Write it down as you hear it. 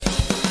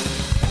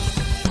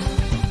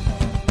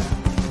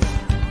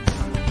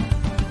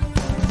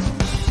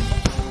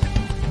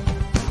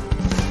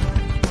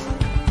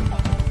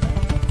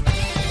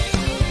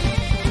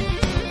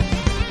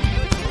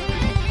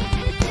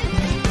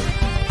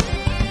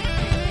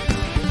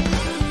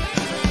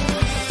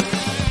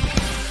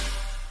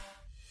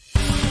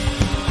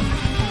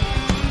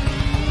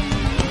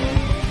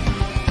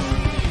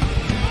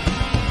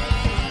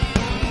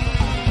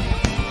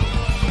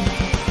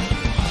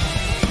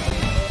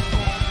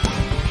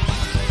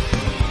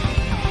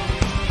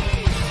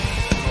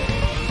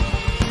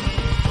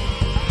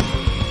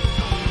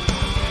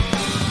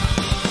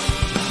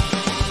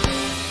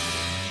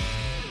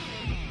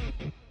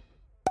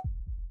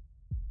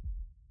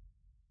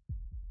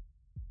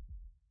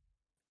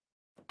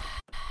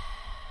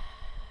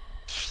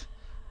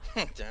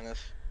Dennis.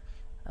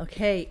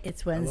 Okay,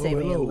 it's Wednesday,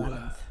 May Hello.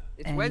 11th.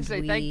 It's and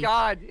Wednesday. Thank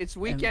God. It's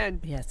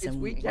weekend. Yes, it's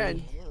and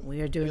weekend. We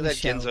are Look doing at the that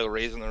show. Ginzo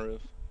raising the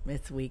roof.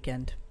 It's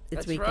weekend. It's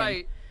That's weekend.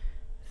 right.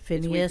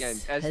 Phineas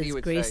weekend, as he has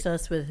would graced say.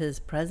 us with his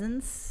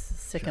presence,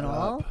 sick and Shut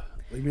all. up.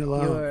 Leave me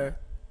alone.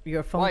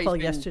 Your phone Why, he's call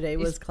been- yesterday he's-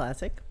 was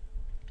classic.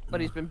 But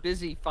he's been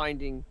busy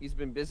finding.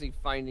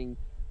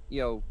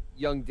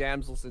 Young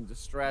damsels in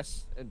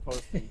distress and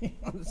posting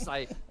on the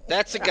site.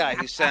 That's a guy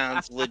who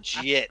sounds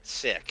legit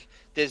sick.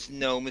 There's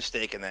no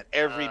mistake in that.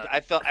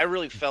 I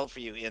really felt for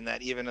you in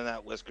that, even in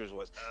that Whiskers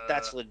voice.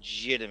 That's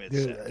legitimate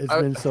Dude, sick. it's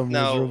been so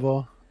no.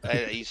 miserable.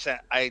 I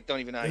don't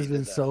even know how It's you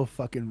been did that. so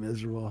fucking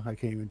miserable. I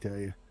can't even tell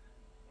you.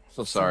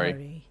 So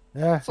sorry.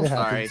 Yeah, So it sorry.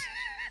 happens.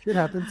 It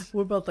happens.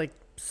 We're both like,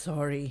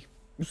 sorry.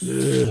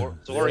 Sorry. Yeah, well,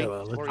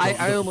 Sorry.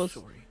 I almost.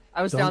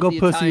 I was Don't down go to the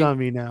pussy Italian. on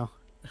me now.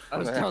 I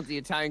was down to the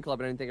Italian club.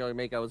 And I didn't think I would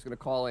make it. I was going to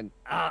call in.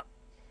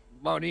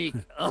 Monique.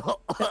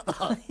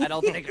 I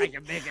don't think I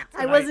can make it.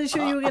 I wasn't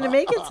sure you were going to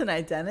make it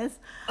tonight, Dennis.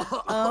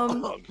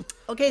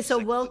 Okay, so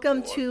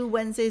welcome to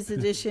Wednesday's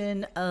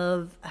edition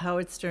of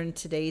Howard Stern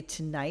Today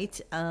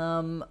Tonight,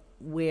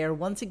 where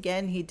once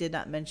again he did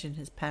not mention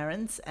his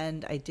parents,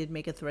 and I did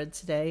make a thread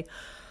today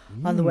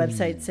on the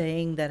website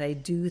saying that I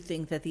do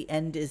think that the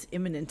end is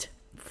imminent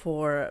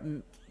for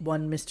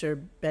one Mr.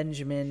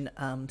 Benjamin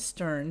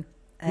Stern.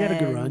 He had a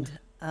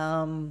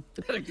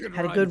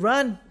good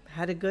run.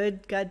 Had a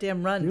good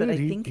goddamn run. Dude, but I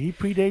he, think he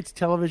predates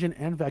television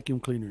and vacuum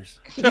cleaners.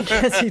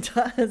 yes, he does.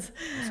 That's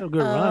a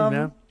good run,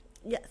 man.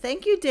 Yeah,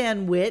 thank you,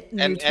 Dan Witt,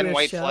 new And to our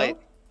White show. Flight.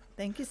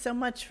 Thank you so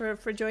much for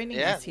joining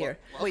Yeah, us here.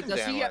 Wait, does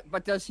Damn he? right.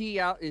 But does he?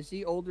 Is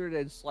he older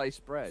than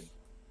sliced bread?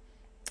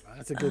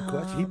 That's a good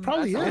question. He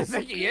probably I is.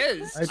 think he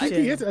is. I think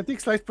he is. I think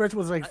sliced bread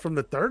was like from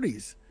the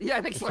 30s. Yeah,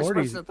 I think The sliced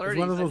bread's 40s. the It's 30s.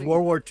 one of I those think-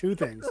 World War II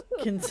things.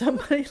 Can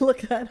somebody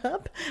look that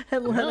up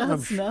and let Yeah,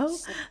 us know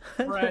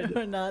whether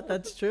or not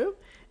that's true?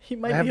 He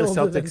might I have be the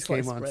older than Celtics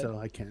game sliced on, bread. so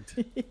I can't.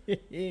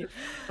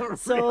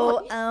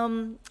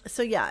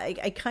 So yeah,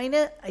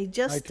 I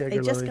just take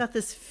her, Lily. got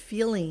this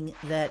feeling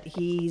that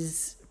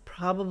he's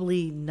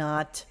probably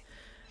not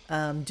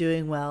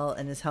doing well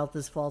and his health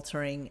is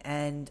faltering,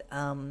 and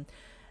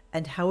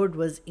Howard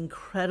was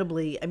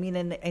incredibly, I mean,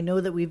 and I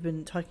know that we've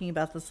been talking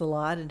about this a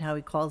lot and how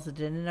he calls it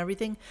in and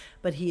everything,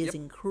 but he is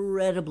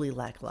incredibly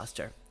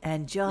lackluster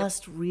and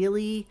just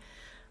really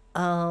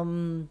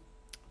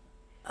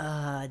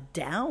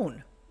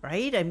down,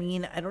 right? I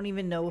mean, I don't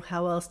even know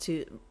how else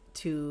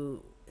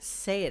to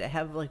say it. I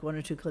have like one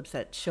or two clips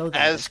that show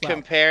that As well.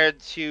 compared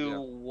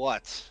to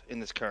what in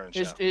this current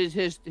show?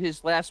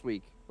 His last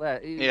week.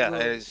 Which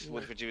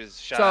he was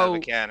shot So- out of a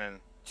cannon.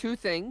 Two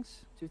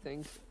things.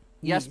 Yes,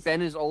 Yes.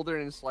 Ben is older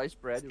than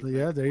sliced bread.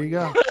 Yeah, there you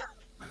go.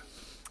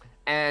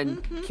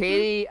 And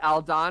Katie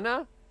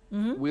Aldana,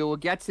 we will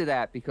get to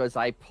that because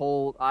I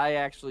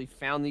actually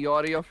found the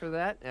audio for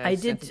that. And I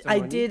sent did. it to I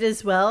Monique. did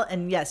as well,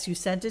 and yes, you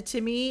sent it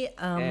to me.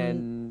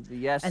 And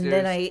yes, and there's,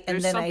 then I- and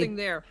there's then something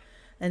there.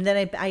 And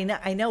then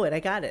I know it. I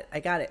got it.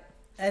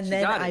 And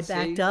then got it, I see?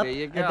 backed up. There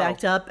you I go.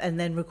 backed up and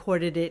then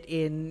recorded it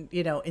in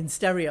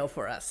stereo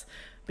for us,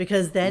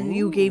 because then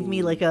you gave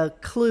me like a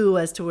clue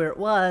as to where it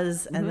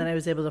was, and then I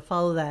was able to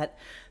follow that,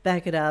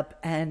 back it up,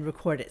 and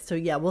record it. So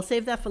yeah, we'll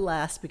save that for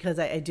last because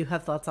I do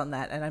have thoughts on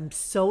that, and I'm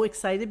so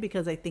excited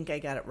because I think I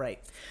got it right.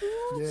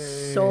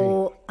 Yay.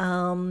 So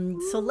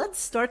let's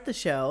start the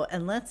show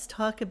and let's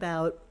talk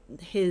about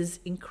his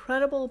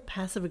incredible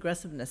passive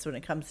aggressiveness when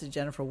it comes to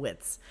Jennifer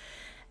Witz.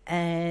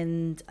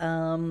 And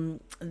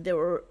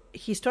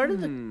he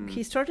started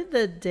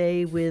the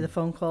day with a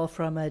phone call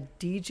from a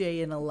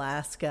DJ in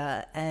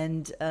Alaska,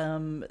 and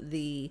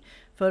the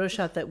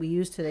Photoshop that we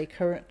used today,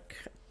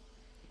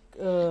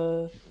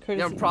 You courtesy.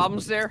 have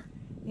problems there?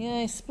 Yeah,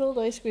 I spilled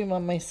ice cream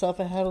on myself.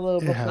 I had a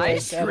little bit.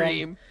 Ice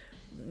cream.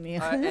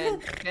 Yeah.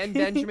 And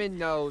Benjamin,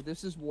 no,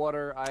 this is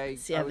water.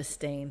 See, I have a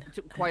stain.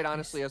 Quite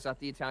honestly, I was at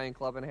the Italian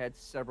club and I had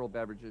several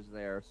beverages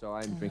there, so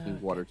I'm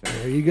drinking water tonight.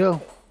 There you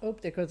go. Oh,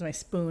 there goes my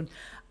spoon.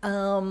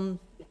 What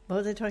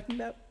was I talking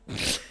about?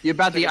 You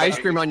about the ice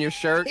cream on your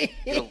shirt?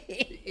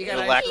 The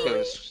got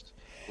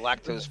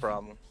lactose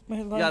problem. My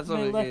Yeah, left,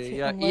 my left,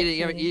 you have I'm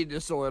eating lactating.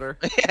 disorder.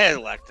 Yeah,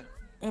 lactose.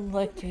 I'm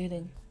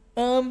lactating.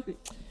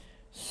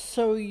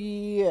 So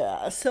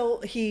yeah, so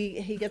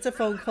he gets a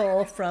phone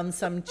call from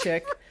some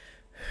chick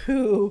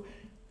some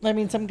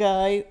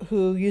guy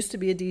who used to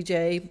be a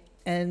DJ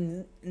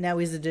and now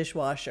he's a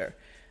dishwasher.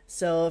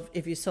 So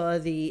if you saw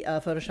the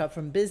Photoshop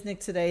from Biznick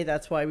today,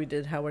 that's why we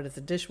did Howard as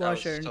a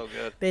dishwasher. That was so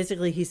good.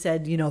 Basically, he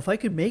said, if I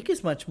could make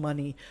as much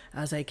money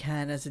as I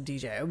can as a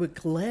DJ, I would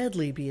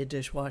gladly be a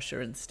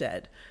dishwasher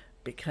instead.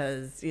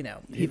 Because, he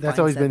That's finds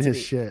always that been to his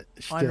be shtick.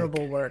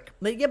 honorable work.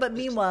 But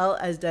meanwhile,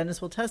 as Dennis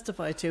will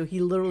testify to, he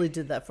literally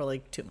did that for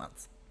like 2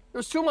 months. It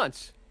was 2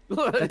 months.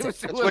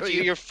 That's what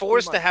you're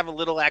forced to have a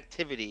little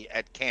activity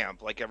at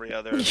camp, like every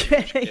other Yeah,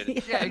 Jewish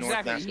kid Yeah, in North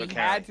exactly. Nassau You County.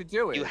 had to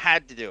do it. You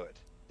had to do it.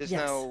 There's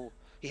Yes. no.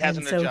 He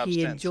hasn't and so a job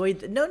he since.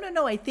 enjoyed.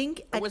 No. I think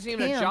It at wasn't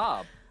camp, even a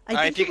job.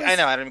 I think think I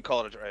know. I didn't even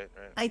call it right.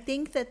 I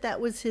think that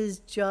was his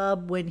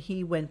job when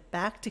he went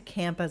back to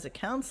camp as a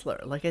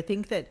counselor. Like, I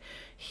think that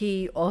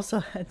he also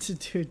had to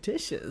do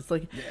dishes.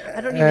 Like,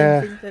 I don't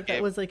even think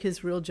that was like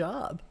his real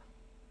job.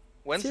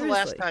 When's Seriously. the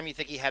last time you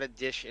think he had a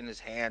dish in his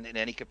hand in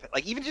any capacity?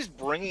 Like, even just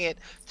bringing it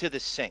to the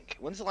sink.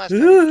 When's the last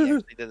time he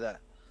actually did that?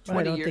 I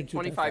don't 20 think he does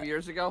 25 that.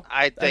 years ago.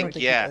 I don't think, think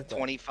he yeah, does that.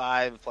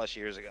 25 plus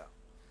years ago.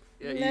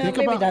 Yeah, No, Think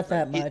maybe about- not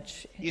that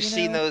much. You've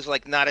seen know? those,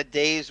 like, not a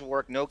day's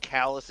work, no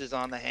calluses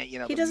on the hand, you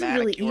know, He the doesn't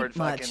really manicured eat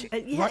much.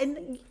 fucking... Yeah,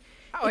 and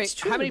Oh, wait, it's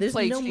true. how many There's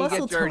plates no can you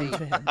muscle get dirty? tone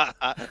to him.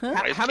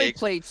 Rice How many cakes.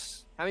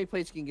 plates? How many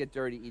plates can get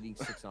dirty eating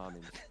 6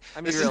 almonds? I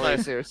mean, This is really,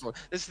 my- seriously.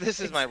 This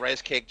is my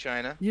rice cake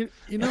china. You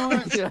know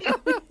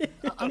what?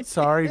 I'm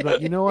sorry,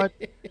 but you know what?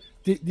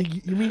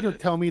 You mean to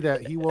tell me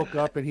that he woke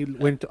up and he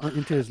went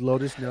into his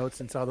Lotus Notes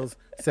and saw those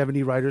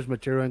 70 writers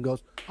material and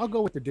goes, "I'll go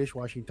with the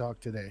dishwashing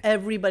talk today."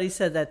 Everybody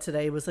said that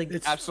today. It was like,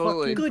 It's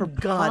Absolutely. fucking good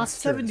God, preposterous.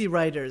 70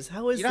 writers.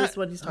 How is You know, this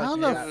what he's How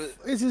talking the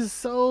about? this is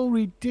so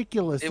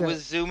ridiculous. It that-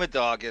 was Zuma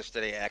Dog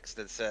yesterday, X,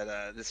 that said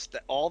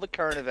all the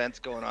current events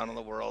going on in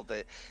the world,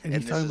 And and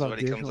he's this talking is about what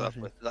he comes up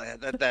dishwashing. with.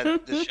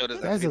 That this show doesn't have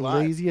that's to as be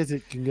live. lazy as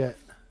it can get,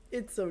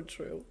 It's so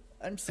true.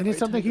 I'm sorry. and it's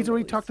something Tiger he's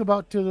already Lilies. talked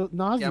about to Yeah, I'm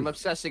nausea.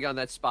 obsessing on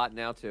that spot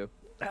now too.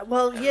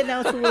 Well, yeah,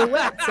 now it's a little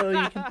wet, so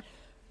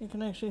you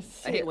can actually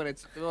see I hate it. when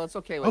it's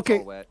okay when it's Okay,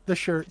 all wet. the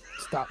shirt.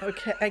 Stop.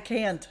 Okay, I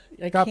can't.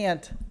 I Stop.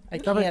 can't. I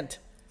Stop it. can't.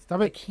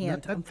 Stop it. I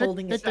can't. I'm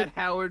folding it. Is that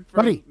Howard from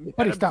Buddy,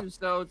 Madame stop.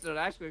 Tussauds? No,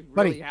 actually,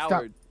 Buddy, really stop.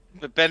 Howard.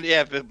 But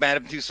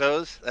Madame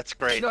Tussauds, that's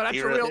great. No, that's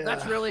He real. really-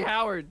 That's really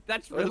Howard.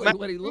 That's really Remember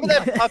what he remember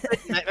looks that like. puppet?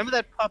 Remember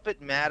that puppet,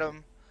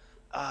 Madam?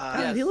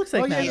 Oh, he looks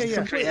like Oh, yeah, that. yeah, yeah.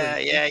 completely.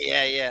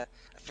 Yeah.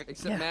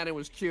 Except Yeah. Madden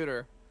was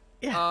cuter.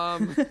 Yeah.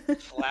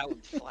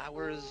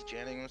 Flowers,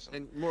 Jennings.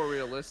 And more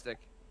realistic.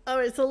 All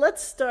right, so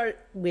let's start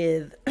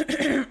with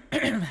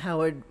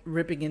Howard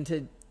ripping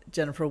into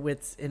Jennifer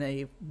Witz in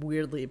a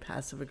weirdly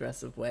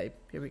passive-aggressive way.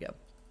 Here we go.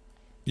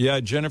 Yeah,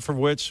 Jennifer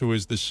Witz, who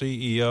is the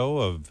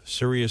CEO of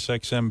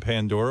SiriusXM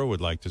Pandora,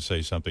 would like to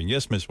say something.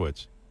 Yes, Miss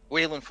Witz.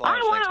 Wayland Flowers.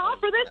 I want next to one.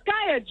 offer this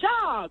guy a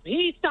job.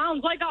 He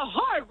sounds like a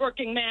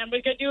hard-working man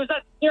we could use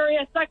at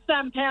Sirius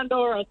XM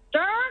Pandora.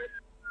 Stern?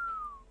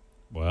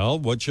 Well,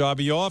 what job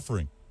are you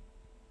offering?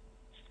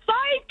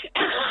 Psych!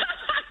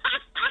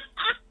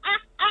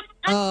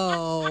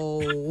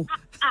 Oh. You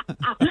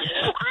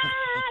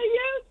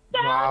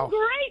sound Wow.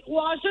 great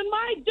washing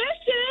my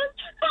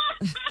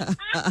dishes.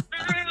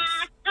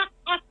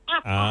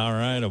 All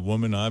right, a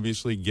woman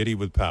obviously giddy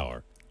with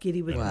power.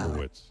 Giddy with Jennifer Wow.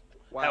 Witz.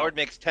 Wow. Howard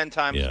makes 10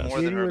 times Yes.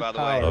 more than her, by the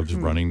way. Power. Loves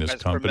running this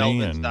As per company,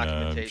 Melvin's and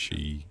documentation.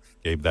 she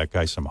gave that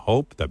guy some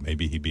hope that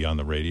maybe he'd be on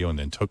the radio and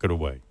then took it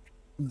away.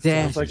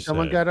 That, It's like She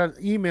someone said. got an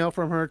email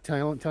from her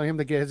telling him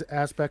to get his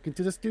ass back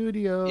into the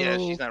studio. Yeah,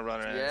 she's not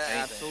running Yeah, anything.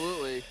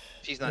 absolutely.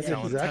 She's not That's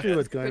telling exactly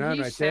what's going Could on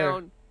he right there.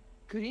 sound?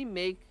 Could he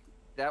make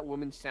that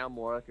woman sound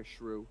more like a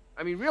shrew?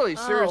 I mean, really,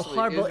 Oh, seriously.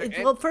 horrible. is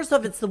there Well, first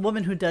off, it's the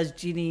woman who does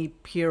Jeannie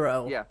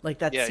Pirro. Yeah. Like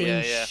that Yeah, same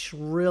yeah.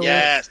 shrill,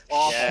 Yes.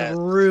 Awful. yes.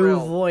 true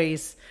Shrill.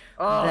 voice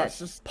Oh, that it's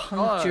just-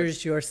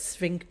 punctures your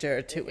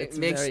sphincter to its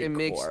very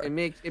core. it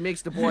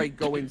makes the boy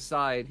go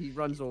inside. He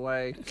runs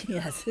away.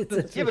 Yes, it's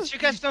a Yeah, but you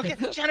guys don't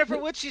get Jennifer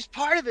Witz. She's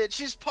part of it.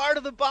 She's part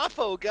of the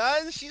Bafo,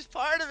 guys. She's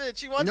part of it.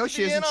 She wants No, to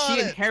she be in isn't. on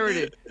She it.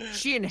 inherited.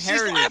 She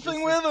inherited. She's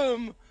laughing with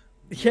him.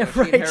 yeah, she right.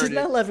 She's inherited-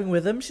 not laughing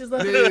with him. She's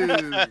laughing.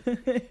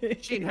 Dude,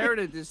 she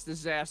inherited this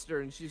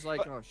disaster, and she's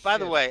like, oh shit. By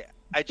the way,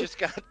 I just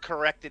got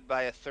corrected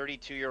by a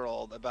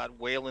 32-year-old about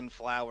Wayland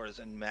Flowers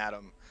and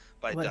Madam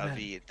by What Madam?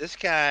 David. This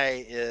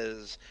guy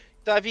is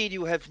David.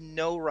 You have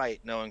no right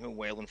knowing who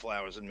Wayland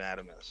Flowers and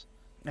Madam is.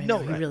 I No,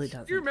 know, he right. really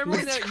doesn't. Do you remember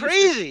when It's that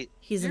crazy.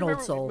 He's Do an you old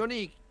remember, soul.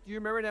 Monique, do you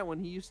remember that when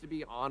he used to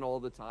be on all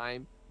the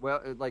time? Well,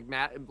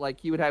 like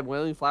he would have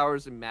William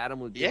Flowers and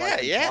Madam would be Yeah, like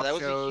in yeah, talk that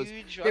was shows. a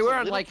huge. They were on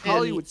little like kid.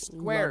 Hollywood Loved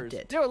Squares.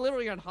 it. They were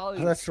literally on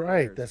Hollywood. Oh, that's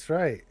right. Squares. That's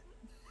right.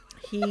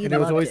 He And it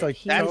was loved always it. like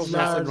he Charles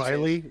loved Nelson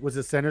Riley was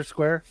the center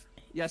square.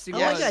 Yes, he Oh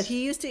was. my god,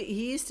 he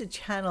used to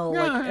channel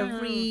like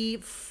every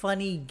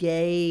funny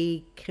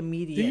gay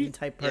comedian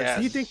type person. Yeah.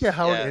 Do you think that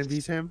Howard Yes.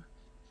 envies him?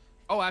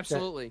 Oh,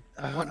 absolutely.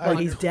 Well,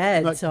 he's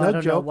dead, Like, so no I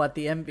don't know joke. what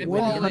the envy It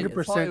would Well, be.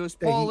 100% was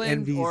that he Paul Lynde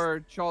envies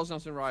or Charles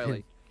Nelson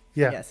Riley.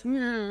 Yeah. Yes.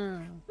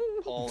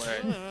 Paul,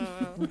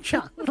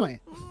 Chocolate.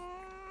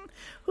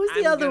 Who's the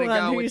I'm other gonna one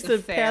go who with used the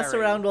to pass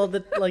fairy. around all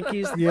the like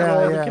used Yeah,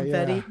 all the yeah,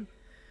 confetti? yeah.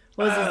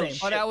 What was his Oh, name?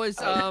 shit. Oh, that was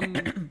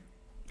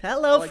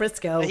Hello, like-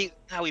 Frisco. he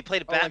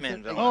played a Oh, I Batman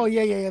think- villain. Oh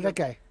yeah, that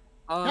guy.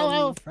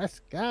 Hello,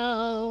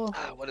 Fresco.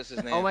 What is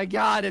his name? Oh my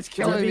God, it's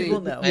Some killing me.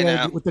 people know. I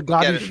Yeah, know. with the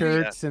gaudy Get it,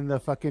 shirts and the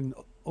fucking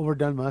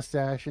overdone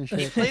mustache and shit.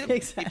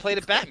 He played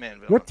a Batman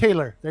villain. Rip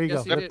Taylor. There you Yes,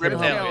 go. he Rip did. Rip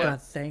Taylor. Taylor, Oh, yeah.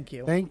 God, thank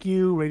you. Thank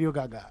you, Radio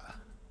Gaga.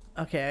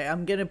 Okay,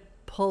 I'm gonna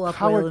pull up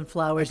Howard- Wayland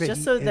Flowers I bet just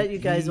he- so that and you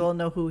guys he- all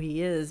know who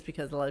he is,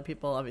 because a lot of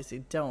people obviously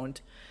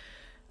don't,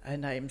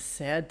 and I'm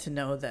sad to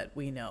know that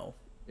we know.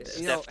 You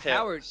know, Steph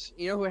Howard. Taylor.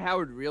 You know who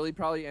Howard really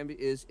probably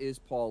is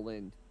Paul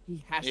Lynde.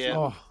 He has Yeah. to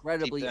Oh,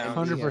 incredibly deep down.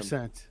 envy him.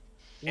 100%.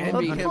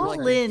 Envy But him Paul like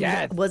Lynde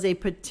death. was a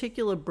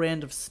particular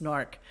brand of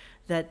snark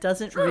that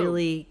doesn't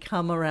really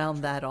come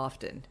around that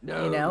often.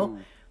 No. You know,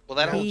 Well,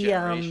 that whole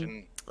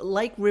generation.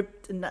 like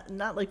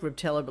not like Rip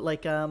Taylor, but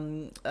like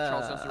Charles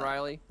Nelson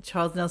Riley.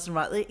 Charles Nelson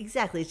Riley.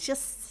 Exactly. It's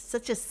just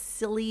such a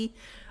silly.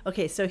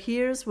 Okay, so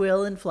here's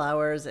Will and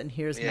Flowers, and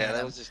here's Madam.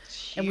 That was just a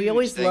huge and we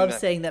always thing love that-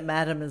 saying that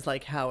Madam is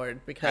like Howard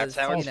because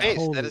That's Howard's face.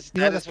 Holy- That is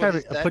yeah, that that's is what kind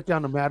he's, of a put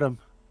down to Madam.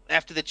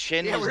 after the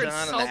chin was we're done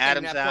and insulting the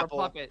Adam's that poor apple.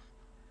 puppet.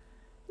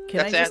 Can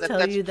I just tell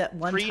that's you that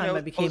one time I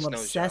pre-nose, became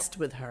post-nose obsessed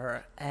with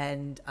her,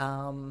 and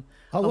oh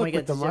look, my with god, the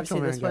did you ever Macho see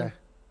this Man one? guy.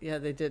 Yeah,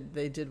 they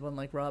did one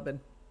like Robin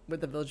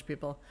with the Village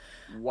People.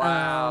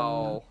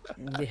 Wow.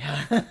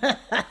 Yeah.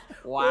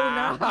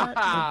 Wow.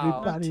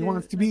 Everybody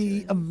wants to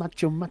be a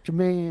macho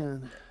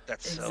man.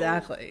 That's so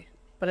Exactly.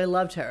 But I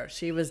loved her.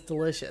 She was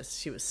delicious.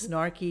 She was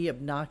snarky,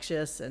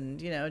 obnoxious, and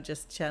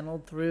just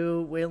channeled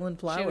through Waylon Chin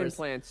Flowers.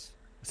 implants.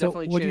 So,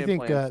 Definitely what do you chin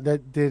think? implants.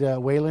 That did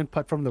Waylon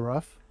putt from the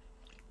rough?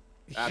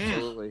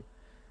 Absolutely.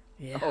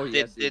 Yeah. Oh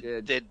yes, he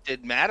did.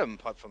 did Madam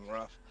putt from the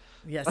rough?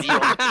 Yes. Oh,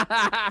 yeah.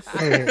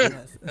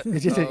 yes.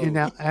 It's just an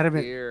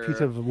adamant dear. piece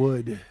of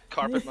wood.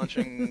 Carpet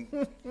munching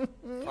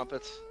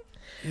puppets.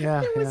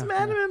 Yeah, It was yeah,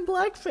 Madam yeah. in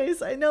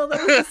blackface. I know that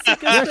was the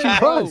sickest Yeah, thing.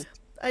 she was.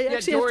 I actually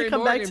have to Dorian come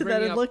back Morgan to that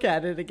bringing and up- look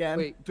at it again.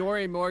 Wait,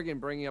 Dorian Morgan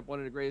bringing up one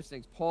of the greatest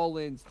things. Paul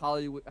Lynde's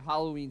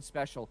Halloween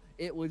special.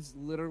 It was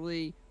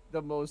literally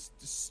the most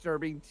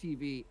disturbing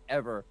TV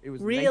ever. It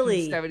was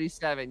Really?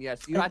 1977.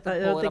 Yes, you I have to pull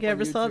don't it think up I on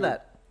ever saw YouTube.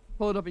 that.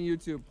 Pull it up on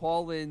YouTube.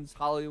 Paul Lynde's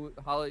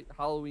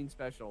Halloween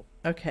special.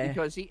 Okay.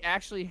 Because he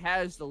actually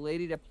has the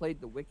lady that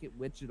played the Wicked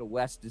Witch of the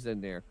West is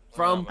in there.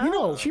 From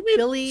Oh, she made-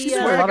 Billy. she I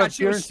made swear a to lot of God,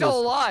 she was still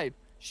appearances. alive.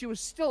 She was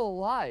still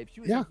alive. She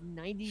was Yeah. like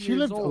 90 She years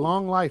lived old. a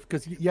long life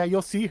because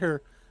you'll see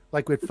her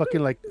like with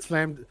fucking like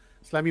slamming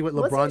with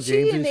LeBron Wasn't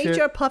James she in and shit.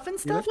 HR Puffin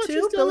stuff what? She's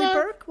too? still Billy alive.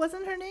 Burke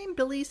wasn't her name?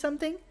 Billy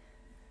something?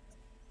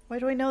 Why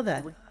do I know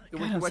that? The God,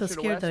 Wicked I'm Witch so of the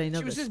scared West. that I know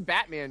She was this. just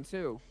Batman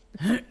too.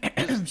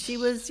 She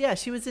was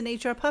in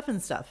HR Puffin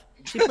stuff.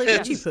 She played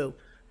Witchy Poo.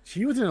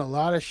 She was in a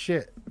lot of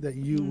shit that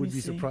you Let me would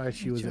be see. surprised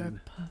she was HR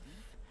in. Puff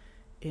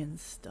in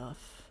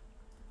stuff.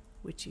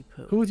 Witchy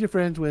Poo. Who's your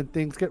friends when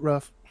things get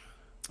rough?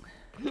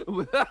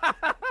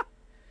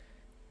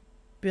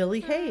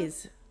 Billy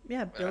Hayes.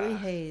 Yeah, Billy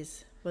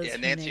Hayes was Yeah, her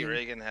Nancy name.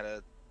 Reagan had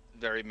a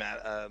very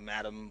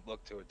Madam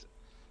look to it.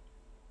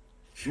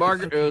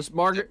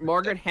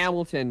 Margaret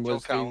Hamilton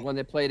was the Collins. one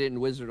that played it in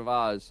Wizard of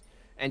Oz,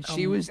 and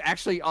she was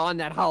actually on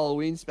that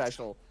Halloween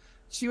special.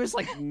 She was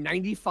like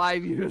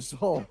 95 years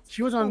old.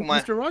 She was on Oh,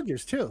 my- Mr.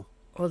 Rogers too.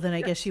 Well, then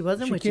I guess she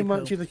wasn't She Witchy came Poo.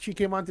 on. She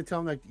came on to tell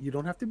him like you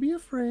don't have to be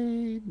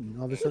afraid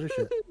and all this other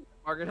shit.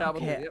 Margaret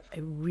Hamilton. Okay, Yep. I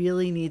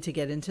really need to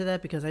get into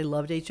that because I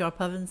loved HR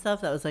Puffin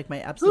stuff. That was like my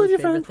absolute your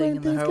favorite friend thing when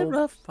in the things get whole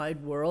rough?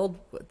 wide world,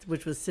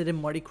 which was Sid and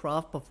Marty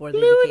Krofft before they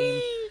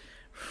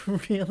became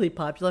really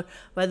popular.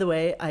 By the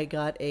way, I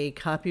got a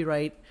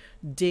copyright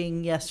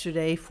ding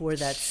yesterday for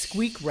that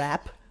squeak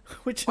rap,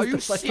 which is Are you the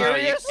fucking- Are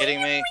you serious?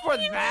 kidding me? For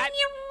that?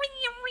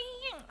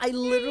 I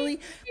literally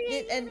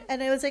and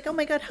I was like, oh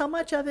my god, how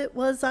much of it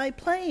was I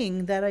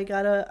playing that I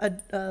got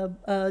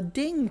a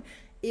ding?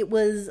 It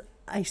was,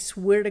 I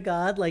swear to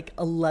God, like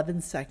 11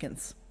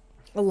 seconds.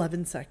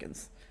 11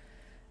 seconds.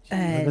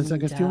 11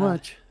 seconds too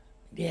much.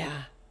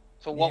 Yeah.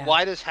 So Yeah.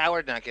 why does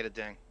Howard not get a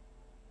ding?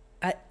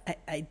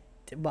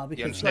 Well,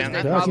 because understand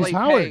They that? Yeah, probably she's pay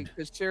Howard.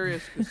 because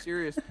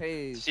Sirius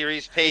pays.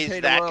 Series they pays pay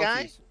the that guy?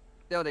 royalties.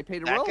 No, they pay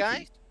the That royalties.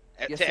 guy?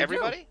 Yes, they To do.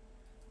 everybody?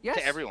 Yes.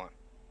 To everyone.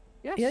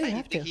 Yes. Yeah, you I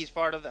have think to. he's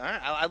part of the.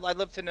 I'd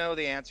love to know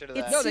the answer to that.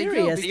 It's No, they do.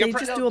 serious. But They You're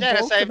just pro- do a Dennis,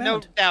 bulk I have no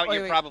amount. doubt Wait,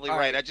 you're wait, probably all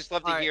right. right, I just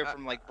love to all right, hear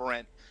from like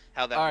Brent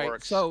how that all right,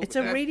 works. so- It's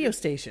a That- radio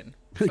station.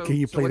 Can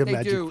you play what the they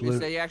magic do flute? is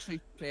they actually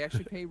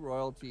pay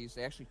royalties.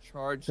 They actually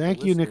charge. the Thank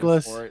you, listeners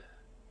Nicholas. For it.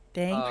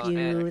 Thank you.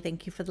 and-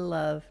 Thank you for the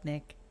love,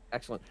 Nick.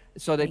 Excellent.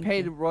 So they Thank pay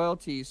you. the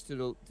royalties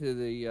to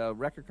the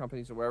record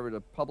companies or wherever the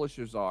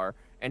publishers are,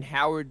 and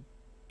Howard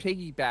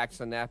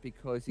piggybacks on that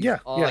because he's Yeah,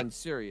 yeah. on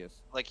Sirius.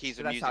 Like he's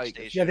a That's how music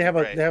he gets- station. Yeah, they have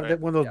Right, right.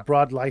 one of those Yeah.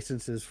 broad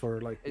licenses for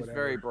like. It's whatever.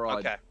 very broad.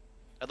 Okay,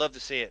 I'd love to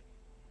see it.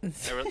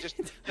 Just Well,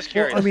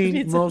 curious. I mean,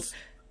 It's a-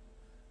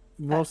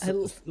 most I-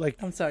 like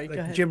I'm sorry, go like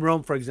ahead. Jim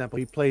Rome, for example,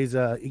 he plays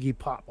Iggy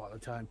Pop all the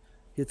time.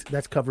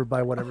 That's covered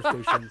by whatever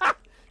station.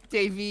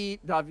 David,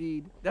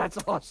 that's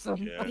awesome.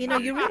 Yeah. You know,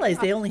 you realize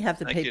they only have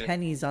to Thank pay you.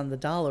 pennies on the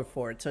dollar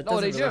for it, so it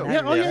No, doesn't they really do.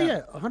 matter. Yeah. Oh Yeah.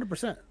 yeah.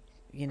 100%.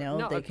 You know,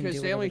 No, they can because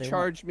do they only whatever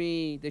charge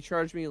me. They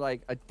charge me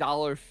like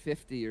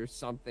 $1.50 or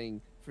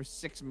something for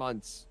 6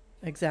 months.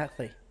 want.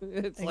 Exactly.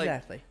 It's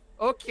Exactly.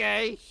 like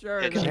okay,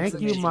 sure. Yeah, that's Thank you,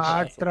 amazing.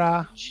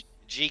 Marta.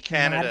 G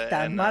Canada Marta,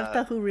 and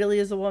Marta, who really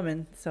is a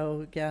woman.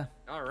 So yeah.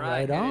 All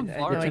Right right, on. and I know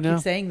Florida. I you keep know.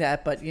 saying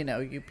that, but you know,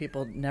 you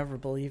people never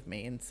believe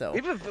me, and so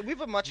we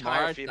have a much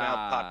higher female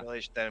Martha.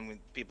 population than when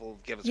people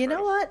give us. you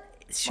know credit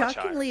what?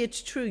 Shockingly,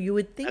 it's true. You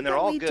would think And they're that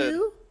all we good.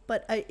 do,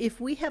 but if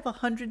we have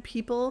 100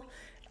 people,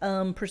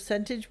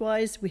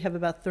 percentage-wise, we have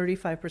about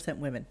 35%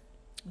 women.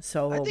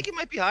 So I think it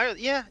might be higher.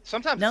 Yeah,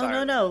 sometimes. it's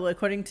higher. no.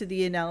 According to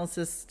the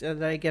analysis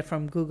that I get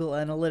from Google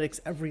Analytics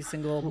every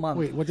single month.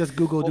 Wait, what does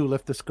Google do?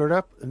 Lift the skirt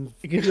up and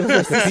Google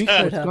does the peek?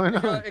 skirt What's up. going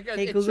on?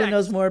 Hey, Google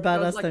knows more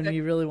about us than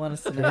you really want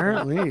us to know.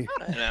 Apparently.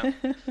 You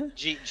know,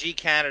 G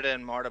Canada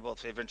and Marta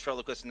both say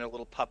ventriloquists and their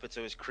little puppets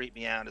always creep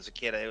me out as a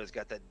kid. I always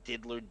got that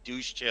diddler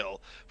douche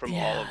chill from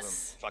all of them.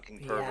 Fucking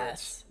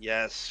perverts.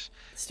 Yes.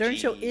 Stern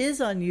Show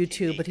is on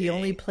YouTube, but he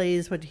only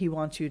plays what he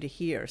wants you to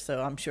hear.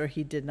 So I'm sure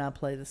he did not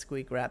play the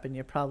squeak rap, and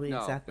you're probably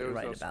exactly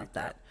right about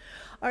that.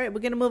 All right,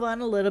 we're going to move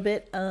on a little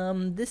bit.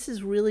 This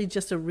is really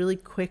just a really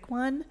quick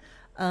one.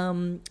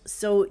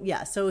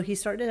 So he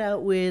started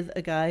out with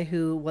a guy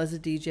who was a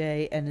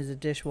DJ and is a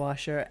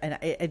dishwasher, and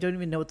I don't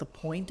even know what the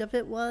point of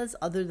it was,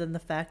 other than the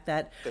fact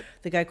that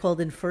the guy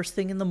called in first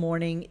thing in the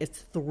morning.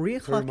 It's 3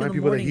 o'clock in the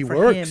morning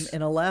for him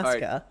in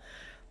Alaska,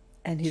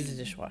 and he's a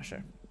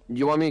dishwasher.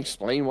 You want me to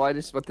explain what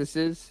this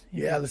is?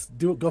 Yeah, let's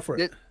do it. Go for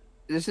it.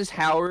 This is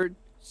Howard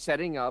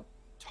setting up,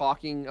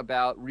 talking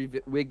about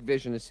Wig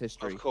Visionist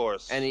history. Of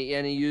course. And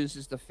he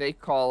uses the fake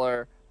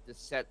caller to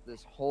set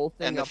this whole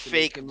thing and up. And the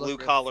fake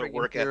blue-collar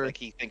work ethic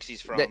he thinks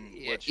he's from.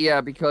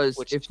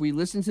 Because if we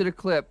listen to the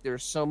clip,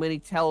 there's so many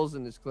tells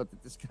in this clip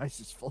that this guy's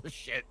just full of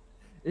shit.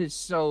 It's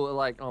so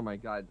like, oh my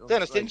god.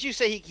 Dennis, didn't you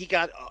say he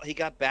got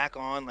back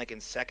on like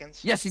in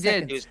seconds? Yes, he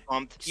did. He was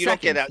pumped. You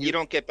don't get out. You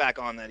don't get back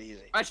on that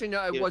easy. Actually,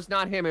 no, it was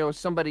not him. It was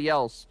somebody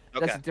else.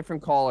 Okay. That's a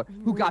different caller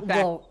who got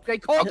back. They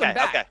called him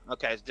back.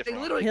 Okay, it's different.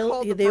 They literally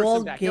called the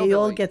person back. They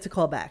all get to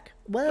call back.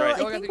 Well,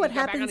 I think what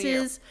happens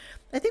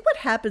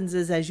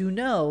is, as you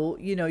know,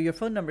 your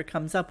phone number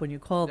comes up when you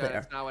call there.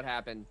 That's not what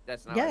happened.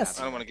 That's not what happened.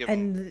 I don't want to give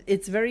and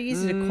it's very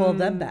easy to call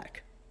them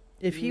back.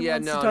 If he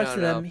wants to talk to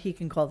them, he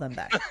can call them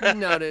back.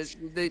 No, they're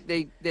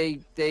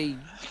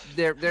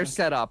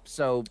set up.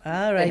 So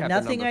all right,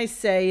 nothing I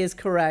say is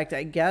correct.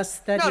 I guess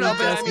that you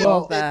just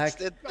call back.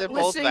 They're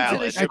both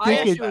valid.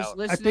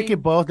 I think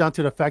it boils down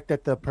to the fact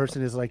that the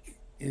person is like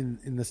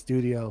in the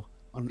studio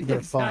on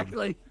their phone.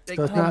 Exactly.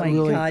 So it's not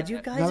really. God,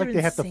 you guys are like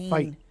they have to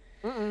insane.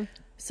 fight.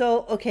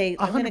 So okay,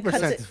 I'm gonna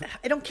cut it.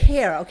 I don't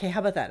care. Okay, how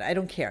about that? I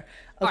don't care.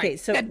 Okay,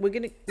 so we're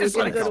gonna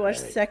go to our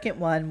second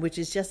one, which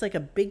is just like a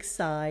big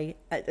sigh.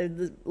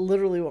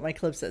 Literally, what my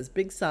clip says: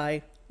 big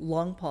sigh,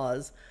 long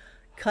pause,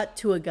 cut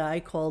to a guy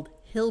called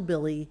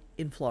Hillbilly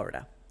in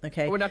Florida.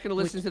 Okay, we're not gonna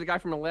listen to the guy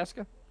from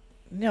Alaska.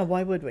 No,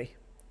 why would we?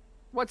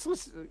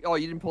 Oh,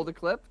 you didn't pull the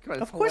clip?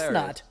 Of course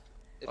not.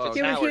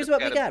 Here's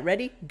what we got.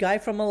 Ready? Guy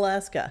from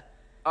Alaska.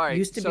 All right.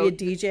 Used to be a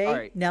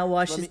DJ. Now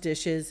washes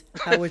dishes.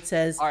 Howard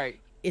says. All right.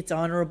 It's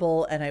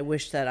honorable, and I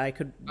wish that I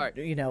could,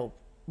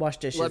 wash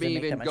dishes. Let me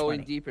even go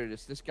in deeper into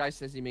this. This guy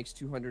says he makes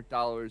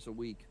 $200 a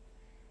week.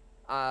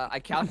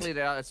 I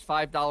calculated out it's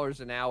 $5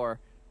 an hour.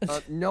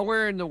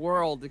 Nowhere in the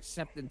world,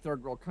 except in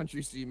third world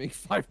countries, do you make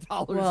 $5 an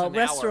hour. Well,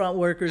 restaurant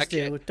workers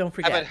do. Don't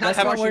forget,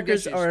 restaurant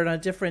workers are on a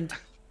different.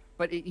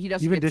 But he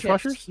doesn't even get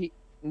dishwashers. Tips.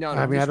 No,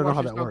 I mean, I don't know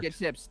how that don't works. Get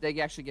tips. They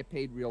actually get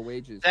paid real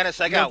wages. Dennis,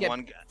 I got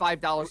one.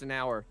 $5 an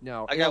hour.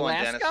 No, I got one,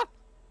 Dennis.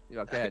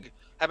 Go ahead.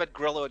 How about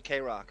Grillo at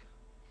K-Rock?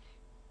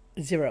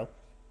 0.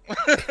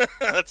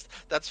 that's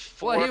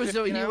 $4.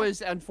 Well, he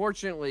was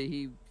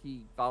unfortunately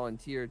he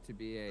volunteered to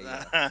be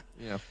a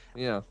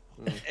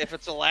If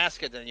it's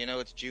Alaska, then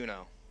it's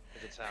Juneau.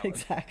 If it's Howard.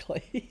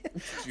 Exactly.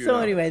 So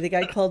anyway, the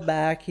guy called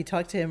back. He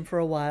talked to him for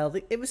a while.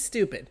 It was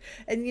stupid,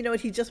 and you know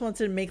what? He just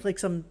wanted to make like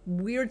some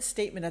weird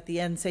statement at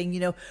the end,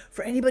 saying,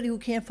 for anybody who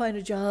can't find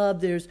a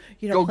job, there's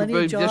plenty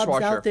of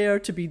jobs out there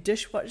to be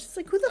dishwashers. It's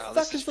like, who the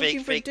fuck is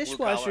looking for a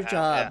dishwasher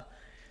job? Yeah.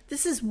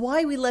 This is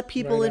why we let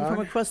people in from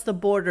across the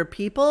border.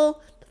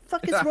 People, the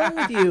fuck is wrong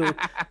with you?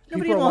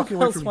 Nobody else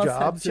wants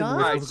that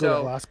job.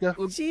 So Alaska.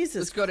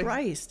 Jesus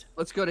Christ.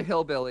 Let's go to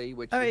Hillbilly.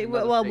 Which all right.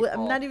 Well,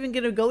 I'm not even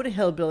going to go to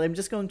Hillbilly. I'm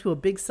just going to a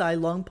big sigh,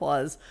 long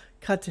pause,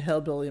 cut to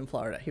Hillbilly in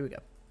Florida. Here we go.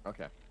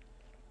 Okay.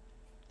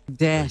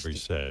 Very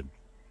sad.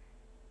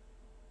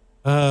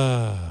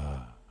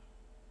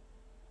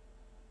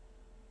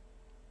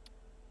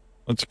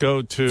 Let's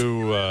go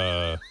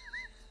to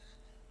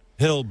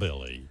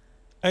Hillbilly.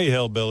 Hey,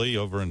 Hillbilly,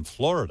 over in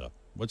Florida.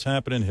 What's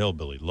happening,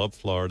 Hillbilly? Love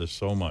Florida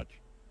so much.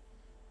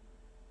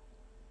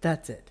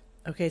 That's it.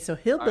 Okay, so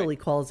Hillbilly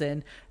calls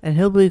in, and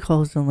Hillbilly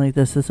calls in like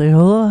this. They say,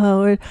 hello,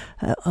 Howard.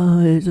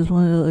 I just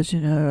wanted to let you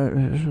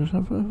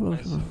know.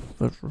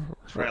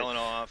 Trailing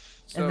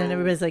off. And then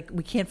everybody's like,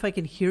 we can't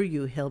fucking hear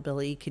you,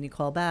 Hillbilly. Can you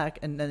call back?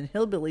 And then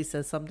Hillbilly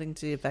says something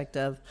to the effect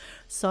of,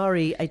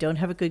 sorry, I don't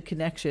have a good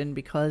connection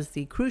because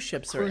the cruise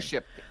ships are in.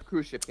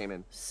 Cruise ship came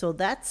in. So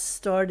that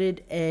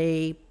started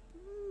a...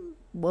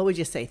 what would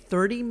you say,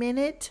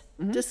 30-minute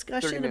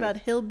discussion about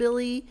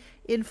Hillbilly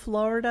in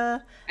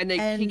Florida,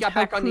 and he got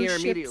back on the air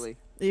immediately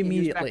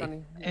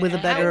with a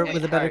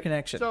better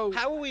connection. So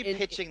how are we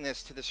pitching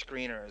this to the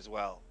screener as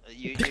well?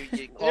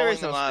 There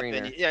is no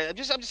screener. I'm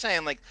just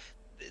saying, like,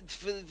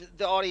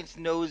 the audience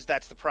knows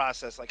that's the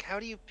process. Like, how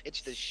do you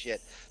pitch this shit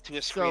to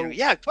a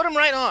screener? Put them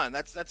right on.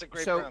 That's a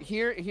great. So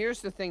here's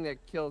the thing that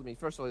killed me.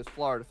 First of all, is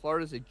Florida.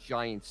 Florida's a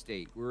giant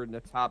state. We're in the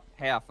top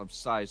half of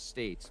size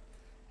states,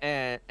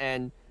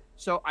 and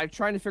So I'm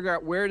trying to figure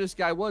out where this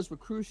guy was with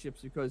cruise ships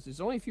because there's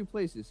only a few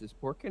places. There's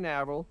Port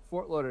Canaveral,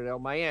 Fort Lauderdale,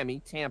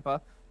 Miami, Tampa,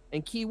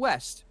 and Key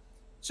West.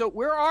 So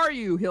where are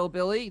you,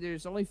 hillbilly?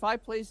 There's only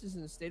 5 places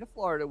in the state of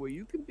Florida where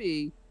you can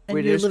be. And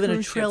you live in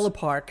a trailer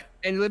park.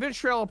 And you live in a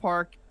trailer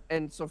park.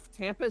 And so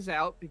Tampa's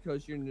out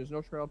because there's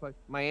no trailer park.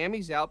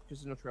 Miami's out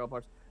because there's no trailer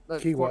parks.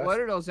 Fort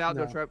Lauderdale's out.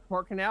 No.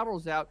 Port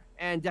Canaveral's out.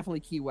 And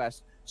definitely Key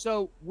West.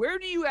 So where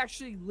do you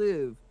actually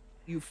live,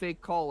 you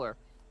fake caller?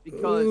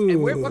 Because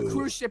and what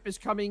cruise ship is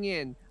coming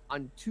in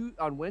on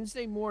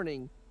Wednesday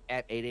morning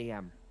at 8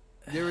 a.m.?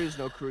 There is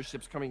no cruise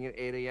ships coming in at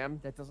 8 a.m.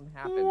 That doesn't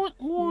happen.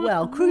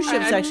 Well, cruise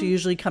ships actually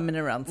usually come in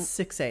around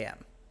 6 a.m.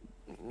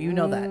 You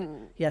know that.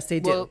 Yes, they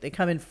do. Well, they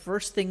come in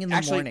first thing in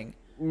the morning.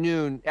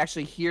 Noon.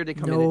 Actually, here they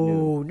come in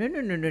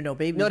at noon. No,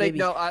 baby.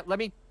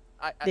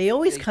 They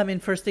always come in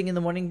first thing in the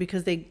morning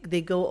because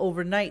they go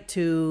overnight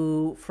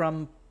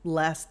from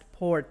last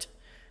port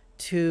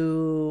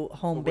to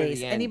home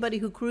base. Anybody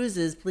who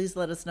cruises, please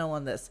let us know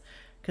on this.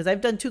 Because I've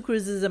done 2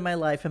 cruises in my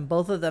life, and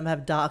both of them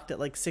have docked at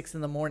like 6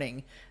 in the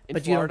morning.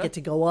 But you don't get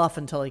to go off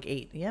until like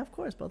 8. Yeah, of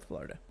course, both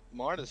Florida.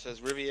 Marta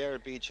says Riviera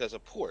Beach has a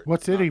port.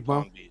 What city,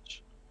 Mom?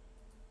 Beach.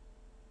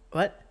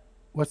 What?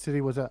 What city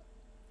was that?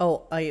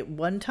 Oh,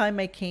 one time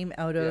I came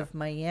out of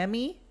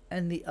Miami,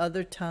 and the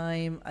other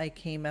time I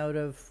came out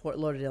of Fort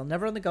Lauderdale.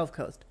 Never on the Gulf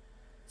Coast.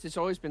 It's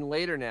always been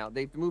later now.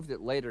 They've moved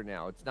it later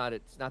now. It's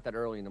not that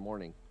early in the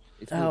morning.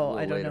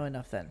 I don't know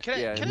enough then. Can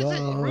I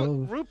say,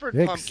 Rupert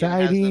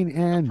exciting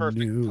Pumpkin and has the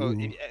new.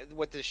 perfect quote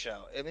with this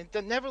show. I mean,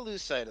 never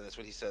lose sight of this.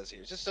 What he says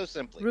here, it's just so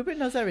simply. Rupert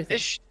knows everything.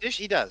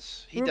 He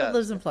does. Rupert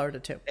lives in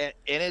Florida too. And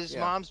in his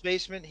mom's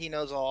basement, he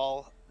knows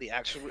all the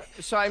actual.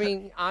 So I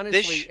mean,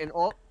 honestly, in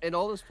all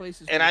those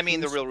places. And I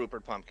mean the real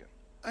Rupert Pumpkin.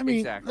 I mean,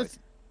 exactly.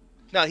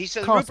 No, he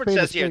says. Rupert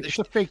says here, this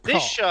show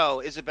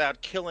show is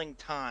about killing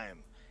time.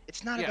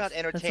 It's not about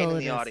entertaining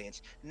the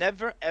audience.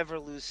 Never, ever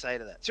lose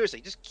sight of that.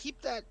 Seriously, just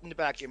keep that in the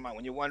back of your mind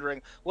when you're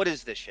wondering, what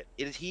is this shit?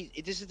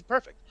 This is the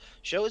perfect.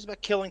 Show is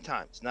about killing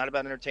time. It's not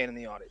about entertaining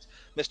the audience.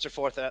 Mr.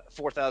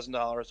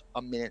 $4,000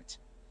 a minute.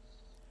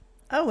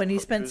 Oh, and he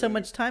spent so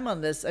much time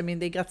on this. I mean,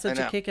 they got such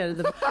a kick out of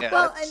the...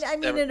 Well,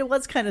 and it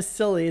was kind of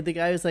silly. The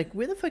guy was like,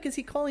 where the fuck is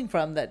he calling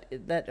from that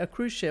a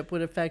cruise ship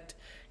would affect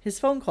his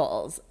phone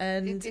calls?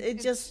 And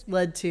it just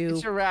led to...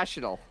 It's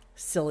irrational.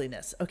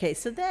 Silliness. Okay,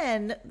 so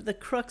then the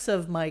crux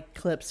of my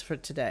clips for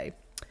today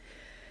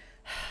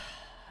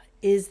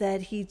is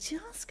that he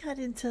just got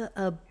into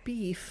a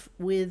beef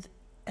with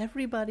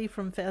everybody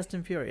from Fast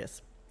and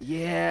Furious.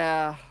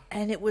 Yeah.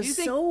 And it was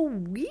so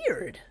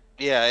weird.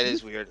 Yeah, it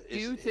is weird. Do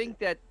you think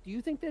that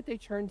they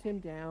turned him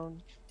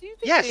down? Do you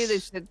think yes. they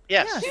said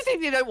yes? Do you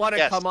think they don't want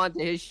to come on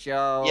to his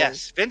show?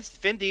 Yes.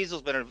 Vin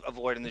Diesel's been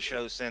avoiding the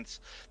show since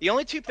the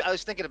only 2. I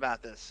was thinking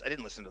about this. I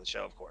didn't listen to the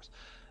show, of course.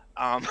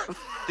 But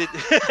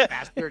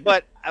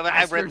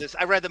I read this.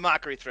 I read the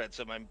mockery thread,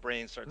 so my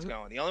brain starts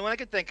going. The only one I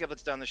could think of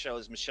that's done the show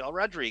is Michelle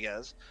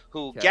Rodriguez,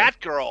 who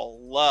Gatgirl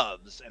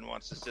loves and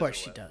wants to. Of course,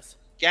 she does.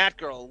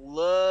 Gatgirl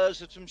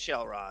loves some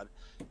Michelle Rod,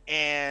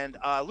 and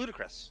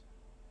Ludacris.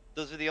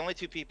 Those are the only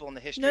 2 people in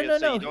the history. No.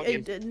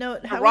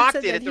 The Rock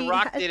did it. The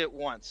Rock did it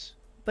once.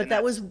 But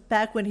that was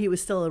back when he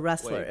was still a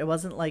wrestler. It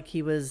wasn't like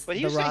he was. But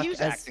he was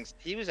acting.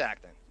 He was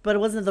acting. But it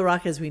wasn't The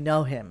Rock as we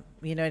know him.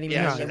 You know what I mean?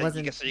 Yeah, it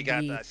wasn't. So you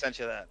got that. I sent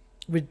you that.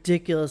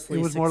 Ridiculously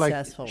it was more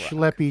successful like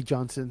Rock. Schleppy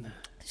Johnson.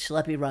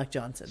 Schleppy Rock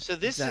Johnson. So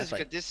this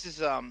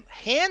is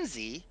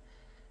Hansi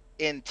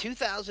in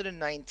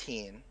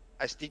 2019.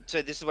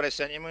 So this is what I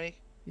sent you,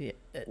 Monique? Yeah.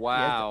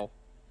 Wow.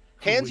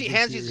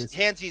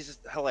 Hansi's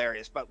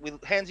hilarious, but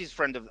Hansi's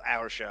friend of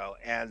our show,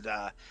 and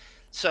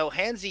so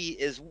Hansi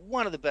is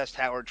one of the best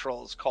Howard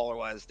trolls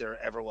caller-wise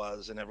there ever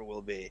was and ever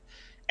will be.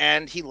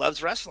 And he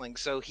loves wrestling,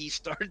 so he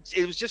started.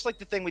 It was just like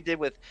the thing we did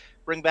with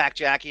Bring Back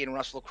Jackie and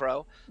Russell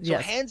Crowe. So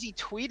Hansi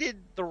tweeted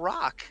The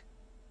Rock.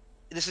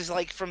 This is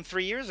like from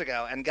 3 years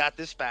ago, and got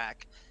this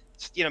back.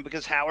 You know,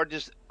 because Howard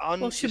just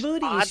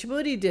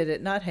Shabuti did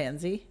it, not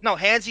Hansi. No,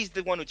 Hansi's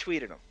the one who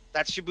tweeted him.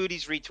 That's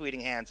Shabuti's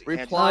retweeting Hansi.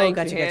 Replying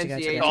to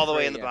Hansi all the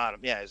way in the bottom.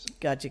 Yeah.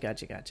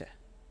 Gotcha.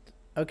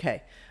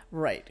 Okay,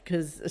 right.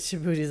 Because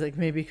Shabuti's like,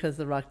 maybe because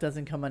The Rock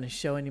doesn't come on his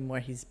show anymore,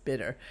 he's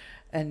bitter.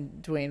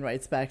 And Dwayne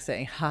writes back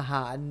saying,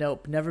 haha,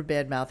 nope, never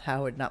badmouth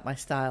Howard, not my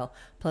style.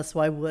 Plus,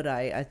 why would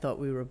I? I thought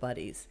we were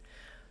buddies.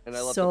 And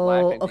I love the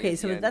black okay,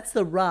 so that's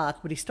The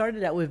Rock, but he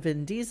started out with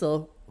Vin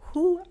Diesel,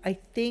 who I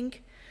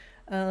think,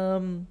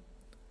 I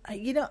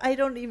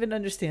don't even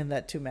understand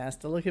that too,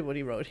 Master. Look at what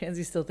he wrote.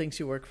 Hansi still thinks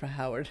you work for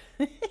Howard.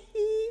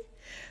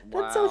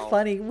 That's so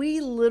funny.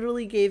 We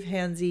literally gave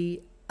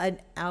Hansi an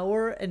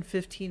hour and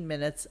 15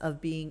 minutes of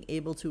being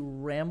able to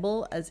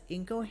ramble as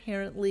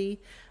incoherently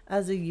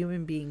as a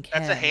human being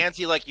can. That's a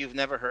Hansi like you've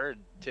never heard,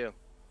 too.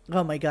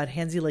 Oh my God,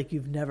 Hansi like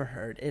you've never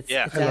heard. It's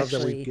I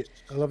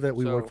love that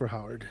we work for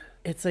Howard.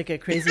 It's like a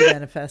crazy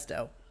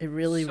manifesto. It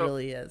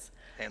really is.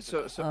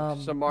 So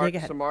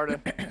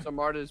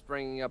Marta is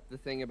bringing up the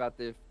thing about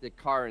the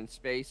car in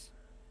space.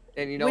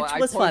 And you know, Which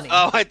was funny.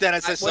 Oh,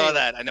 Dennis, I saw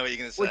that. I know what you're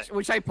gonna say.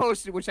 Which I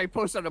posted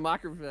on the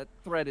Mocker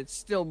thread. It's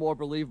still more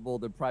believable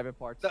than Private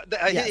Parts.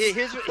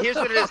 Here's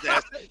what it is,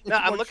 Dennis. No,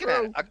 I'm looking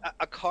at it.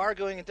 A car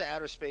going into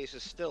outer space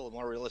is still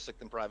more realistic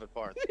than Private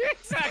Parts.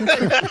 Exactly.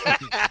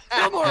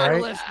 Still more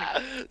realistic.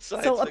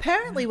 So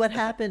apparently, what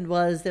happened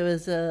was there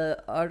was an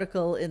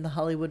article in the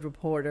Hollywood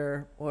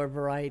Reporter or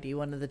Variety,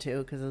 one of the two,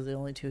 because those are the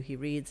only two he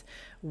reads,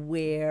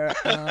 where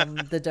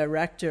the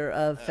director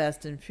of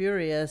Fast and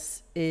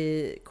Furious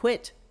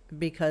quit.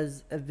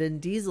 Because Vin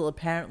Diesel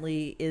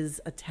apparently is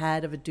a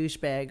tad of a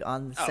douchebag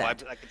on the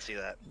set. I can see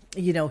that.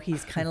 You know,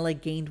 he's kind of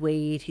like gained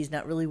weight. He's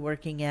not really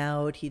working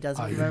out. He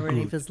doesn't remember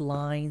any of his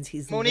lines.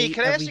 He's Monique,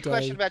 can I ask you a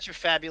question about your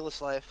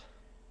fabulous life?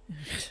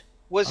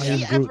 Was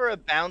he ever a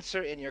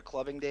bouncer in your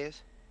clubbing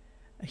days?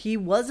 He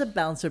was a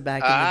bouncer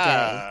back in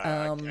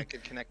the day. I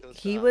could connect those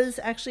he dots. was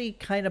actually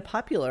kind of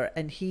popular,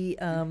 and he's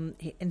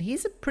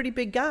a pretty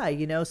big guy,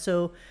 you know.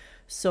 So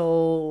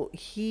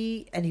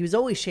he was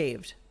always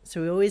shaved.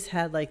 So he always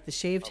had like the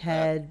shaved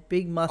head,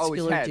 big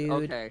muscular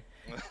dude. Okay.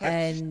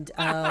 And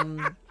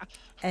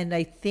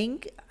I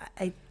think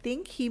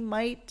he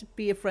might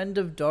be a friend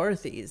of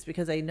Dorothy's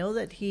because I know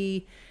that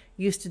he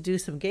used to do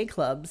some gay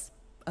clubs.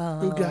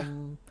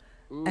 And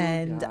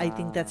I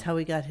think that's how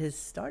he got his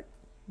start.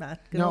 Not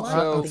gonna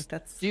lie. I think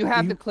that's. Do you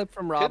have the clip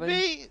from Robin?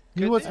 He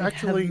was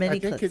actually. I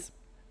think his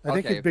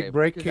big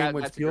break came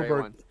with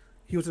Spielberg.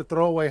 He was a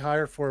throwaway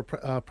hire for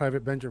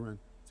Private Benjamin,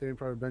 Saving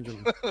Private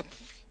Benjamin.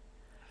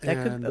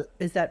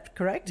 Is that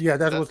correct? Yeah,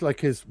 that was like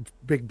his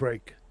big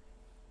break.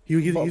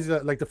 He's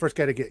like the first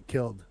guy to get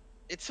killed.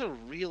 It's a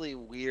really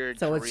weird.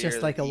 So it's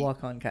just like a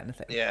walk-on kind of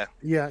thing. Yeah.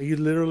 Yeah, he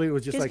literally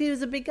was just like. He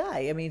was a big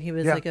guy. I mean, he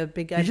was like a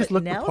big guy. He just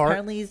looked now the part.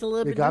 Apparently he's a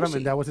little bit. They got him, mushy.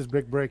 and that was his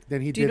big break. Then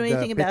he Do you did know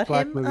anything about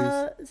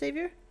him,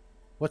 Xavier?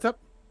 What's up?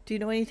 Do you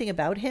know anything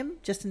about him,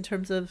 just in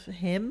terms of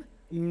him?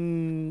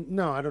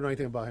 No, I don't know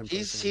anything about him.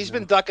 He's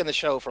been ducking the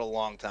show for a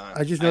long time.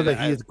 I just know that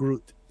he is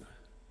Groot.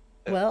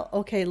 Well,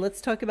 okay, let's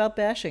talk about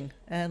bashing,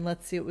 and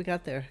let's see what we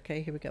got there.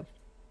 Okay, here we go.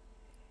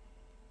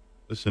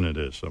 Listen to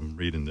this. I'm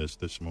reading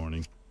this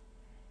morning.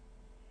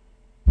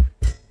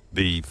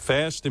 The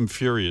Fast and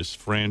Furious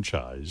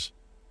franchise,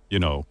 you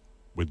know,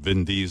 with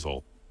Vin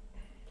Diesel,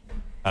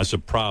 has a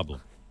problem.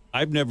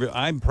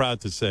 I'm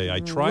proud to say I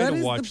tried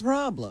to watch. What is the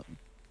problem?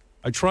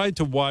 I tried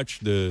to watch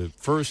the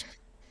first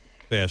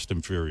Fast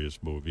and Furious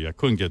movie. I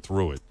couldn't get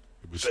through it.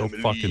 It was so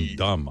fucking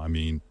dumb. I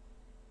mean,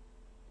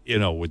 you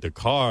know, with the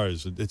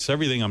cars, it's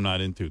everything I'm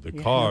not into. The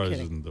cars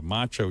and the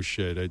macho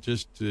shit. It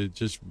just,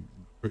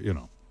 you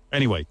know.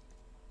 Anyway,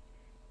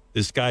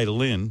 this guy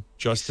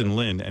Justin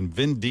Lin, and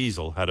Vin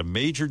Diesel had a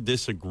major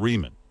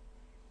disagreement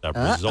that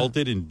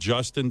resulted in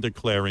Justin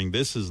declaring,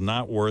 "This is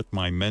not worth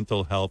my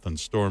mental health," and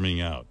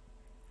storming out.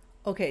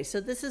 Okay,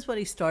 so this is what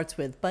he starts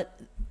with, but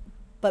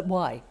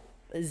why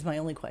is my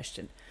only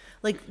question.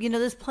 Like, you know,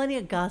 there's plenty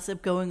of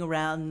gossip going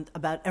around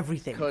about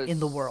everything in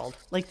the world.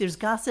 Like, there's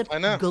gossip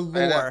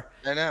galore.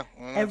 I know.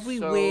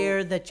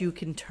 Everywhere that you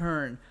can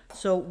turn.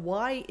 So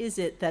why is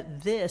it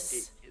that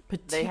this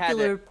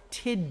particular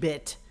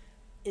tidbit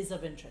is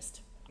of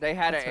interest? They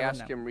had to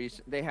ask him.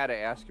 They had to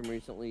ask him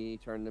recently. He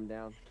turned them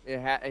down. It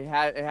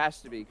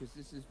has to be because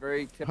this is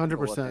very typical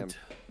 100%. of him.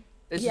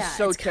 This is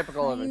so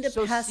typical of him.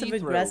 So passive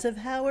aggressive,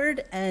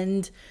 Howard,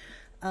 and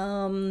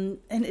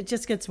it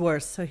just gets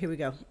worse. So here we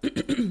go.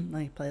 Let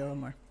me play a little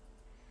more.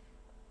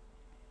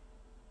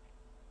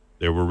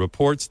 There were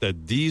reports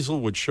that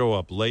Diesel would show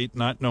up late,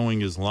 not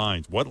knowing his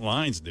lines. What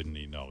lines didn't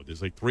he know?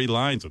 There's like 3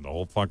 lines in the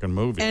whole fucking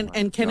movie.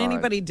 And can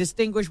anybody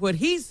distinguish what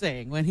he's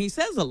saying when he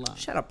says a line?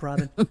 Shut up,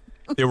 Robin.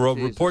 There were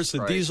reports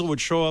that Diesel would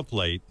show up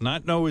late,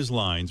 not know his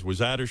lines,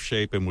 was out of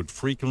shape, and would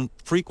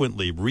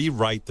frequently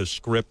rewrite the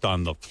script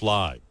on the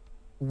fly.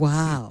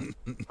 Wow.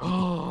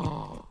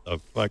 The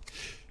fuck.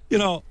 You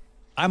know,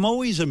 I'm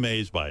always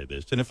amazed by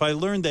this. And if I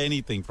learned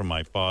anything from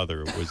my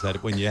father, it was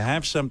that when you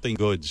have something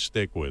good,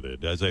 stick with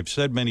it. As I've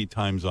said many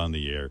times on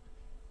the air,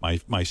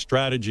 my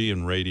strategy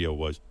in radio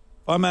was,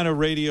 if I'm at a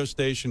radio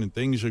station and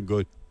things are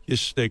good, you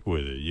stick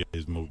with it. You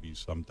his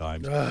movies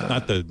sometimes.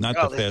 Not the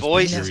Fast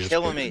voice and is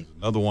killing me.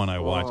 Another one I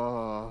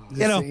watched.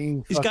 You know,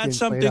 he's got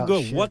something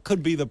good. Shit. What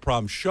could be the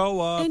problem?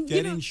 Show up, and,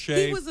 get in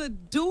shape. He was a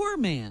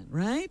doorman,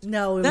 right?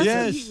 No, that's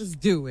what he was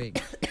doing.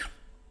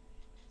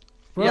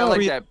 Yeah,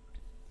 like that.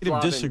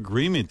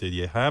 Disagreement that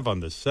you have on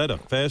the set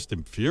of Fast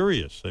and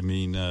Furious. I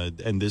mean,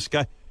 and this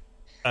guy,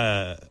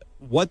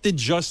 what did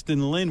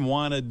Justin Lin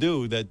want to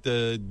do that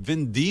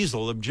Vin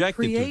Diesel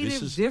objected to?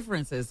 Creative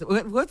differences.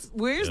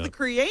 Where's the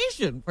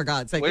creation, for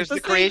God's sake? Where's the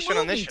creation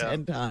on this show?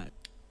 10 times.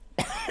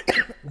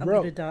 I'm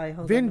gonna die.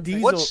 Vin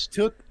Diesel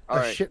took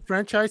a shit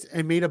franchise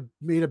and made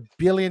 $1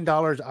 billion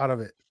out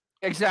of it.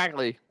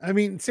 Exactly. I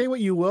mean, say what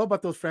you will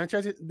about those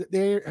franchises,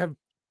 they have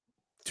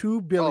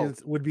 $2 billion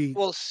would be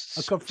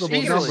a comfortable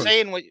number.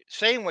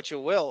 Saying what you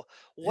will.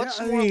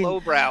 What's more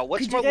lowbrow?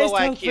 What's more low IQ? Could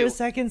you guys talk for a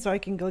second so I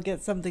can go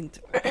get something?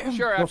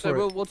 Sure,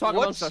 absolutely. We'll talk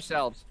amongst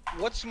ourselves.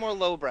 What's more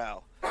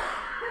lowbrow?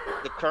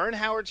 The current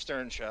Howard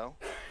Stern show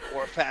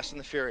or Fast and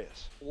the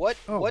Furious? What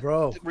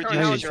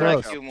reduces your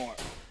IQ more?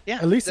 Yeah.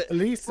 At least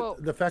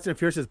the Fast and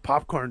Furious is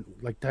popcorn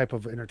like type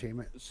of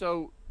entertainment.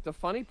 So the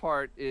funny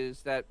part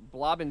is that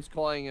Blobbin's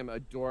calling him a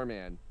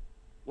doorman.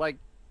 Like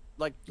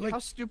how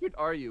stupid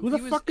are you? Who the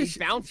He was fuck a is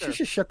bouncer. She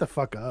should shut the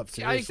fuck up. Yeah,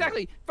 Seriously.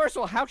 exactly. First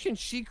of all, how can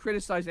she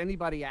criticize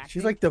anybody acting?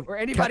 She's like the or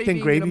anybody Captain being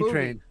in a Gravy movie?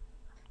 Train.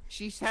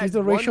 She's had She's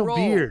the one Rachel role.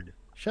 Beard.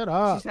 Shut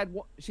up.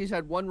 She's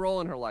had one role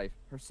in her life,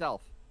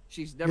 herself.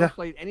 She's never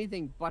played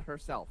anything but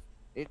herself.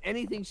 In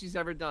anything she's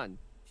ever done,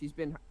 she's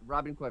been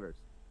Robin Quivers.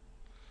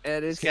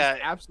 And it's just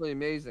absolutely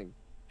amazing.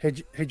 Hey,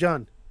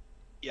 John.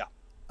 Yeah.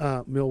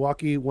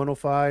 Milwaukee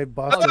 105,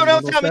 Boston. No,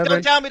 don't tell me.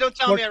 107. Don't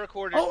tell me I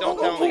recorded. Don't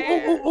tell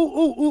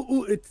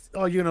me. It's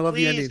you're gonna love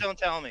the ending. Please don't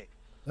tell me.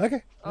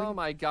 Okay. Oh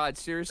my God!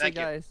 Seriously, Thank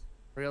you. guys,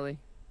 really?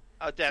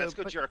 Oh, Dad, let's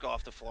go jerk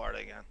off to Florida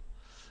again.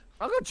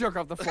 I'll go jerk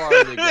off to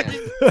Florida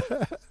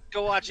again.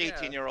 Go watch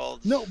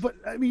 18-year-olds. No, but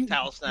I mean,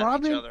 towel snap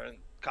Robin each other in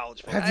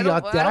college football. has I the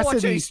don't watch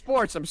audacity. any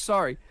sports. I'm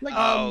sorry. Like,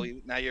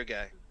 Now you're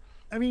gay.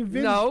 I mean,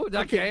 Vince, No,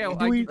 okay.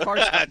 Do we,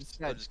 I'm just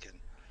kidding.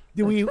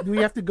 do we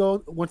have to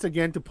go once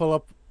again to pull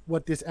up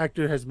what this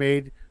actor has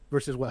made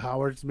versus what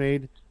Howard's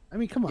made? I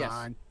mean, come Yes.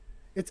 on.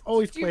 It's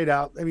always played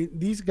out. I mean,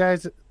 these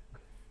guys,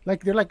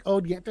 like, they're like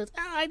old actors.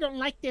 Oh, I don't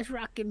like this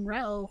rock and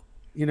roll.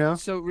 You know?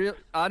 So,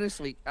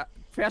 honestly,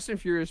 Fast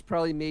and Furious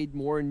probably made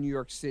more in New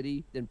York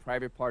City than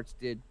Private Parts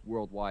did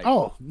worldwide.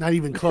 Oh, not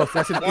even close.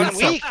 That's an 1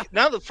 insult. week.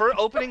 No, the first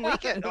opening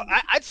weekend.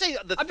 I'd say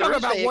the I'm talking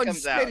about Thursday it one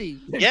comes city.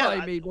 out. They Yeah,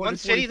 probably made more one than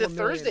city the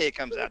 44 million. Thursday it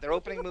comes out. They're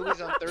opening movies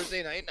on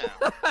Thursday night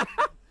now.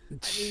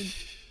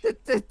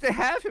 To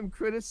have him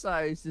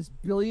criticize this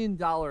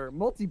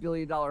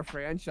multi-billion-dollar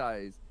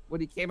franchise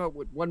when he came up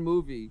with one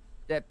movie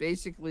that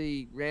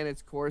basically ran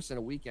its course in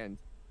a weekend,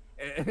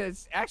 and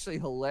it's actually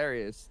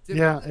hilarious.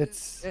 Yeah,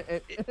 it's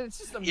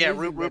just amazing. Yeah, that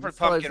Rupert this was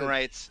Pumpkin a-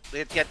 writes.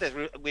 Get this.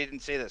 We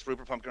didn't say this.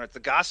 Rupert Pumpkin writes the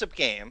Gossip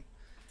Game.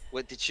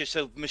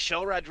 So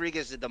Michelle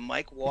Rodriguez did the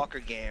Mike Walker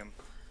game,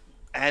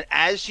 and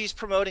as she's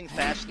promoting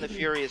Fast and the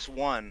Furious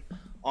 1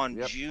 on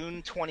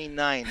June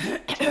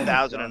 29th,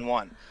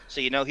 2001. So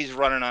he's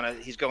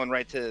he's going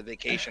right to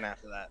vacation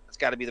after that. It's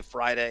got to be the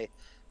Friday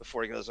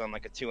before he goes on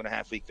like a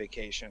 2.5-week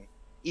vacation.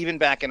 Even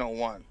back in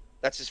 01.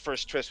 That's his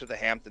first tryst with the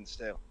Hamptons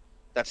too.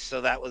 That's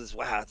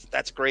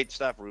great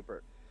stuff,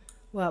 Rupert.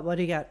 What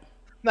do you got?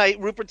 No,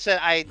 Rupert said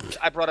I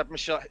brought up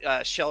Michelle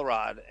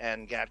Shellrod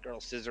and Gatgirl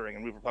scissoring,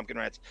 and Rupert Pumpkin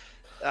writes,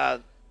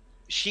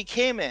 she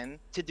came in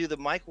to do the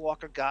Mike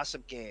Walker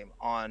Gossip Game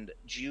on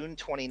June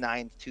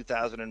 29th,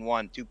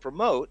 2001 to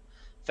promote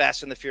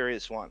Fast and the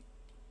Furious 1.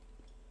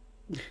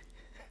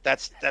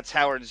 That's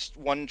Howard's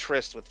one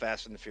tryst with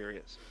Fast and the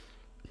Furious.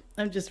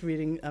 I'm just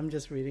reading. Abe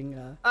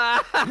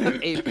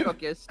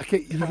Cookus.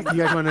 okay. You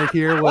guys want to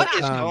hear What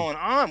is going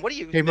on? What are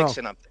you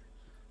mixing up?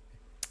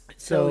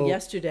 So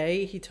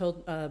yesterday,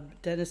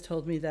 Dennis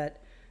told me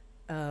that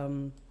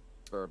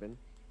Bourbon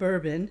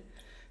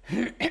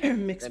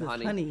mixed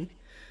with honey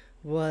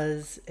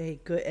was a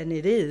good, and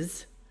it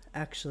is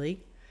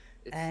actually.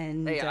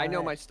 Hey, I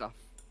know my stuff.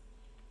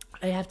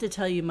 I have to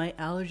tell you, my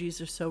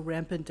allergies are so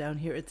rampant down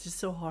here. It's just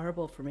so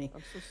horrible for me.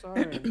 I'm so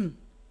sorry.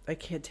 I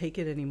can't take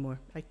it anymore.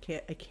 I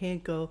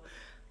can't go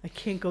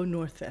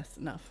north fast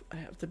enough. I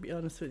have to be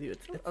honest with you.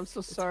 I'm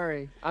so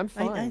sorry. I'm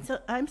fine.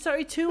 I'm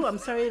sorry too. I'm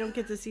sorry I don't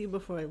get to see you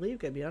before I leave.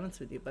 Gotta be honest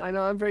with you, but I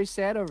know I'm very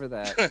sad over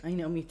that. I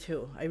know, me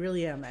too. I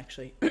really am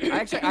actually.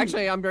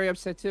 Actually, I'm very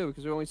upset too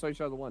because we only saw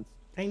each other once.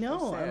 I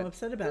know. I'm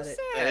upset about it.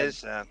 It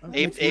is.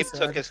 Abe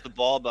took us the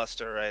ball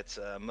buster. Right?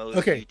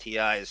 Mo's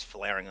UTI is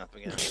flaring up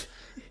again.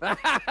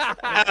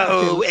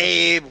 Oh,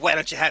 Abe, why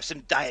don't you have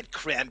some diet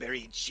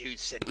cranberry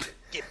juice and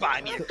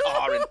buy me a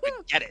car and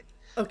forget it?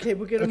 Okay,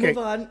 we're gonna move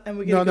on, and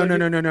we're gonna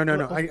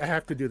No. I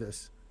have to do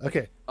this.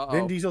 Okay,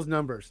 Vin Diesel's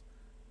numbers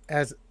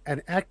as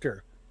an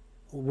actor,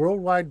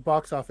 worldwide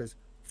box office,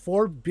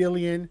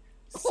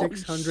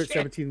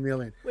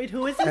 $4,617,000,000. Wait,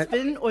 who is this,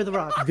 Vin or The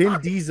Rock? Vin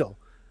Diesel.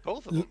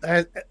 Both of them.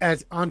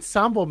 As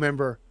ensemble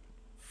member,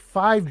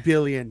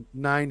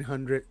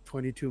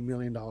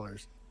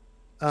 $5,922,000,000.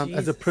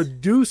 As a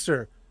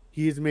producer,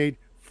 he has made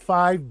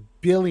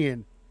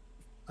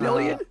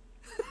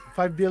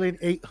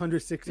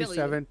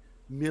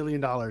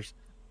 $5,867,000,000.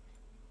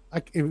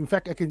 In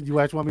fact, you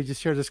guys want me to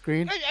just share the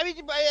screen? I mean,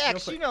 he's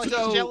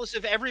jealous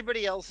of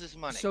everybody else's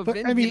money. So But,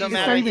 Vin I mean, no it's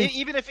matter, not even-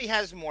 even if he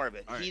has more of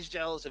it, he's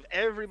jealous of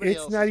everybody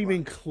else's It's not even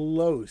money.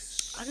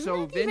 close. I'm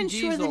So not Vin even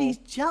sure that Diesel- he's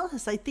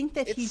jealous. I think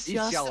that he's He's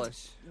just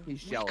jealous.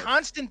 He's jealous.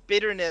 Constant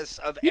bitterness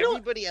of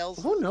everybody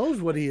else. Who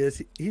knows what he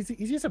is? He's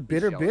just a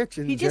bitter jealous. bitch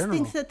in He just general.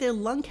 thinks that they're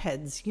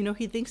lunkheads.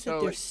 He thinks that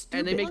they're stupid.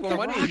 and they make more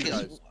money than he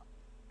does.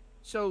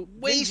 So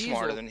Way Vin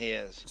smarter Diesel- than he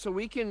is. So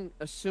we can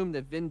assume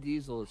that Vin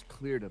Diesel has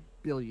cleared $1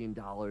 billion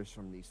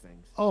from these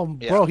things. Oh,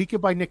 bro, he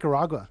could buy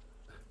Nicaragua.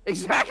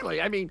 Exactly.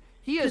 I mean,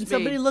 he has. Can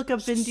somebody made look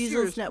up Vin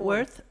serious Diesel's net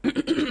fortune.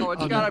 worth? Oh,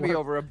 it's got to be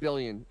over $1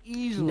 billion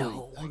easily.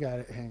 No, I got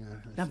it. Hang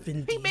on. not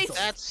Vin He made.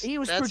 Diesel. He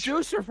was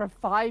producer for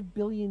 $5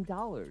 billion.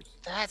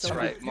 That's So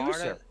right, producer.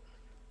 Marta.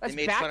 That's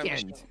They made fun back of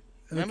end. Michelle.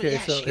 Remember? Okay,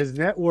 Yeah, so she- his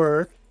net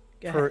worth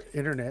Go per ahead.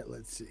 internet,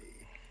 let's see.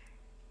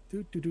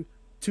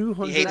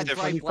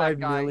 $225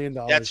 million.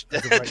 That's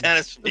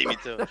Dennis beat me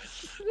too.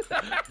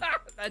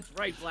 That's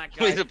right, black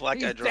guy. He's a black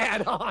guy.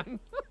 Dead on.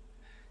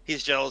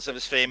 He's jealous of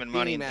his fame and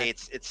money and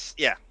hates.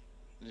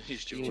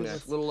 He's Jewish.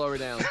 A little lower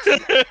down.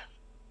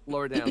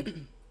 Lower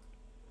down.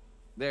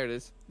 There it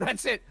is.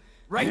 That's it.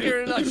 Right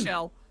here in a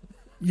nutshell.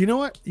 You know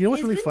what? You know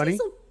what's really funny?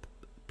 Diesel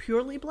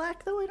purely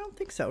black, though? I don't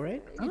think so,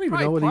 right? I don't even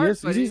know what he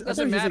is. It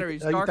doesn't matter.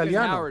 He's dark as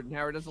Howard, and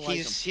Howard doesn't like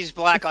him. He's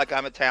black like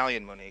I'm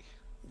Italian, Monique.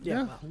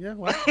 Yeah.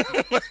 Well.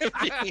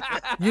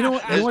 You know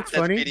what? You know what's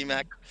funny?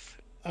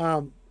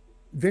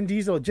 Vin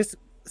Diesel just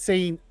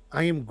saying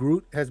 "I am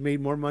Groot" has made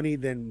more money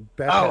than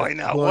Batman. Oh, I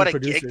know. What a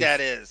gig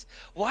that is.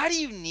 Why do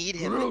you need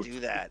him to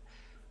do that?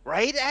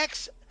 Right,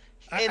 X?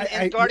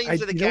 And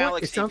Guardians of the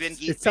Galaxy, Vin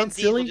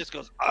Diesel just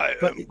goes, "I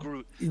am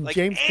Groot." Like,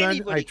 James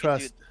Gunn, I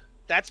trust.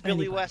 That's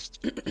Billy West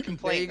complaining.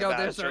 There you go. About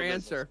There's our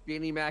answer.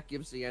 Beanie Mac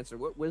gives the answer.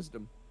 What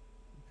wisdom?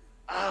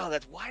 Oh,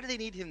 why do they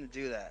need him to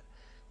do that?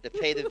 To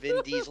pay the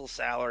Vin Diesel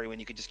salary when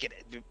you could just get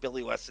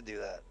Billy West to do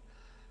that?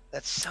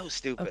 That's so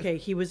stupid. Okay,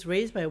 he was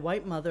raised by a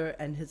white mother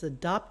and his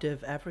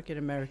adoptive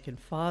African-American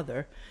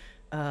father.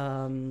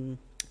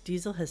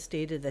 Diesel has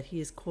stated that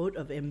he is, quote,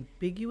 of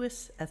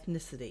ambiguous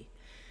ethnicity.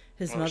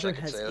 His mother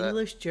has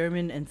English,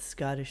 German, and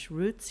Scottish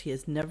roots. He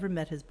has never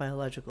met his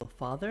biological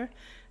father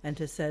and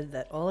has said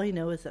that all I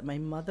know is that my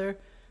mother,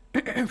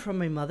 from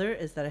my mother,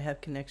 is that I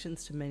have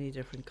connections to many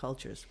different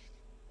cultures.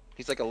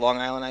 He's like a Long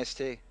Island iced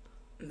tea.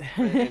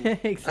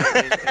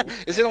 Exactly.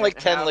 Isn't it like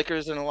 10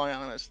 liquors in a Long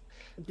Island iced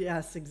tea?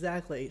 Yes,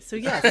 exactly. So,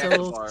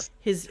 so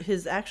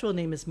his actual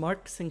name is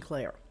Mark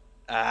Sinclair.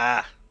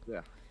 Yeah.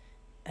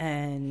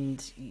 And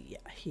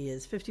he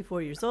is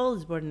 54 years old. He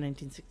was born in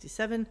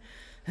 1967.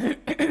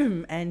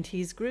 And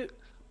he's Groot.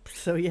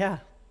 So,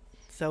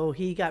 So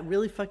he got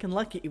really fucking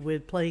lucky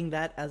with playing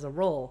that as a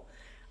role.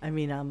 I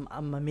mean, I'm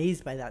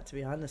amazed by that, to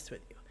be honest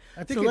with you.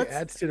 I think it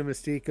adds to the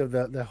mystique of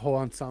the whole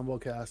ensemble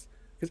cast.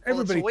 Because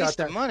everybody it's a waste thought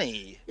that of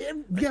money.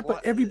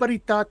 But everybody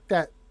thought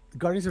that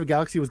Guardians of the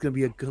Galaxy was going to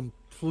be a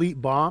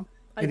complete bomb,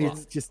 and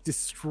it's just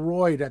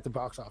destroyed at the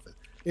box office.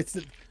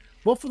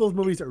 Both of those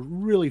movies are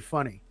really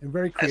funny and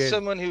very creative. As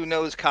someone who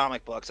knows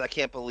comic books, I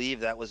can't believe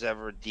that was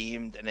ever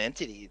deemed an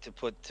entity to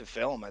put to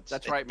film.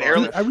 That's right.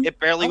 It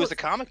barely was a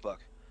comic book.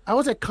 I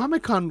was at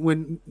Comic-Con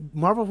when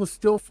Marvel was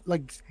still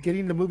like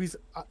getting the movies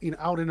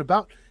out and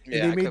about, and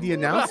they made the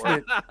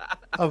announcement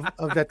of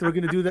that they were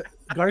going to do the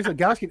Guardians of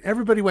the Galaxy, and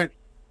everybody went,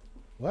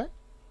 "What?"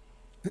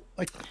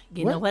 Like,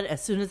 you know what?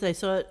 As soon as I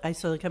saw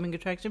the coming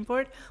attraction for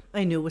it,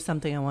 I knew it was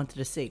something I wanted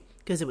to see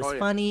because it was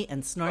funny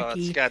and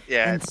snarky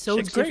and so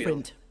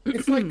different.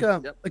 It's like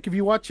like if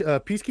you watch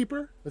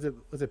Peacekeeper, was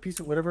it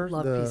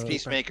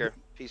Peacemaker?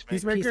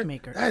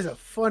 Peacemaker. That is a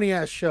funny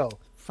ass show.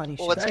 Funny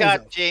show. Well, it's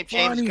got James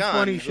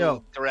Gunn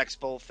who directs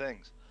both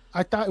things.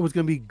 I thought it was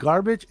going to be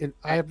garbage, and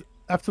I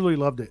absolutely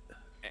loved it.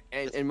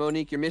 And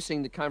Monique, you're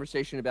missing the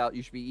conversation about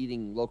you should be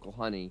eating local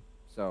honey.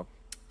 So,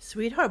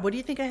 sweetheart, what do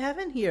you think I have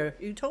in here?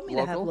 You told me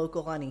to have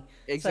local honey.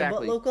 Exactly.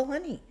 So I bought local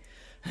honey.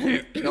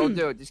 Don't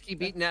do it. Just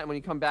keep eating that, and when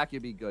you come back,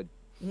 you'll be good.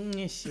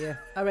 Yes, yeah.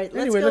 All right.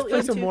 Let's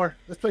play some more.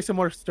 Let's play some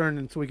more Stern,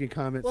 and so we can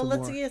comment. Well,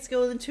 let's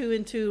go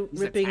into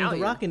ripping The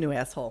Rock a new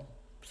asshole.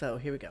 So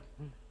here we go.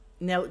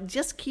 Now,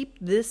 just keep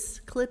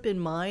this clip in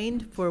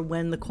mind for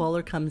when the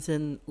caller comes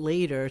in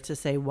later to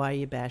say why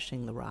you're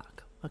bashing The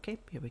Rock. Okay,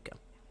 here we go.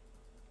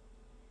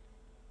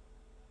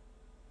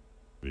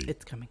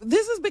 It's coming.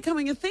 This is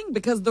becoming a thing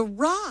because The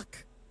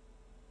Rock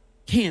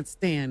can't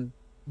stand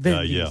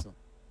Vin Diesel. Yeah,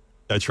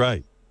 that's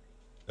right.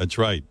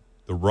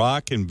 The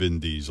Rock and Vin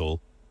Diesel.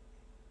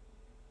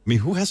 I mean,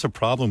 who has a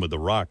problem with The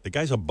Rock? The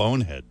guy's a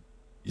bonehead.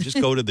 You just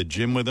go to the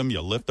gym with him,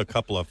 you lift a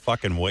couple of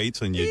fucking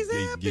weights, and you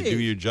do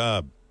your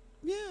job.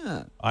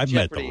 Yeah. I've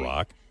met The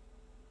Rock.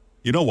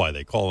 You know why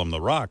they call him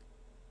The Rock?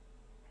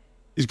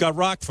 He's got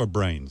rock for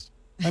brains.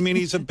 I mean,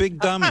 he's a big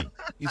dummy.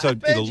 He's a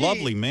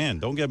lovely man.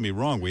 Don't get me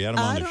wrong. We had him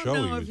on the show. I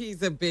don't know if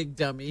he's a big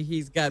dummy.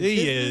 He's got He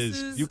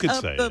businesses is. You could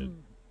up say the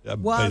it.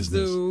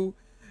 Wazoo.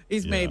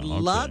 He's made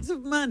lots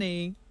of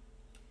money.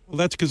 Well,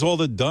 that's because all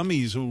the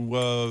dummies who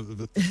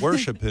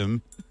worship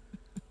him,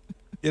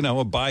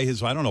 buy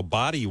his,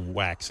 body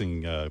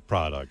waxing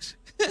products.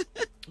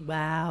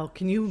 Wow.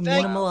 Can you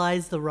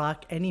minimalize The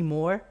Rock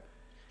anymore?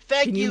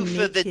 Thank you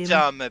for the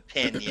dumb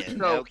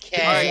opinion,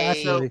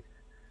 okay?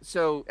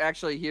 So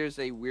actually, here's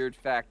a weird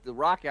fact. The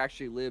Rock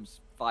actually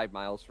lives 5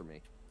 miles from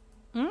me.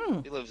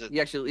 He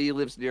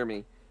lives near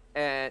me.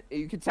 And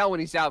you can tell when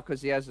he's out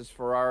because he has his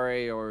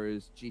Ferrari or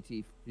his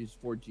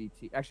Ford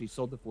GT. Actually, he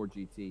sold the Ford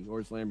GT or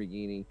his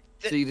Lamborghini.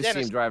 So you just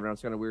see him driving around.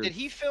 It's kind of weird. Did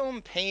he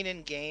film Pain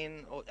and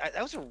Gain? Oh,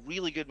 that was a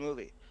really good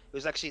movie. It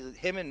was actually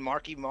him and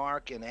Marky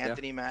Mark and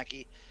Anthony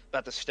Mackie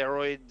about the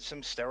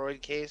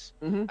steroid case.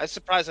 Mm-hmm. I was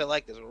surprised I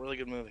liked it. It was a really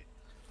good movie.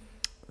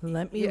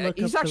 Let me look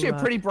he's up actually The a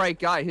pretty bright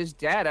guy. His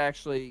dad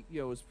actually,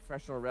 was a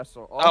professional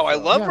wrestler. Also. Oh, I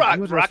love Rock.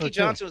 Rocky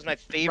Johnson was my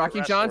favorite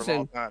Rocky Johnson. of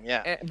all time.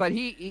 Yeah. But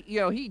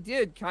he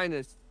did kind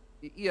of,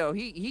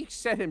 he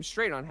set him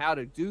straight on how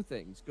to do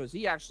things because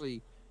he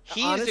actually.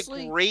 He's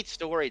a great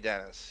story,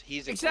 Dennis.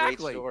 He's a great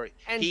story.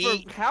 And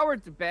for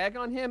Howard to bag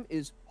on him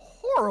is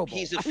horrible.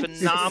 He's a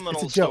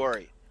phenomenal it's a joke.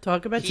 story.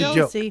 Talk about He-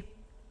 jealousy.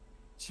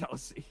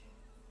 Chelsea.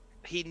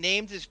 He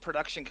named his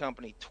production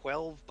company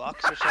 $12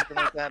 or something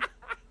like that.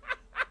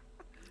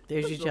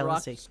 There's your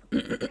jealousy.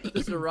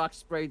 Does the rock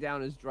spray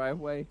down his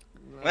driveway?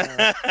 There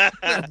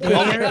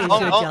is your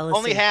jealousy.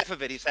 Only half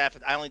of it. He's half.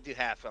 I only do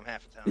half. I'm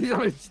half a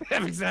town.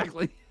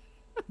 Exactly.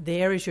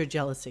 There is your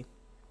jealousy.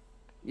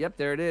 Yep,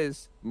 there it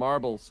is.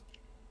 Marbles.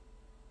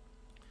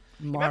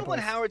 Remember when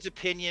Howard's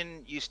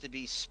opinion used to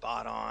be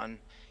spot on?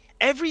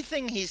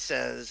 Everything he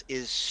says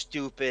is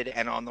stupid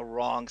and on the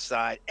wrong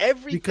side.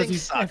 Everything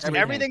sucks.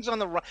 Everything's on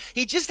the wrong.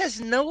 He just has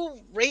no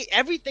rate.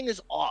 Everything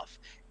is off.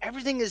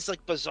 Everything is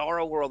like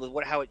Bizarro World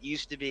of how it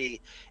used to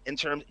be in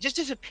terms. Just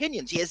his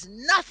opinions. He has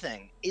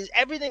nothing.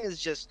 Everything is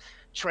just.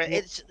 Go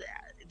ahead,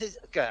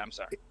 I'm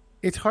sorry.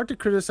 It's hard to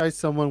criticize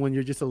someone when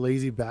you're just a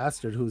lazy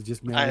bastard who's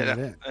just mailing it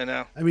in. I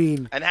know. I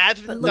mean, and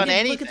hasn't done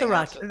anything. Look at The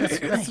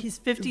Rock. He's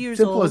 50 years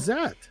simple old. as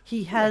that.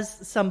 He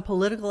has some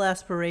political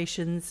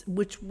aspirations,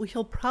 which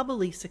he'll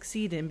probably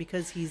succeed in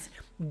because he's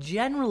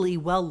generally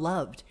well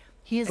loved.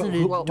 He is an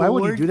adored why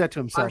would he do that to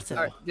himself?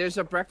 There's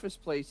a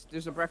breakfast place.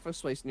 There's a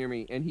breakfast place near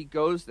me, and he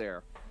goes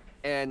there.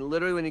 And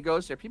literally, when he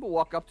goes there, people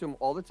walk up to him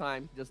all the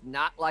time. He does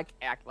not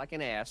act like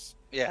an ass.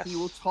 Yes. He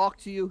will talk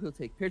to you. He'll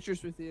take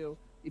pictures with you.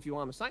 If you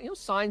want him to sign, he'll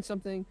sign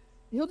something.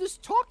 He'll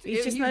just talk to you.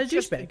 He's just not a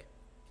douchebag.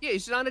 Yeah,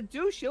 he's not a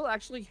douche. He'll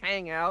actually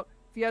hang out.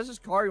 If he has his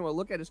car, you want to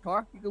look at his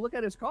car, you can look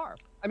at his car.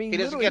 I mean, he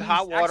doesn't get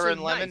hot water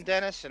and lemon,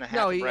 Dennis, and a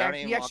half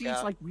brownie. He actually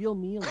eats like real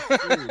meals.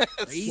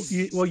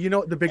 Well, you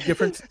know the big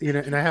difference,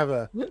 and I have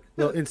a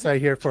little insight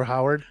here for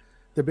Howard.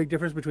 The big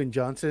difference between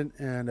Johnson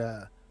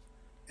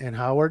and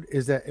Howard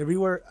is that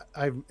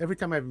every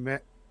time I've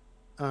met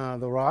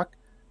The Rock,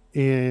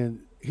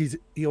 and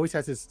he always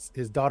has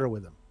his daughter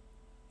with him.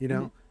 You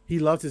know, he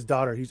loves his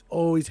daughter. He's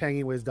always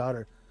hanging with his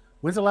daughter.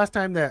 When's the last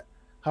time that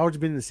Howard's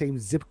been in the same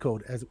zip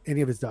code as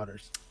any of his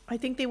daughters? I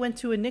think they went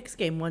to a Knicks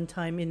game one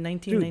time in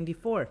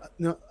 1994.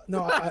 Dude,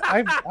 no,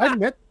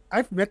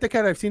 I've met the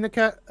cat. I've seen the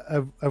cat.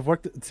 I've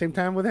worked at the same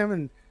time with him,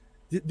 and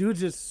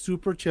dude's just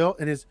super chill.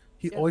 And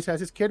he always has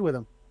his kid with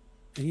him,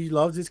 and he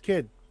loves his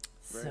kid.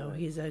 So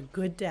he's a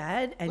good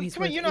dad, and he's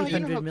worth you know,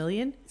 $800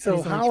 million. So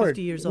he's only Howard,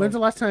 50 years old. when's the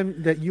last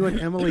time that you and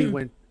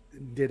Emily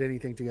did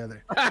anything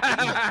together?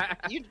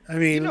 I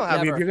mean,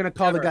 if you're gonna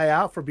call the guy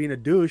out for being a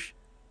douche,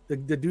 the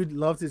dude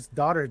loves his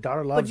daughter. His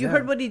daughter loves him. But you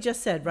heard what he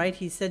just said, right?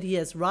 He said he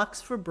has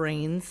rocks for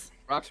brains.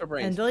 Rocks for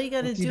brains. And all you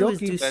got to do is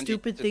do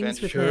stupid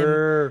things with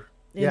him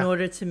in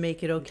order to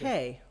make it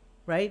okay,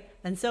 right?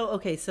 And so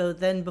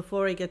then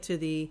before I get to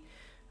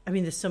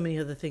there's so many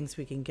other things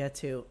we can get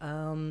to.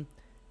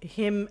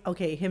 Him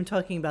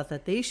talking about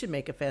that they should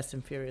make a Fast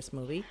and Furious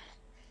movie.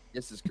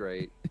 This is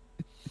great.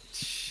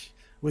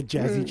 With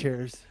jazzy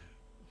chairs.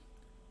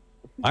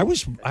 I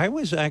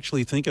was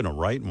actually thinking of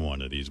writing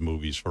one of these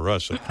movies for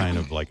us, a kind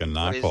of like a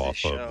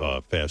knockoff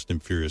of Fast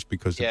and Furious,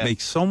 because it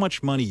makes so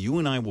much money. You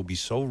and I will be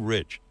so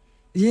rich.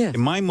 Yeah.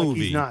 In my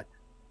movie, he's not.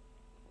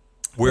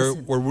 we're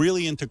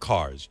really into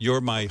cars.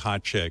 You're my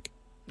hot chick.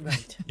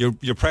 Right.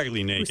 You're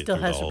practically naked still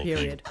through the has her whole thing,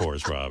 period. of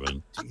course,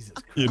 Robin. Jesus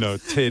Christ. You know,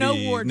 titty. No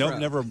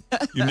wardrobe.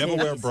 You never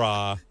wear a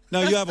bra.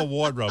 No, you have a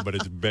wardrobe, but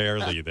it's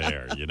barely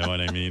there. You know what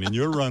I mean? And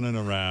you're running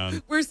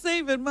around. We're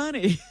saving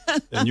money.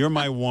 And you're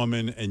my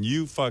woman, and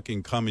you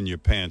fucking come in your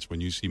pants when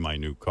you see my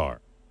new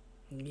car.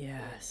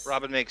 Yes.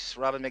 Robin makes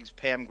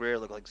Pam Grier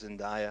look like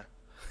Zendaya.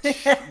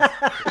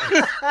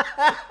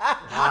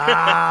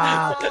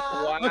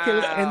 Wow. Okay,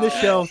 let's end the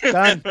show.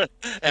 Done.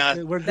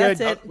 We're good.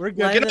 That's it. We're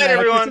good. Good night,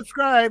 everyone.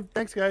 Subscribe.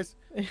 Thanks, guys.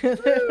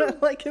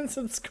 Like and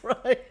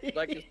subscribe.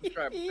 Like and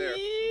subscribe there.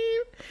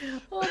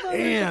 Hold on,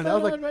 Damn, that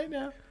was like right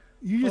now.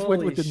 You just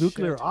went Holy with the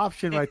nuclear shit.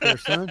 option right there,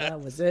 son. That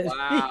was it.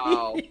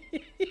 Wow.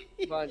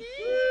 Fun.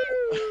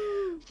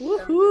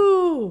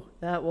 Woohoo!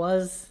 That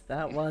was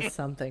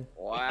something.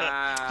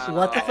 Wow.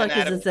 What the fuck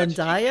is it,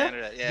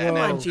 Zendaya? Yeah, Come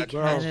on, Adam G Dutch.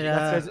 Canada.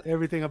 That says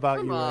everything about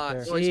Come you right on.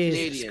 there. So he's Jeez.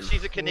 Canadian.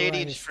 She's a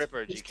Canadian Christ.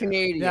 stripper. He's GK.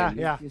 Canadian.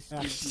 Yeah.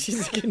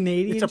 She's a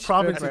Canadian. It's a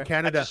province stripper. in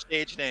Canada. That's a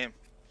stage name.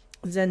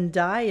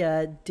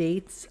 Zendaya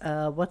dates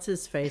what's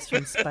his face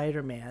from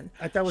Spider-Man.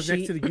 I thought it was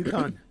next to the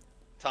Yukon.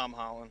 Tom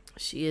Holland.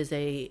 She is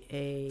a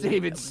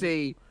David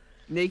C.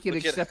 Naked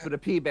Look at- except for the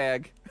pee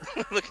bag.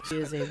 She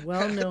is a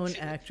well-known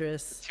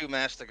actress. Two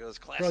Masticos.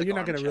 Classic. Bro, you're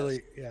not arm going to chest.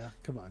 really... Yeah,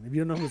 come on. If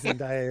you don't know who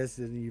Zendaya is,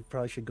 then you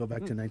probably should go back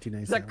to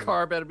 1997. That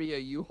car better be a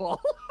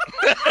U-Haul.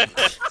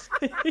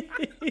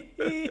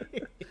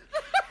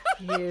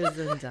 Here's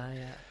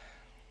Zendaya.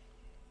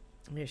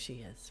 There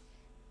she is.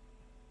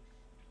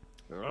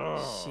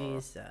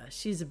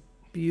 She's a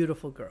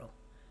beautiful girl.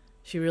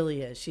 She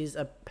really is. She's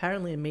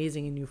apparently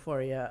amazing in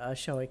Euphoria, a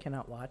show I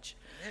cannot watch.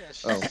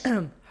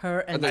 Her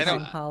and I know. Tom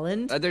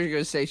Holland. I thought you were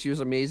going to say she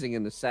was amazing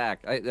in the sack.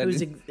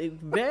 Who's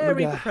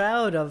very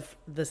proud of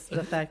the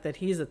fact that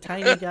he's a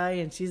tiny guy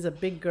and she's a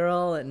big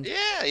girl, and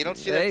Yeah, you don't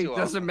see that Hey, too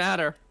doesn't often.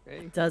 matter.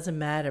 Hey, doesn't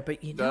matter.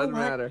 But you know doesn't what?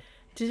 matter.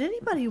 Did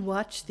anybody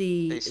watch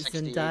the They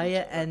 60,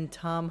 Zendaya and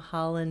Tom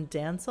Holland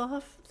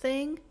dance-off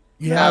thing?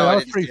 Yeah, No, I that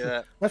was didn't pretty. see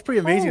that. That's pretty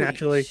amazing, Holy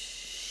actually.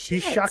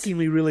 shit. He's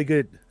shockingly really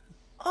good.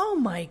 Oh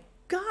my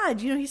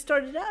God, he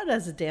started out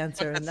as a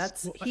dancer, and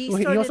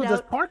he also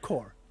does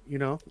parkour.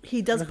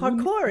 He does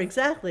parkour,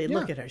 exactly. Yeah.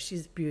 Look at her;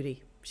 she's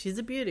beauty. She's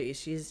a beauty.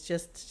 She's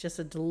just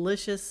a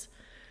delicious,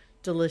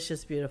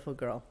 delicious, beautiful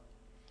girl.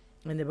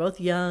 And they're both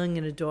young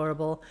and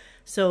adorable.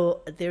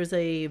 So there's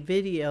a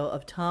video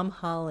of Tom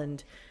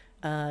Holland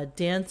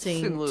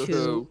dancing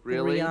to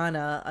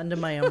Rihanna Under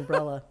My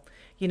Umbrella.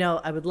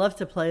 I would love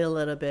to play a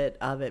little bit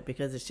of it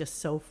because it's just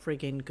so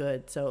friggin'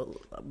 good.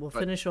 So we'll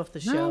finish off the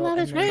show.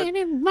 It's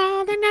raining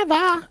more than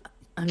ever.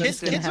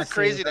 Kids are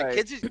crazy.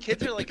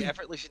 Kids are like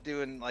effortlessly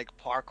doing like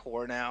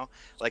parkour now,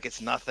 like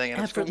it's nothing.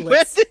 And when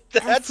did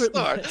that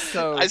start?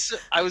 So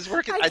I was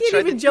working. I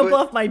can't even jump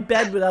off my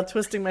bed without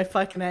twisting my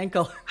fucking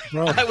ankle.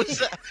 Bro. I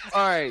was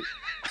all right.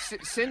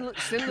 Sin Lu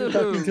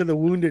Talking to the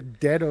wounded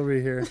dead over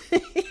here.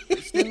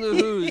 Sin Lu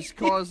Hu's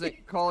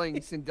calling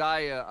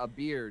Zendaya a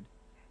beard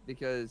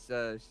because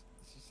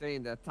she's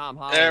saying that Tom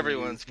Holland.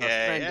 Everyone's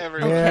gay.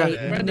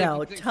 Okay,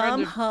 no,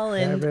 Tom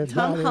Holland.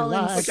 Tom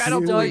Holland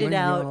started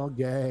out.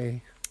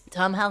 Gay.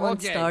 Tom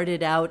Holland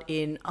started out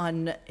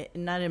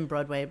not in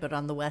Broadway, but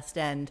on the West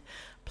End,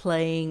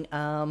 playing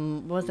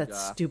what was that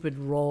stupid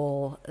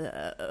role?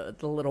 The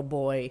little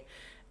boy.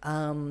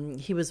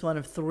 He was one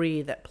of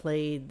 3 that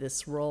played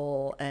this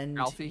role, and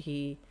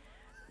Alfie?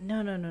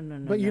 No.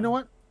 But you know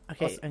what?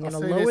 Okay, I'm going to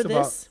lower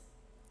this.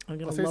 I'm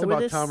going to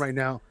lower this. Tom right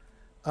now.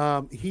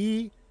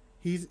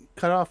 He's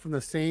cut off from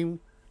the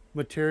same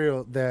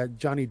material that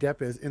Johnny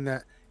Depp is, in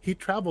that he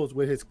travels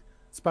with his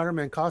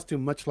Spider-Man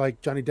costume, much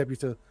like Johnny Depp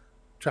used to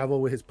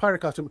travel with his pirate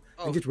costume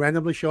and just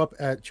randomly show up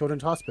at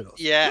children's hospitals.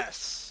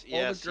 Yes.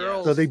 All the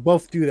girls. So they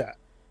both do that.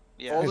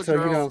 Yeah. All the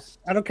girls.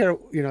 I don't care.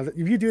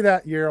 If you do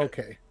that, you're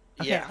okay.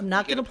 Okay, I'm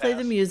not going to play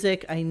the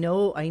music. I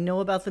know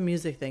about the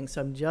music thing,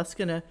 so I'm just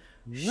going to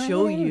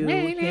show you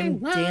him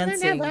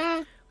dancing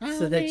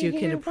so that you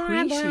can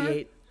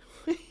appreciate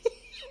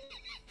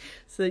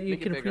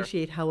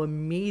appreciate how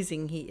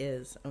amazing he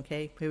is.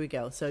 Okay, here we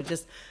go. So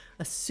just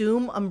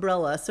assume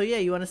umbrella. So yeah,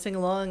 you want to sing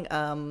along,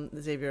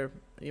 Xavier?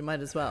 You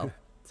might as well.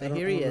 So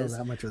here he is. Know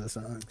that much of the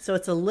song. So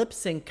it's a lip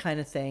sync kind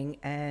of thing,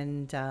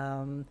 and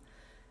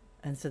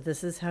so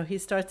this is how he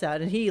starts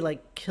out, and he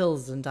like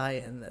kills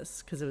Zendaya in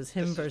this because it was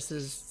him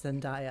versus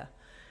Zendaya.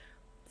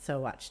 So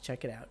watch,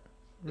 check it out.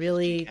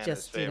 Really,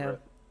 just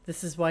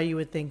this is why you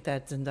would think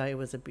that Zendaya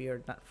was a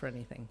beard, not for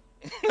anything.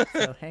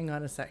 So hang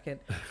on a second.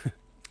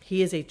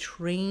 He is a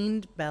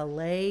trained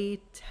ballet,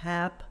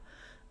 tap,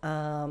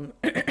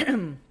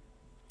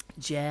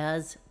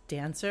 jazz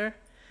dancer,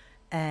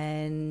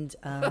 and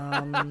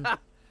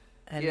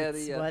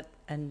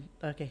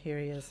okay, here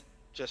he is.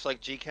 Just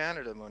like G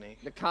Canada,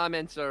 Monique. The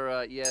comments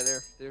are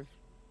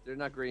they're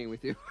not agreeing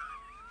with you.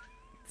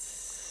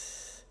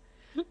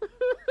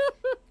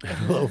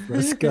 Hello,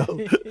 Frisco.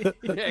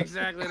 Yeah,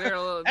 exactly.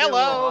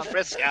 Hello,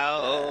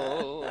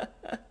 Frisco.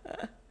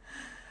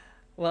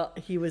 Well,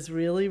 he was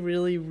really,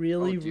 really,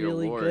 really,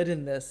 really good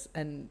in this.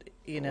 And,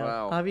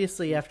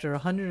 obviously after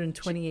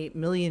 128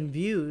 million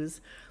views,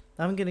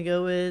 I'm going to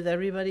go with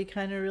everybody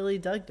kind of really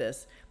dug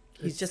this.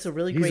 He's just a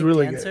really great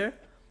dancer.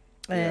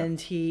 Good. And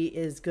he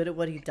is good at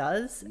what he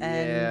does.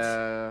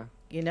 And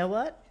you know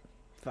what?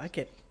 Fuck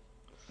it.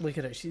 Look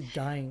at her. She's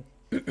dying.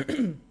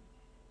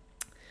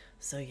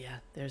 So, yeah,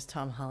 there's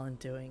Tom Holland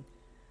doing.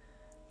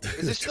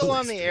 Is it still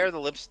on the air, the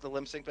lip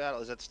sync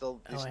battle? Is that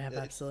still? I have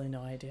absolutely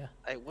no idea.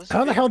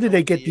 How the hell did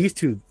they get these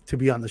two to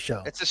be on the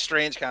show? It's a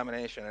strange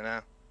combination, I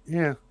know.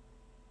 Yeah.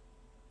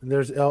 And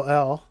there's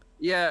LL.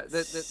 Yeah,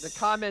 the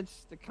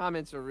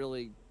comments are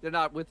really, they're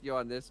not with you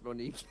on this,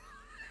 Monique.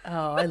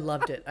 Oh, I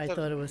loved it. I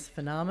thought it was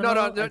phenomenal.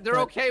 No, they're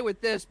okay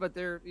with this, but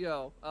they're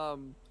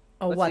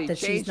what? That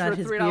she's not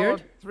his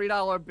beard?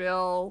 $3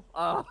 bill.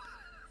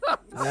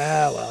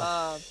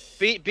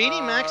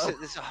 Beanie Max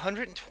is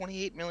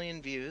 128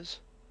 million views.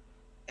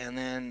 And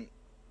then,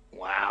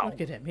 wow. Look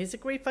at him. He's a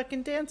great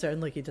fucking dancer.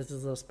 And look, he does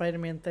his little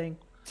Spider-Man thing.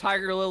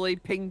 Tiger Lily,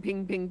 ping,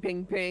 ping, ping,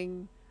 ping,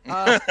 ping.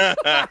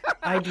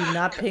 I do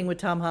not ping with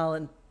Tom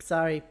Holland.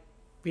 Sorry.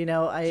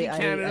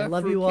 I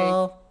love you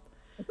all.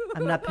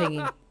 I'm not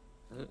pinging.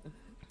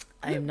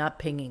 I am not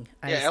pinging.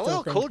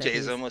 LL Cool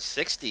J's almost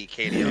 60,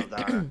 Katie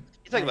O'Donnell.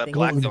 You're talking about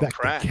Black Don't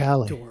Crack.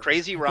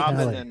 Crazy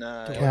Robin and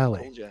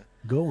Cool J.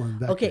 Going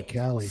back to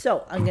Cali.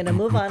 So I'm going to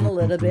move on a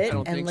little bit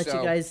and let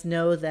you guys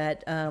know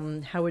that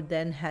Howard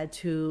then had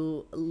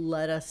to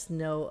let us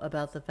know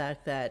about the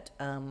fact that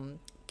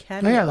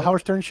Cameo. The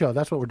Howard Stern Show.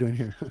 That's what we're doing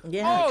here.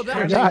 Yeah.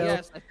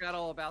 Yes, I forgot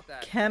all about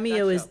that.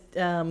 Cameo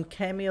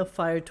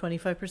fired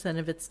 25%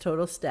 of its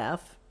total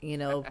staff.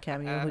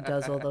 Cameo who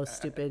does all those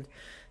stupid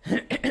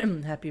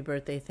happy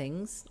birthday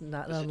things,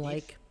 not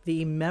unlike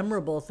the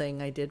memorable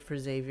thing I did for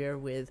Xavier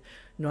with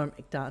Norm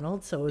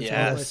Macdonald. So it's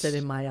all worth it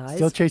in my eyes.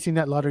 Still chasing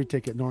that lottery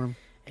ticket, Norm.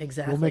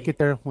 Exactly. We'll make it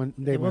there one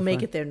day. We'll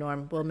make it there,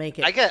 Norm. We'll make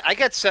it. I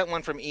got sent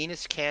one from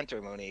Enes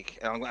Kanter, Monique.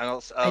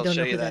 I'll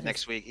show you that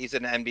next week. He's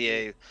an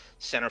NBA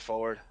center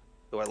forward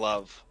who I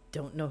love.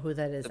 Don't know who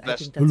that is. I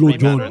think that's Hello,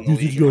 John.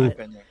 This is your. I'm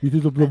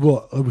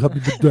happy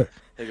to do that.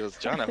 He goes,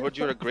 John, I heard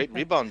you're a great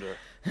rebounder.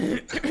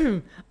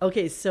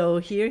 Okay, so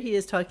here he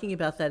is talking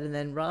about that, and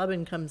then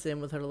Robin comes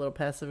in with her little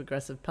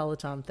passive-aggressive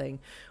Peloton thing,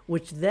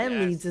 which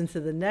then leads into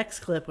the next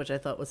clip, which I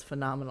thought was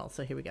phenomenal.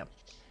 So here we go.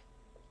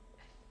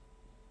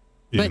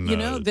 But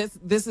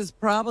this is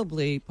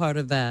probably part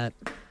of that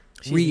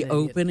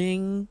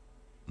reopening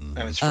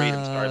And it's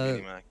freedom.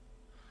 Sorry,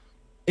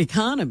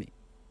 economy,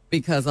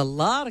 because a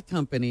lot of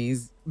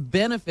companies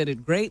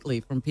benefited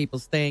greatly from people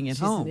staying at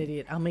home. She's an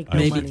idiot. I'll make no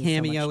Maybe money.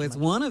 Cameo is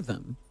one of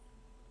them.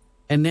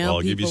 And now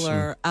people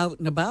are out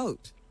and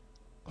about.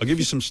 I'll give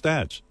you some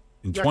stats.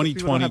 In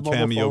 2020,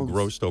 Cameo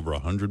grossed over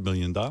 $100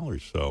 million.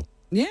 So,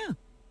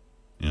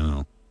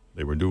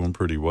 they were doing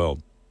pretty well.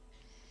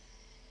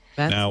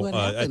 That's what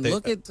happened.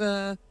 Look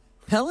at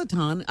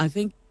Peloton. I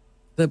think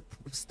the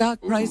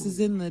stock price is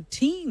in the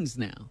teens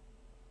now.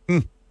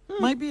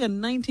 Might be a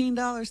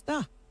 $19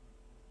 stock.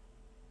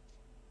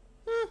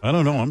 I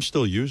don't know. I'm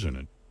still using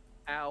it.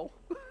 Ow.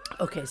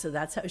 Okay, so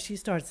that's how she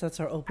starts. That's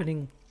our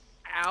opening.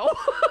 Ow.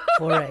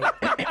 Foray.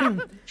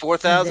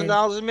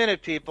 $4,000 a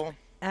minute, people.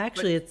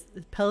 Actually, it's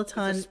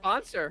Peloton. It's a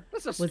sponsor.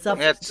 Was up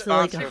to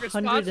like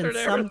 100 and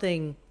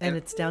something, and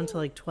it's down to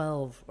like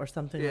 12 or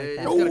something like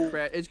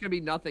that. It's gonna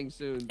be nothing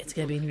soon. It's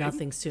gonna be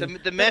nothing soon.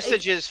 The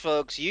message is,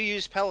 folks, you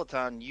use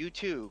Peloton, you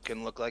too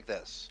can look like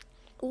this.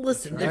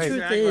 Listen, the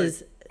truth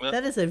is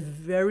that is a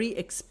very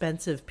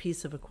expensive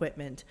piece of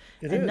equipment,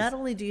 and not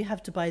only do you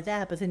have to buy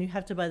that, but then you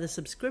have to buy the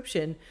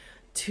subscription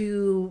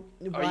to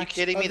watch. Are you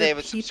kidding me? They have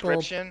a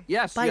subscription?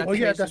 Yes. That's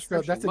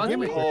a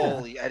gimmick.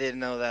 Holy, I didn't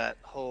know that.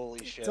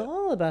 Holy shit. It's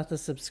all about the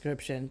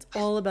subscription. It's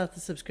all about the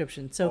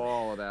subscription. So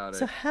all about it.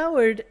 So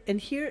Howard, and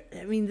here,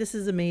 I mean, this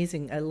is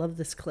amazing. I love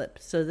this clip.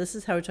 So this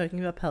is Howard talking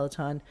about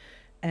Peloton.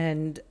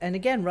 And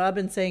again,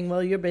 Robin saying,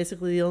 well, you're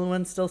basically the only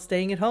one still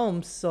staying at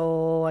home,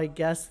 so I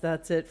guess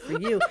that's it for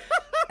you.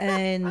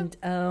 And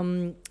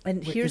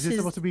here's is this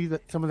supposed to be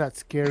some of that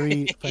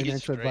scary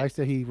financial advice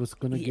that he was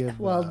going to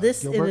give? Well,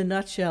 this Gilbert? in a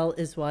nutshell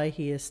is why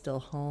he is still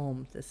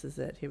home. This is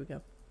it. Here we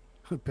go.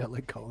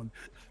 Billy Cohen.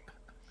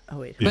 Oh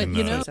wait, but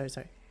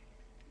sorry.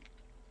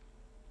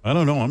 I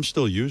don't know. I'm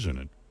still using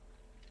it.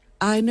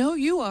 I know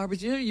you are,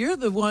 but you're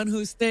the one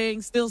who's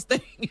still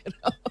staying at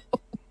home.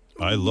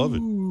 I love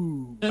it.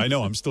 I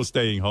know. I'm still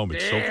staying home.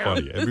 It's so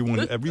funny.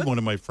 Every one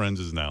of my friends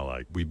is now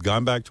like, we've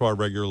gone back to our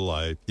regular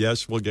life.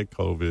 Yes, we'll get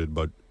COVID,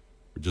 but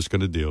we're just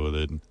going to deal with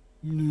it.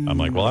 I'm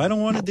like, well, I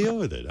don't want to deal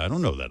with it. I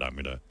don't know that I'm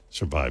going to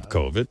survive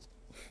COVID.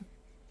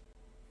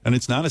 And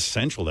it's not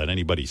essential that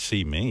anybody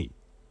see me.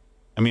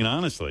 I mean,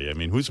 honestly,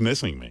 who's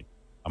missing me?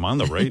 I'm on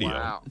the radio.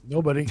 Wow.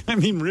 Nobody. I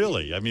mean,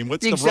 really. I mean,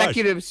 what's the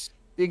executives?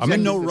 rush? I'm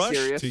in no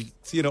rush to,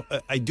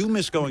 I do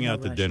miss going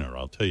out to dinner.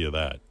 I'll tell you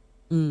that.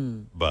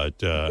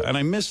 But and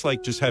I miss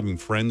like just having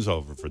friends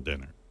over for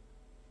dinner.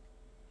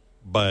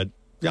 But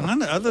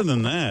other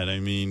than that, I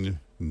mean,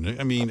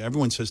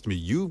 everyone says to me,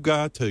 "You've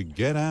got to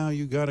get out.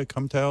 You got to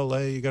come to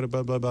LA. You got to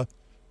blah blah blah."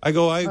 I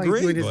go, I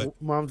agree. He's doing his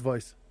mom's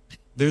voice.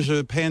 There's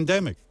a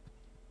pandemic.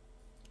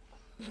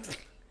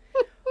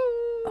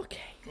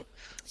 Okay.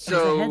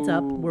 So heads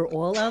up, we're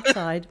all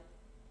outside.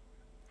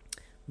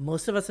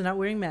 Most of us are not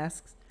wearing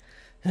masks.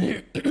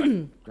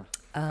 You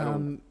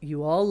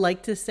all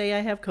like to say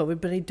I have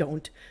COVID, but I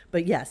don't.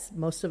 But yes,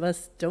 most of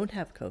us don't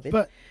have COVID.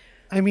 But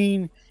I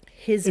mean,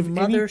 his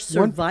mother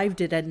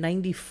survived it at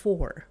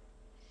 94.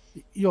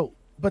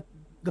 But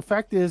the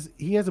fact is,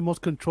 he has the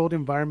most controlled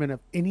environment of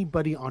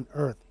anybody on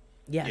Earth.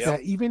 Yes.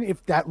 That even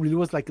if that really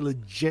was like a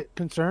legit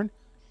concern,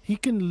 he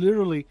can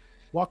literally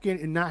walk in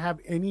and not have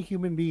any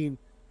human being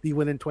be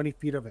within 20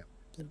 feet of him.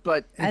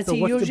 But as he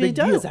usually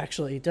does,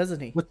 actually, doesn't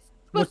he?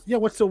 What's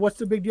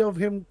the big deal of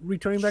him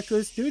returning back to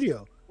his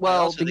studio?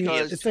 Well,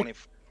 because it's like,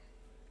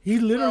 he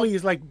literally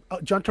is like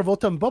John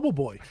Travolta and Bubble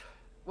Boy.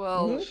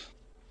 Well,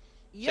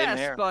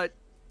 yes,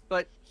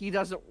 but he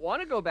doesn't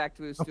want to go back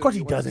to his studio. Of course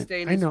he doesn't.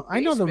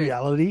 I know the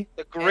reality.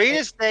 The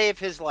greatest day of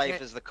his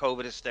life is the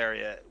COVID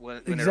hysteria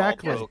when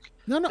exactly. it all broke.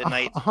 No,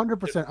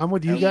 100%. I'm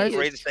with you guys.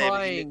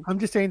 I'm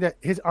just saying that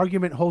his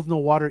argument holds no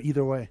water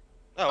either way.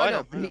 Oh, I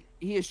know.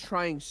 He is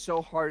trying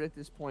so hard at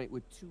this point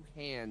with two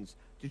hands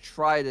to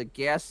try to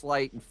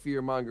gaslight and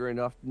fearmonger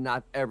enough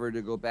not ever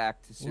to go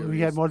back to serious.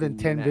 We had more than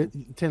 10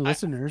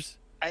 listeners.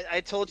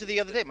 I told you the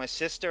other day, my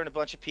sister and a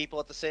bunch of people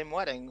at the same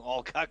wedding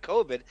all got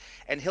COVID,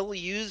 and he'll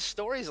use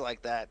stories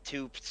like that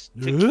to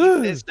keep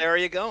this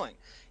area going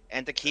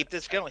and to keep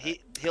this going.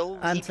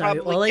 I'm sorry.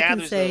 All I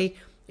can say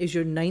is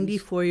your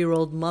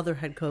 94-year-old mother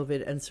had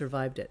COVID and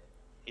survived it.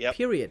 Yep.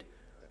 Period.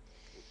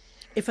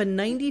 If a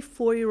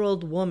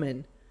 94-year-old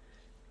woman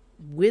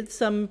with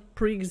some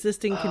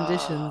pre-existing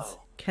conditions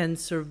can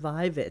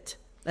survive it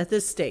at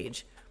this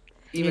stage,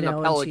 even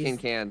a pelican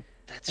can.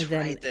 That's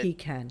right. Then he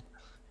can.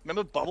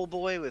 Remember Bubble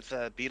Boy with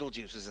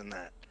Beetlejuice was in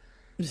that.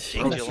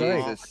 Jake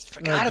Gyllenhaal.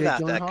 Forgot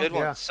about that. Good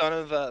one. Yeah. Son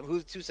of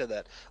who said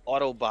that?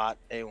 Autobot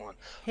A1.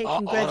 Hey,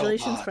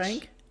 congratulations,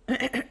 Frank.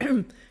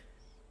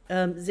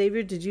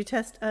 Xavier, did you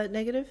test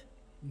negative?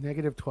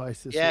 Negative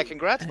twice this Yeah, week.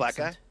 congrats, black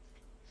guy.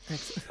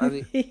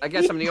 I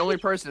guess I'm the only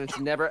person that's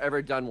never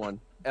ever done one.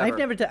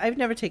 Ever. I've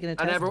never taken a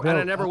test.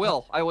 I never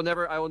will. I will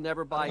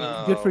never buy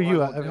it. Good for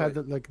you. I've had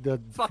the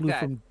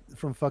flu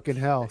from fucking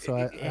hell. So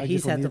I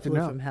he's just had the need to flu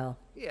know. from hell.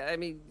 Yeah, I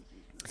mean,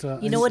 So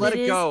you know what let it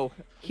it is? go.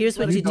 Here's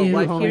what Let you it go, do.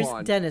 life Here's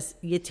on. Dennis.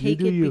 You take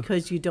do it you.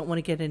 because you don't want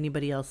to get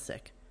anybody else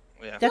sick.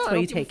 Yeah. That's No, why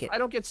I you don't take give- it. I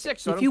don't get sick,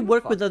 so I If don't you give a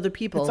work fuck. with other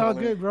people, It's all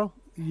good, bro.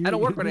 I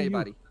don't work with you.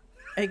 anybody.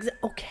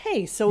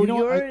 Okay, so You know,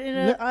 you're in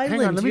an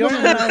island. Hang on, let me You're go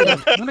on to an the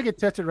island. I'm gonna get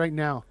tested right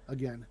now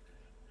again.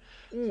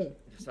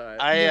 Sorry.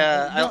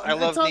 I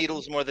love it's all-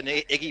 needles more than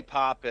Iggy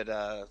Pop in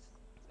the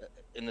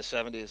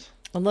 70s.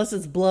 Unless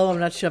it's blow, I'm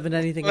not shoving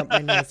anything up my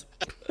nose.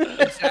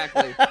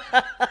 Exactly.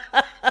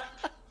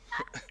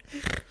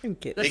 I'm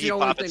kidding. That's Iggy the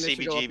only Pop thing and that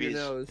should go up your CBGBs.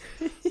 nose.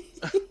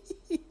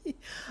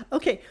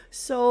 Okay,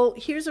 so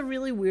here's a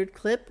really weird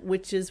clip,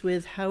 which is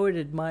with Howard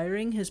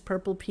admiring his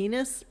purple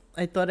penis.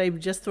 I thought I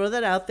would just throw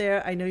that out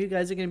there. I know you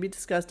guys are going to be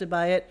disgusted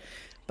by it,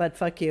 but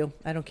fuck you.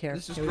 I don't care.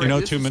 This is Here we great. go. You know,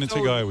 This 2 is minutes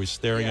so- ago, I was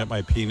staring at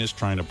my penis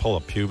trying to pull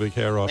a pubic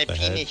hair off My the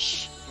head.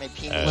 penis. My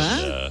penis.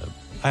 And,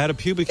 I had a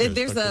pubic hair.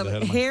 There's stuck to the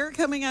head a of my- hair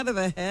coming out of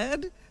the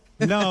head.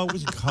 No, it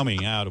wasn't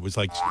coming out. It was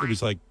like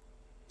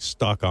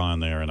stuck on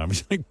there, and I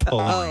was like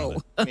pulling on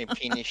it. My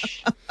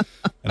penis.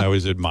 And I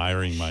was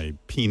admiring my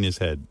penis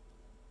head.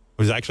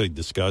 I was actually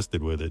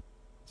disgusted with it.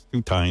 It's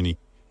too tiny,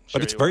 Sure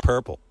but it's you very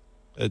purple.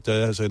 It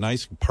has a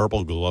nice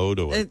purple glow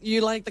to it. You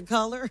like the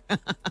color?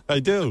 I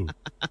do.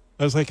 I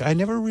was like, I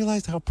never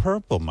realized how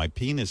purple my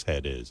penis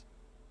head is.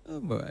 Oh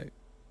boy.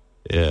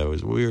 Yeah, it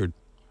was weird.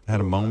 I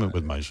had a moment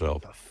with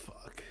myself.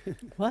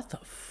 What the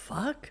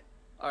fuck?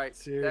 All right,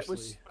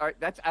 Seriously. all right.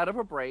 That's out of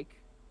a break.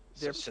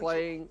 They're So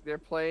playing. They're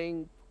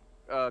playing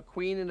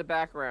Queen in the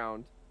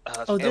background.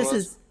 Oh, this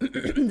is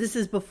this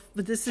is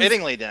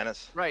fittingly,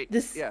 Dennis. Right.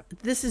 this Yeah.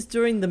 this is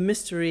during the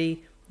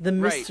mystery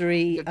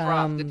mystery The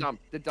drop. The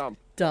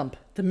dump.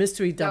 the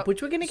mystery dump, Now,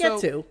 which we're gonna get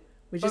so- to.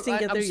 We just didn't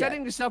get I'm there setting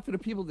yet. this up for the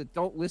people that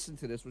don't listen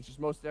to this, which is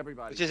most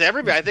everybody. Which is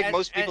everybody. I think And-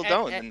 most people and-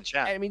 don't and- in the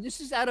chat. I mean,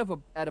 this is out of a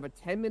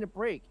 10-minute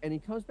break, and he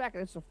comes back,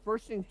 and that's the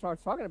first thing he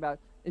starts talking about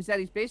is that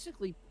he's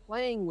basically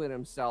playing with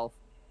himself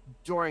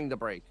during the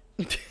break.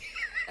 What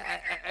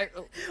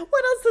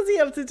else does he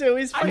have to do?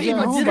 He's I mean, Yeah,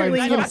 fucking oh my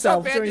diddling God. that's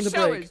how himself bad during the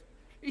show break. is.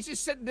 He's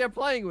just sitting there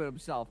playing with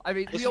himself. I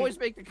mean, we Listen- always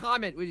make the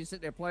comment when you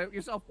sit there playing with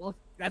yourself. Well,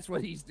 that's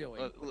what he's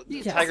doing.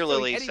 He's Tiger not doing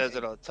Lily says anything.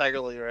 it all. Tiger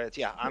Lily writes,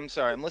 "Yeah, I'm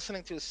sorry. I'm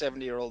listening to a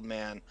 70-year-old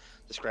man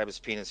describe his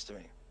penis to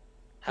me.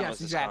 How Yes, is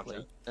this exactly.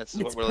 content? That's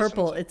It's what we're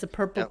purple. listening to. It's a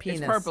purple Yeah. penis.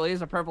 It's purple. He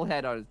has a purple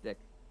head on his dick.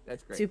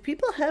 That's great. Do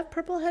people have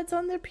purple heads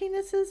on their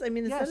penises? I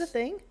mean, is that a Yes.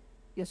 thing?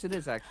 Yes, it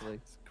is actually.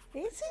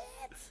 Is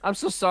it? I'm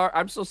so sorry.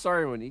 I'm so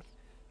sorry, Monique.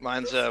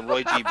 Mine's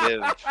Roy G.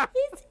 Biv.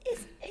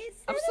 Is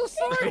I'm that so a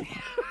thing? sorry. Is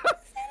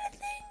that a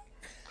thing?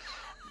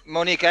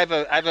 Monique, I have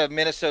a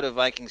Minnesota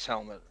Vikings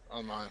helmet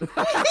on mine. With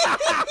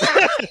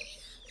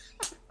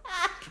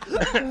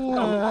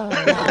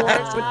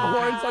the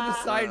horns on the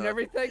side and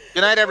everything.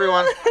 Good night,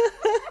 everyone.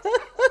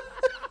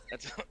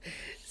 That's,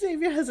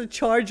 Xavier has a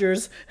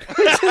Chargers.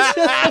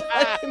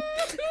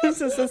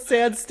 This is a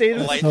sad state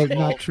of Lightning No,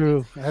 bolt. not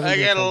true. haven't I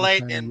been got a fucking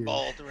lightning fan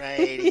bolt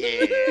right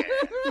here.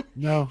 yet.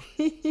 No.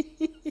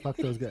 Fuck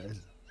those guys.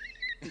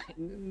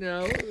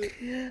 No.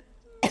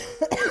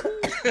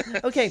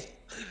 Okay,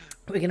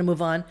 we're gonna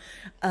move on.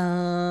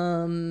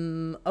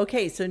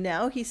 Okay, so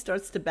now he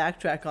starts to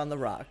backtrack on The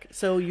Rock.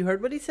 So you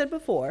heard what he said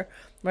before,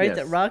 right? Yes.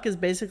 That Rock is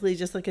basically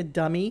just like a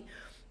dummy,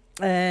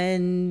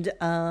 and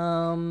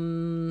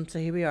so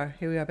here we are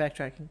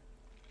backtracking.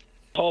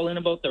 Call in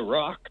about The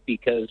Rock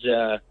because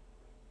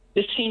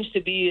this seems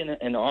to be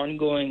an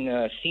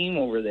ongoing theme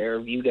over there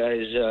of you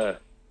guys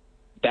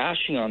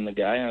bashing on the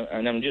guy,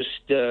 and I'm just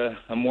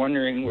I'm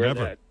wondering where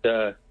Never.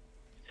 that.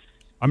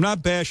 I'm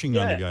not bashing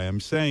on the Yeah. guy. I'm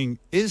saying,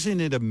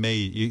 isn't it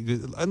amazing?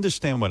 You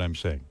understand what I'm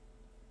saying?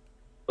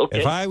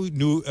 Okay.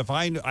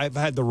 I've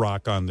had The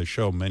Rock on the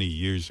show many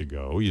years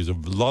ago. He's a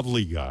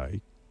lovely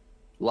guy.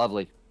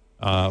 Lovely.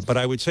 But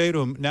I would say to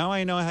him, now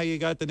I know how you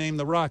got the name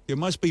The Rock. There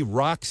must be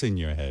rocks in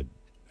your head.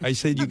 I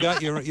said,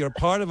 you're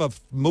part of a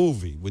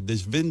movie with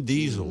this Vin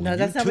Diesel. No,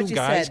 that's not two what you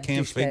guys said,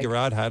 can't douchebag. figure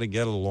out how to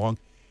get along.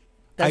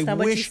 That's I not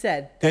what you wish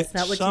said. That's that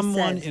not what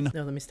someone you said.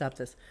 No, let me stop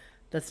this.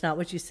 That's not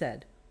what you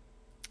said.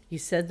 You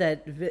said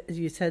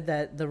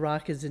that The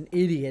Rock is an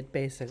idiot,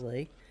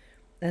 basically,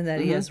 and that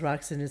he has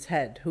rocks in his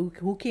head. Who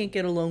can't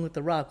get along with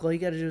The Rock? All you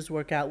got to do is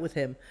work out with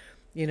him,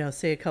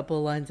 say a couple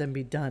of lines and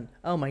be done.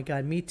 Oh my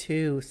God, me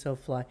too,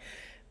 SoFly.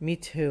 Me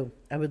too.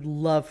 I would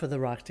love for The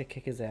Rock to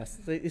kick his ass.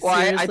 Well,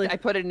 Seriously? I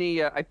put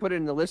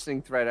in the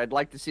listening thread. I'd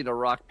like to see The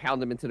Rock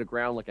pound him into the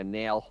ground like a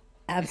nail.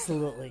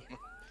 Absolutely.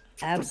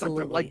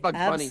 Absolutely. Like Bugs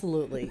Bunny.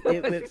 Absolutely.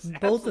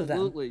 Both of them.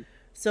 Absolutely.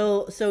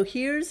 So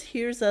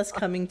here's us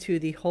coming to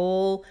the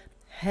whole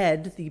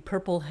head, the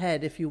purple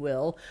head, if you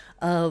will,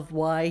 of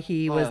why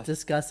he was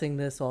discussing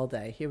this all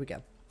day. Here we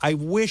go. I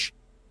wish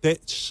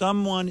that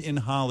someone in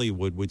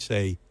Hollywood would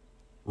say,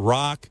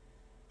 Rock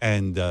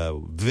and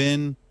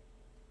Vin,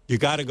 you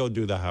got to go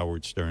do the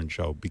Howard Stern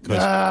show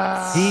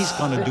because he's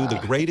going to do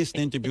the greatest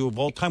interview of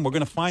all time. We're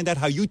going to find out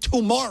how you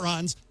two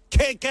morons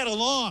can't get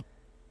along.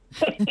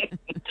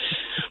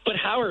 But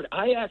Howard,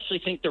 I actually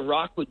think The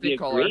Rock would be a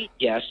great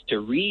guest to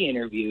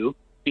re-interview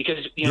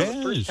because, the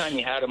first time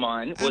you had him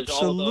on was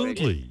all about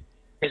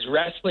his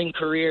wrestling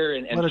career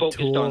and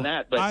focused on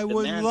that. But I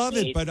would love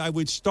it, but I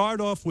would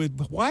start off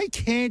with, why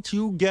can't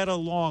you get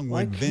along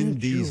with Vin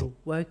Diesel?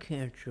 Why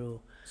can't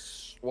you?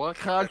 What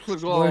can't you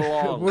go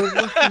along? What's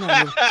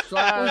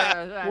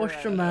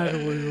the matter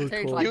with you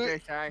two?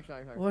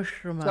 What's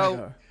the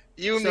matter?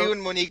 You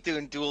and Monique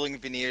doing dueling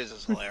veneers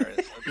is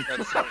hilarious.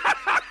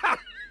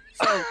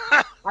 So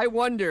I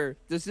wonder,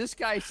 does this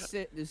guy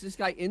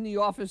in the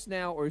office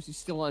now, or is he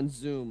still on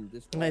Zoom?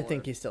 I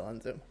think he's still on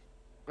Zoom.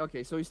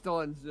 Okay, so he's still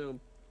on Zoom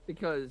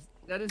because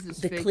that is as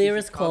the fake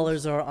clearest as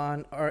callers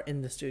are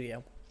in the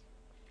studio.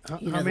 How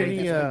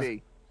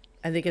many?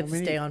 I think it's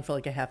stay on for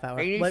like a half hour.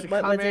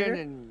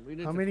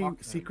 How many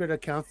secret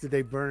accounts did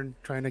they burn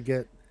trying to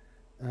get?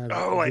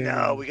 I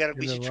know. We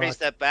should trace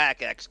that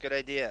back, X. Good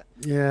idea.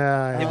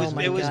 Yeah. It was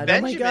Benjamin.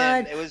 Oh my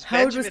God. It was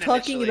Howard Benjamin was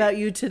talking initially. about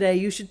you today.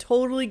 You should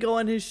totally go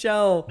on his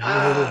show.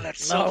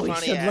 That's so funny. We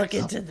should X. look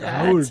into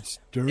that.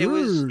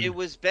 It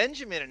was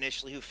Benjamin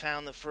initially who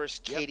found the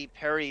first Katy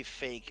Perry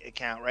fake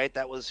account, right?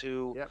 That was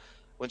who,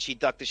 when she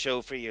ducked the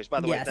show for years.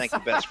 By the way, thank you,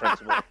 best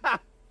friends.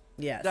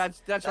 Yes.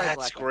 That's right.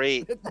 That's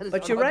great.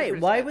 But you're right.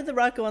 Why would The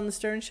Rock go on the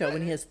Stern Show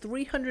when he has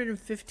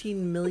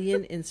 315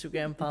 million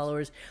Instagram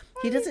followers?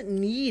 He doesn't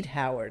need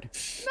Howard.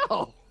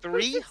 No.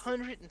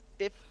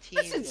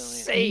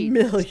 315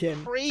 million.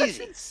 That's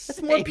crazy.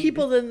 That's more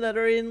people than that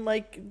are in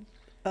like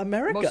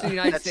America. Most of the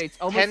United States.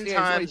 Almost 10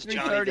 times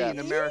 330 in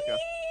America.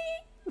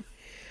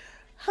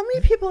 How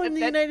many people are in the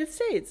United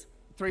States?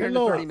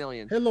 330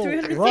 million. Hello.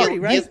 330,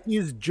 right?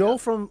 Is Joe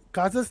from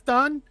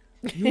Kazakhstan?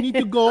 You need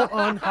to go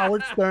on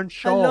Howard Stern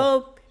Show.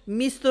 Hello,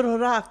 Mr.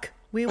 Rock.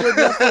 We would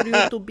love for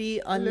you to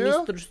be on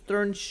Mr.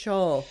 Stern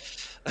Show.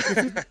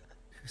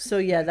 So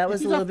yeah, that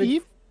was a little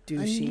bit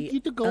douchey. You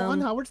need to go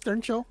on Howard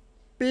Stern Show.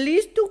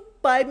 Please to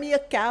buy me a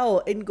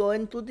cow and go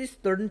into the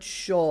Stern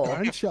Show.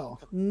 Stern Show.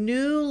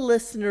 New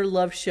listener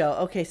love show.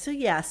 Okay, so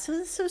yeah,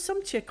 so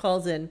some chick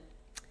calls in.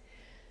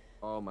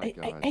 Oh my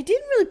God. I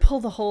didn't really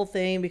pull the whole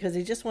thing because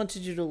I just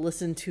wanted you to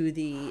listen to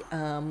the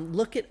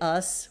look at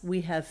us.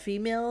 We have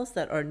females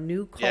that are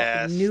new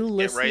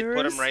listeners. Right,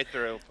 put them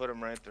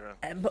right through.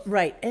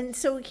 Right. And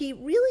so he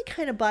really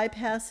kind of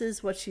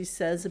bypasses what she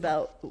says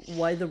about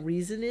why the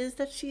reason is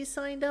that she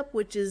signed up,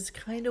 which is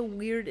kind of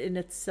weird in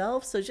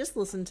itself. So just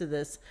listen to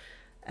this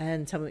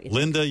and tell me what you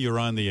Linda, think. you're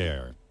on the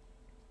air.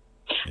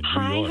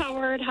 Hi,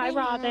 Howard. Hi,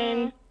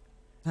 Robin.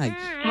 Hi.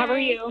 How are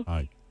you?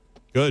 Hi.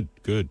 Good.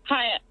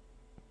 Hi.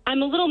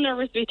 I'm a little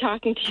nervous to be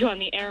talking to you on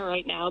the air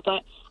right now,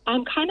 but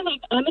I'm kind of like,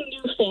 I'm a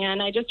new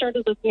fan. I just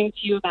started listening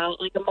to you about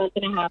like a month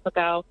and a half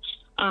ago.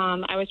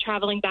 I was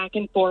traveling back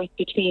and forth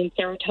between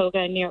Saratoga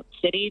and New York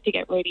City to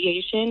get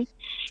radiation.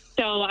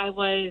 So I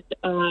was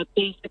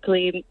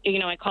basically,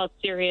 I called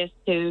Sirius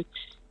to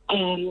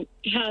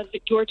have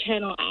your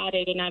channel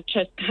added, and I've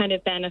just kind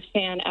of been a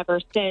fan ever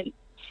since.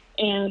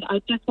 And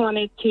I just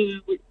wanted to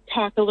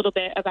talk a little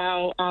bit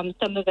about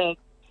some of the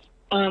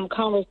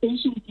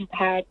conversations you've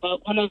had,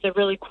 but one of the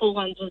really cool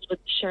ones was with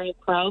Sheryl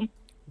Crow.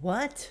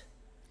 What?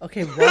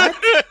 Okay, what?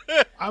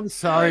 I'm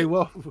sorry.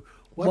 What?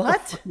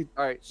 All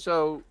right,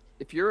 so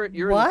if you're in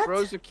the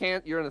throes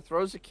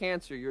of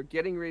cancer, you're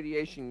getting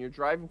radiation, you're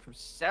driving from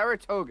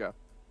Saratoga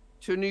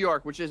to New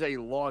York, which is a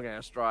long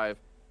ass drive,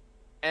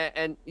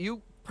 and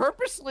you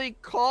purposely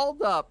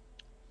called up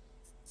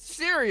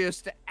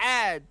Sirius to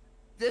add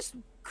this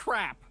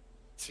crap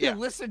to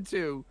listen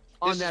to.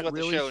 This on that is what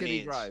really the show shitty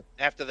needs. drive.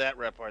 After that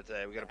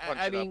repartee, we got to punch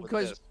it up with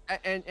this.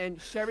 And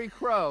Sheryl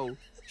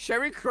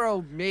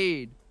Crow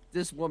made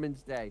this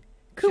woman's day.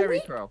 Can Sheryl we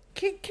Crow.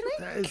 hear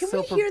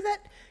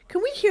that?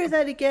 Can we hear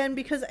that again?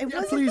 Because I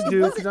wasn't. Please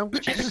do, because I'm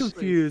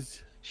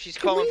confused. She's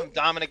calling from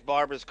Dominic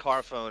Barber's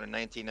car phone in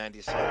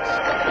 1996.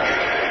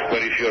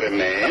 But if you're a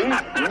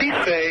man, be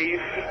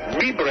safe,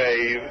 be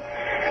brave,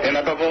 and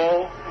above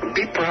all,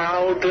 be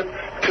proud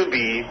to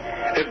be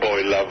a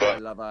boy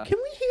lover. Can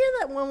we hear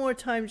that one more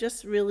time,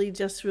 just really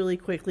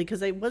quickly?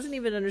 Because I wasn't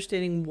even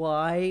understanding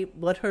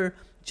what her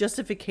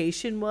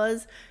justification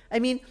was. I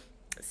mean,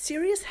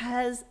 Sirius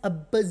has a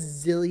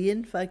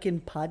bazillion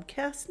fucking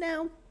podcasts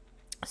now.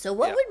 So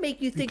what would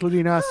make you think,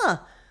 including us?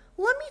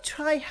 Let me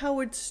try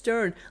Howard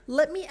Stern.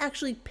 Let me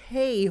actually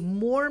pay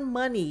more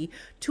money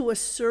to a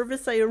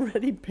service I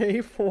already pay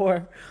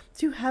for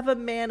to have a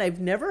man I've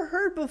never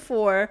heard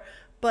before,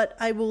 but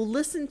I will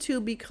listen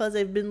to because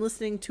I've been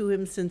listening to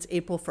him since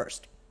April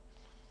 1st.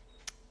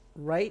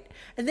 Right?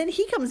 And then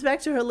he comes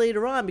back to her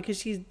later on because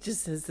she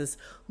just has this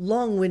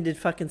long-winded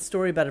fucking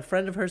story about a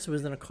friend of hers who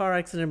was in a car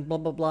accident, blah,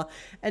 blah, blah.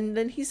 And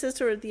then he says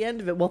to her at the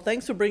end of it, well,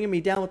 thanks for bringing me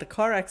down with the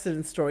car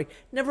accident story.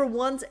 Never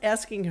once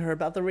asking her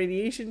about the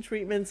radiation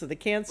treatments or the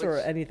cancer or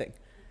anything.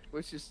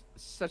 Which is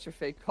such a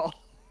fake call.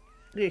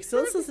 Yeah, so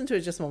let's listen to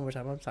it just one more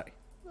time. I'm sorry.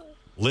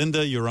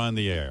 Linda, you're on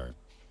the air.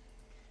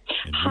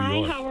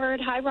 Hi, Howard.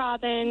 Hi,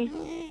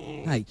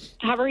 Robin. Hi.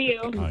 How are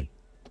you? Hi.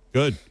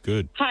 Good.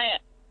 Hi.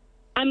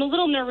 I'm a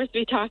little nervous to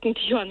be talking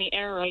to you on the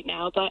air right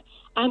now, but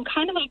I'm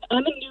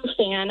a new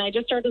fan. I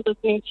just started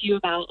listening to you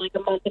about like a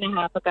month and a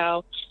half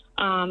ago.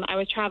 I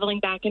was traveling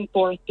back and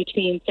forth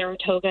between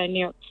Saratoga and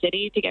New York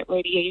City to get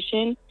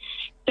radiation.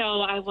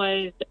 So I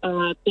was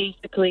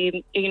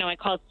basically, I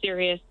called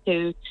Sirius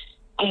to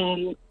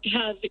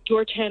have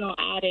your channel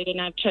added,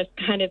 and I've just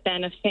kind of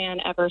been a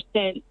fan ever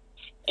since.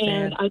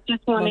 And I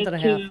just wanted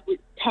to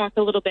talk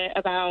a little bit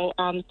about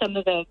some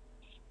of the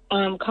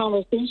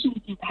conversations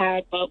you've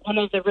had, but one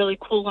of the really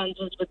cool ones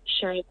was with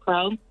Sheryl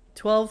Crow.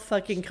 12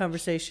 fucking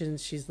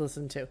conversations she's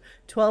listened to.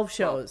 12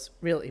 shows,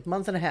 really.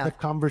 Month and a half. The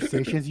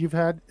conversations you've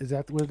had? Is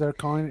that what they're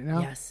calling it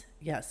now?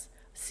 Yes.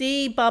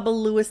 See, Baba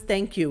Lewis,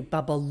 thank you,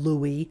 Baba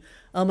Louie.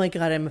 Oh my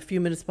God, I'm a few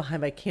minutes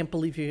behind. I can't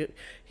believe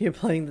you're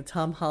playing the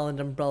Tom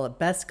Holland umbrella.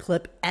 Best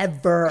clip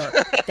ever.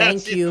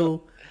 Thank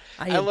you.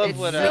 I love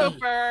what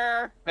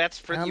super. That's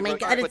pretty. Oh my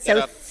God,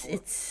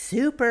 it's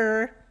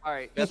super. All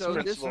right, so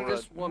this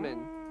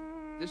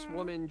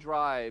woman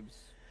drives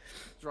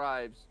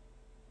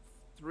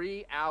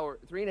 3.5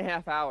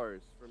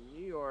 hours from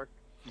New York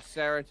to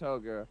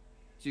Saratoga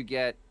to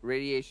get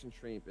radiation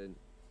treatment.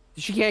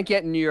 She can't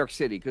get in New York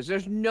City because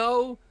there's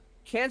no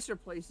cancer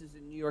places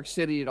in New York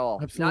City at all.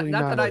 Absolutely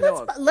not that I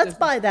know of. Let's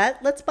buy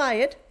that. Let's buy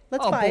it.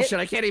 Let's buy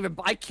bullshit. it.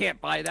 I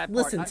can't buy that.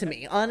 Listen to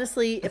me.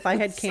 Honestly, if I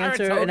had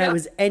cancer and I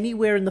was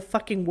anywhere in the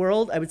fucking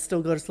world, I would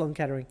still go to Sloan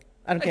Kettering.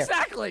 I don't care.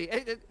 Exactly.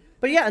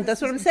 But yeah,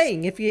 that's what I'm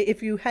saying. If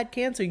you had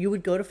cancer, you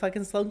would go to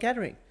fucking Sloan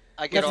Kettering.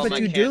 I get all my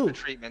cancer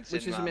treatments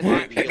in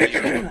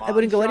I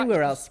wouldn't go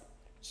anywhere else.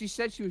 She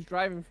said she was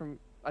driving from.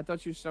 I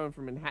thought she was going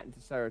from Manhattan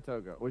to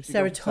Saratoga.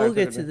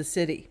 Saratoga to the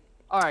city.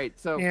 All right,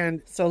 so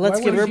let's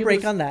give her a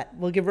break on that.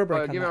 We'll give her a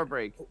break. Give her a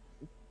break.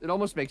 It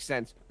almost makes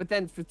sense. But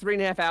then for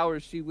 3.5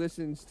 hours, she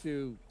listens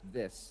to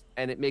this,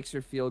 and it makes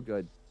her feel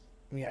good.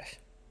 Yes.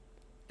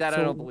 That I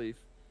don't believe.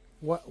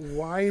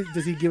 Why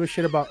does he give a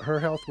shit about her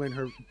health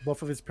when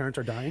both of his parents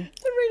are dying?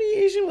 The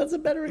radiation was a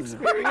better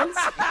experience.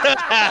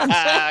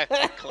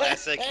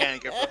 Classic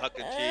hanker for huck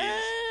and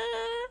cheese.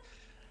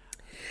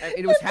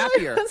 It was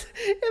happier.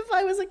 If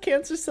I was a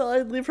cancer cell,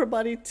 I'd leave her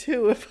body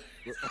too.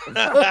 All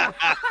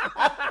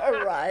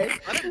right.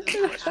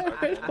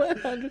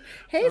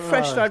 Hey,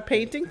 Fresh Start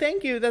Painting.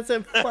 Thank you. That's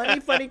a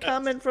funny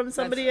comment from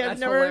somebody I've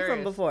never heard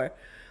from before.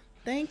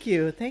 Thank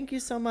you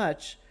so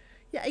much.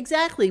 Yeah,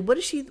 exactly. What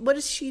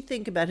does she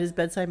think about his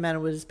bedside manner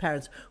with his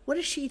parents? What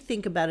does she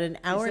think about an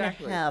hour and a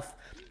half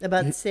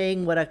about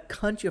saying what a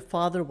cunt your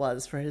father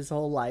was for his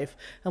whole life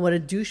and what a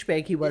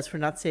douchebag he was for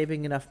not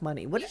saving enough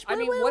money? What did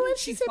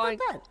she say about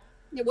that?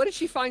 Yeah, what did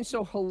she find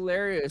so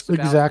hilarious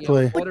about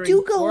exactly? But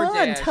do go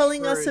on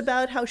telling us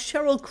about how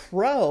Sheryl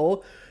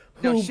Crow,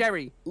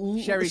 Sherry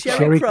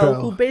Crow,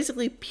 who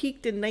basically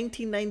peaked in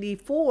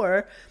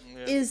 1994,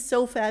 is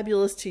so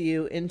fabulous to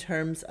you in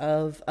terms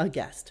of a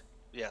guest.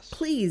 Yes.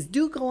 Please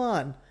do go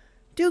on.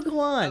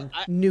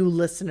 New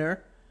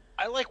listener.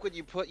 I like what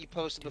you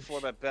posted before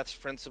about Beth's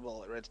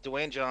principle. It's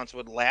Dwayne Johnson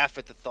would laugh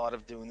at the thought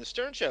of doing the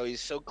Stern Show.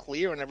 He's so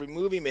clear in every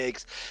movie he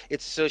makes.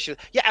 It's so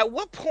at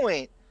what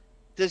point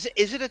is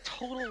it a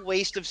total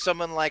waste of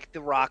someone like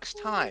The Rock's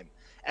time?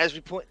 As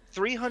we put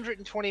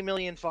 320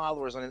 million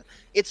followers on it,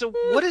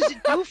 what does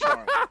it do for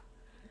him?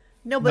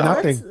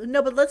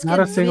 Let's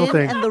get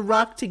Vin and The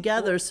Rock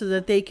together so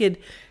that they could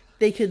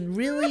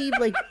really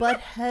butt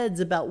heads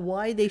about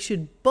why they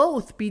should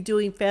both be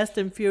doing Fast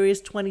and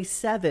Furious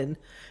 27,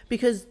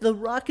 because The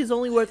Rock is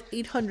only worth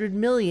 $800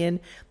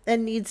 million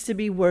and needs to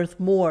be worth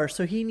more.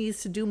 So he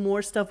needs to do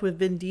more stuff with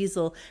Vin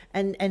Diesel,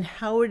 and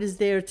Howard is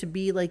there to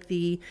be like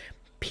the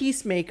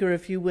peacemaker,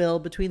 if you will,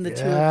 between the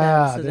two of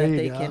them, so that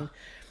they can,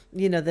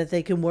 that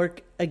they can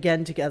work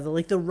again together.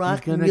 Like The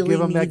Rock really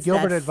needs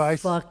that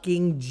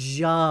fucking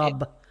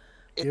job.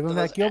 Give them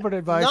that Gilbert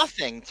advice.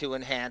 Nothing to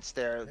enhance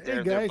their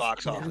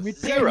box office.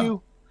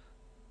 Zero.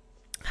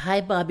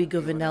 Hi, Bobby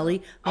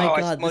Govanelli. My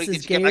God, this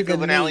is gayer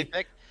than me.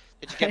 Pick?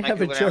 Did you get I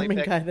have a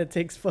German guy that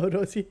takes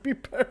photos. He'd be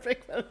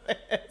perfect for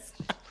this.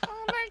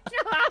 Oh my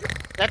God!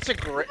 That's a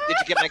great. Did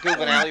you get my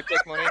Govanelli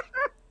pick, Monique?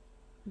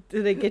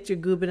 Did I get your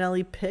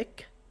Govanelli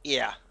pick?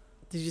 Yeah.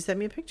 Did you send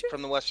me a picture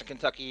from the Western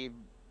Kentucky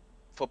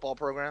football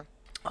program?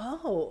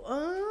 Oh,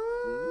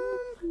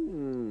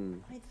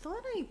 I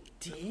thought I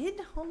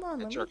did. Hold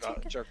on,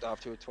 jerked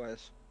off to it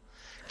twice.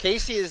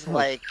 Casey is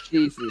like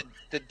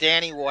the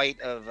Danny White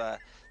of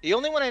the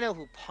only one I know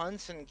who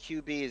punts and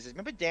QB is.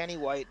 Remember Danny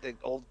White, the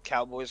old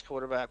Cowboys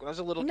quarterback? When I was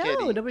a little kid,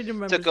 nobody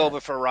remembers took over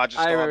for Roger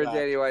Staubach. I remember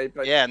Danny White,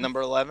 but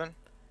number 11.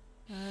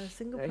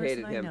 Single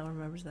person I know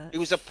remembers that. He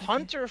was a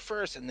punter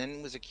first, and then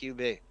he was a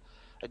QB.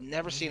 I'd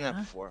never seen that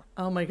before.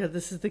 Oh my God,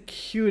 this is the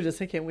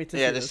cutest! I can't wait to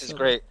see this. This is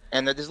great,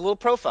 and there's a little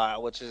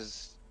profile, which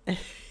is. I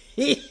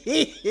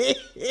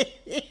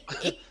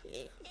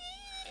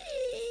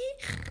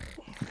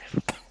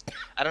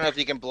don't know if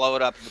you can blow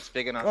it up if it's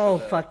big enough. Oh,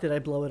 fuck, did I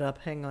blow it up?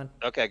 Hang on.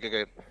 Okay,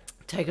 good.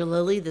 Tiger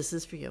Lily, this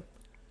is for you.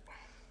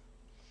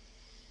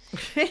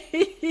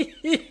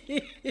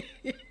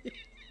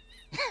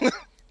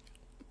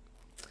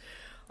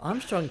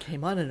 Armstrong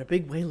came on in a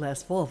big way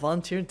last fall,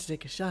 volunteering to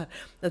take a shot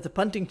at the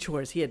punting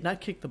chores. He had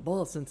not kicked the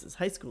ball since his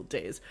high school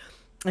days.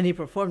 And he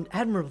performed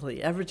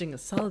admirably, averaging a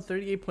solid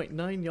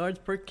 38.9 yards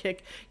per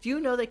kick. Do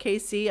you know that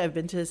KC, I've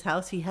been to his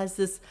house, he has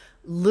this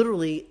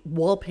literally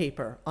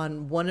wallpaper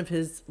on one of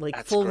his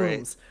full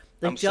rooms.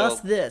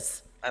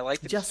 This. I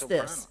like just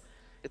this.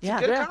 It's a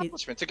good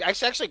accomplishment.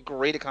 It's actually a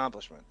great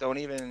accomplishment. Don't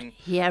even.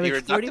 He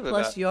averaged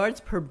 40-plus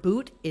yards per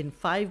boot in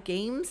 5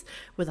 games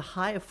with a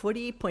high of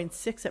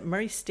 48.6 at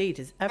Murray State.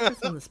 His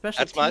efforts on the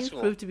special teams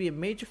proved to be a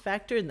major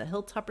factor in the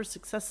Hilltoppers'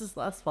 successes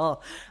last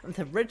fall. With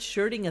the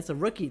redshirting as a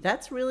rookie.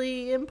 That's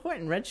really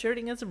important,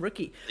 redshirting as a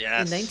rookie.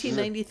 Yes. In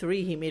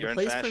 1993, he made a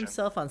place for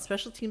himself on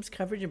special teams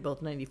coverage in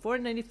both 94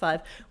 and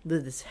 95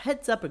 with his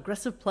heads-up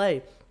aggressive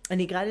play. And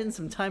he got in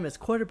some time as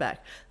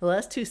quarterback. The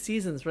last 2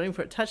 seasons, running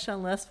for a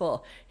touchdown last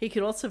fall. He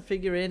could also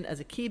figure in as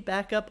a key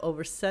backup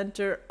over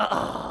center.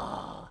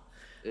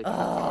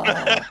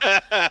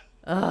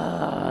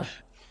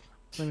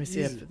 Let me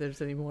see if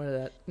there's any more of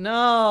that.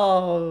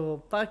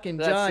 No, fucking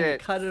John, you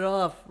cut it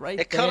off there.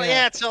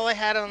 That's all I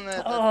had on the.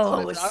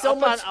 It was so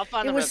much.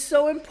 It was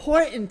so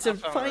important to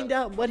find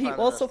out what he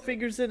also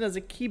figures in as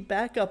a key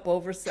backup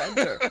over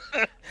center.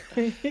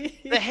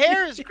 The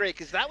hair is great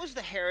because that was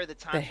the hair of the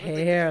time. The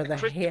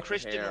hair.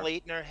 Christian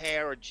Laettner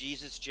hair or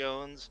Jesus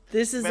Jones.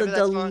 This is a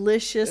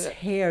delicious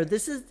hair.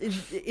 This is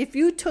if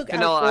you took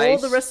out all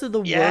the rest of the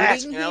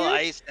wording here.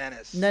 Ice,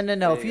 Dennis.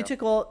 No. If you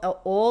took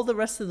all the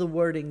rest of the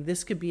wording,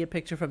 this could be a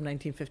picture from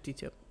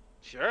 1952.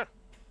 Sure.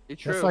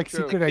 That's like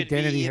Secret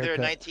Identity either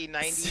haircut.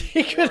 1990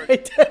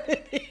 Secret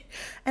Identity.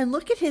 And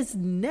look at his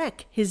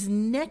neck. His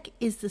neck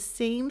is the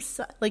same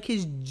size, like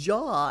his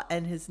jaw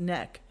and his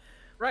neck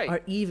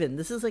are even.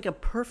 This is like a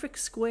perfect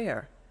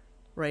square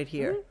right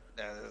here.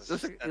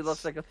 It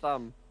looks like a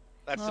thumb.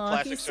 That's the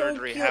plastic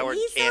surgery Howard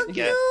can't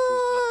get.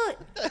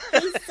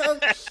 He's so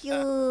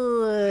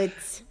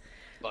cute.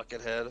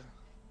 Buckethead.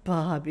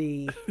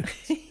 Bobby.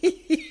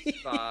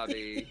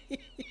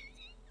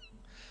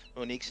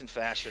 Monique's in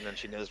fashion, and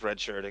she knows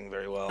redshirting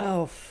very well.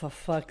 Oh, for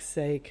fuck's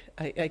sake.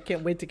 I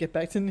can't wait to get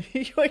back to New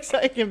York so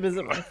I can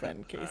visit my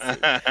friend Casey.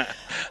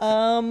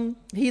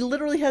 He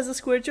literally has a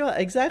square jaw.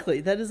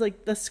 Exactly. That is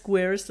like the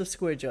squarest of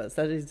square jaws.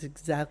 That is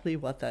exactly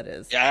what that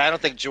is. Yeah, I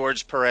don't think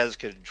George Perez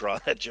could draw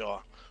that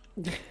jaw.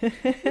 Wow!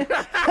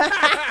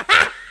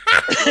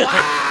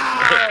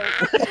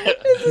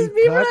 This is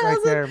Beaver right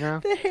there,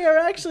 man. The hair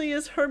actually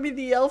is Herbie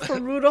the Elf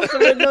from Rudolph the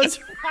Red-Nosed.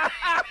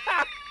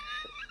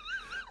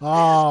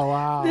 Oh,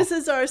 wow. This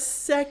is our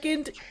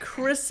second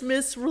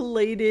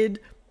Christmas-related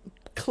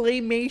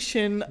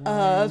claymation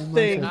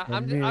thing.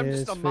 I'm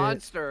just a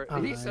monster.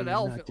 He's an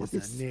elf.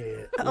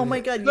 Oh,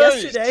 my God.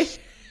 Yesterday...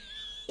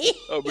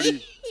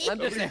 I'm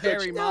just a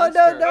hairy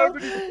monster. No.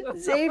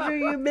 Xavier,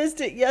 you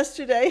missed it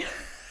yesterday.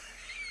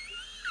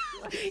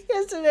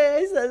 Yesterday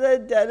I said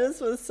that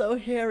Dennis was so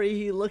hairy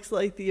he looks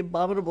like the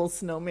abominable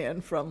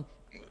snowman from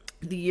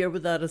The Year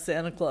Without a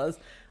Santa Claus.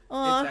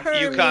 Oh,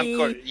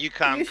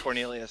 Yukon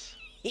Cornelius.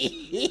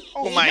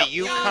 Oh, my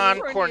Yukon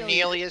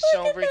Cornelius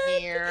over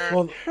here.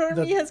 Well,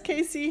 Herbie has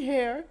KC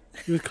hair.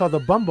 He was called the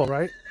Bumble,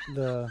 right?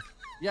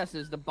 Yes,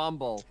 it's the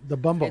Bumble. The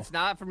Bumble. It's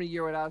not from A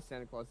Year Without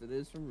Santa Claus. It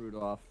is from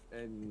Rudolph,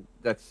 and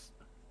that's.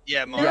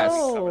 Yeah,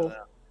 No.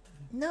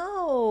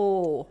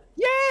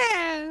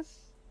 Yes.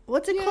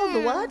 What's it called?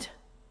 The what?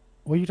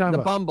 What are you talking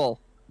about?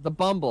 The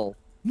Bumble.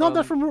 No,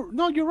 that's from.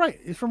 No, you're right.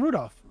 It's from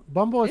Rudolph.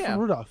 Bumble is from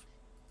Rudolph.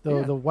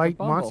 The white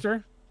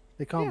monster.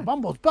 They call him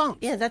Bumble's Bunks.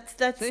 Yeah, that's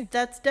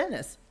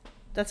Dennis.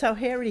 That's how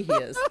hairy he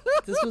is.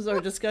 This was our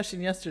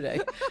discussion yesterday.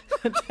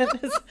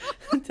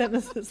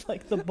 Dennis is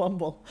like the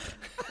Bumble.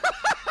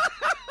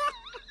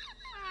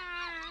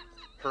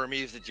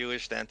 Hermes, the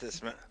Jewish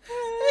dentist. Right,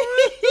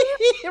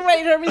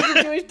 Hermes,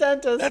 the Jewish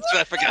dentist.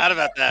 I forgot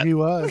about that. He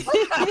was.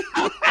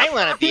 I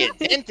want to be a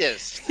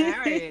dentist.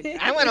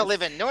 I want to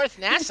live in North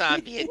Nassau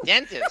and be a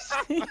dentist.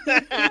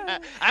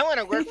 I want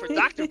to work for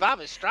Dr. Bob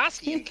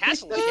Ostrowski in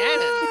Castle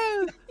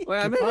Shannon.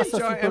 Well, I'm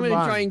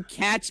enjoying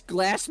Katz,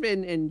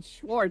 Glassman, and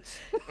Schwartz.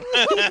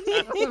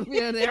 I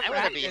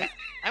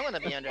want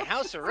to be under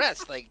house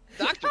arrest like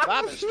Dr.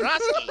 Bob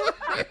Ostrowski.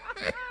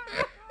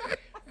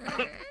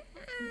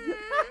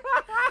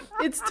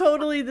 It's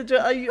totally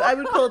I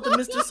would call it the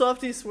Mr.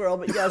 Softy swirl,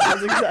 but yes,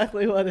 that's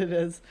exactly what it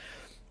is.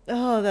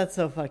 Oh, that's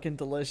so fucking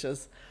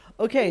delicious.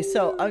 Okay,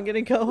 so I'm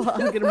gonna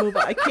move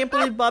on. I can't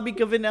believe Bobby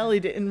Gavinelli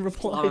didn't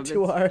reply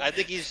to our. I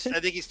think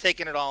he's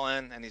taking it all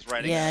in and he's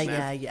writing.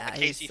 Yeah.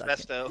 Casey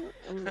Festo.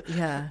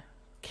 Yeah,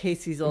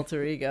 Casey's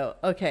alter ego.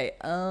 Okay.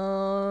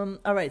 All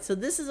right. So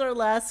this is our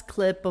last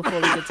clip before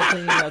we get to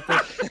cleaning out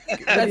the.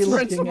 That's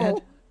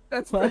Principal.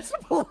 That's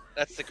Principal.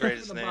 That's the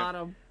greatest name.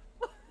 Bottom.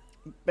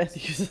 Beth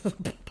uses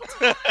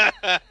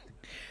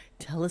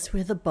Tell us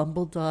where the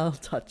Bumble doll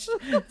touched.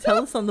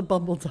 Tell us on the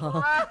Bumble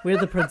doll where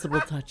the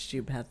principal touched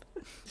you, Beth.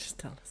 Just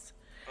tell us.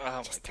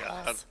 Oh my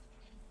God.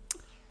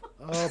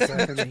 Oh,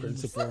 Beth and the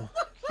principal.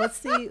 What's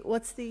the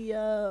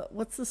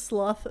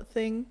sloth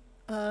thing,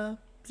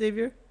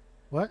 Xavier?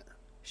 What?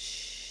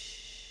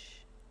 Shh.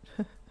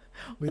 What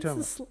are you talking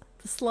about?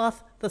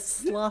 The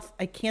sloth.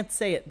 I can't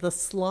say it. The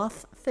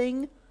sloth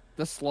thing.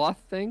 The sloth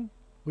thing.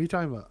 What are you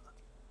talking about?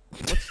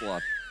 What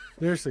sloth?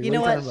 Seriously, you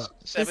know what?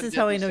 Seven This is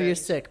how I know deadly you're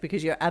sins. sick,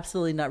 because you're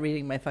absolutely not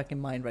reading my fucking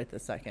mind right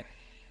this second.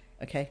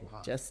 Okay,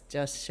 Wow.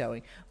 just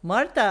showing.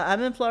 Marta,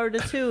 I'm in Florida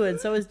too, and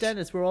so is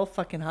Dennis. We're all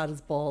fucking hot as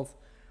balls.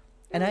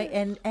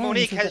 And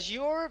Monique, so has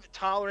your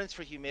tolerance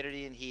for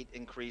humidity and heat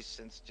increased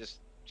since? Just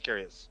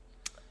curious.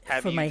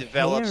 Have For you my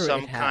developed hair,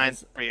 some it kind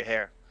has. for your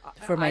hair?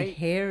 for my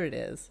hair, it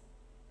is.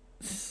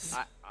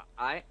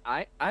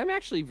 I'm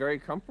actually very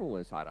comfortable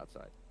when it's hot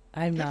outside.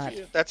 I'm not.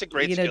 That's a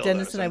great You know, skill,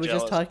 Dennis though, and I so were I'm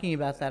just jealous. talking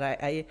about that.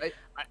 I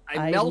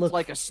melt look-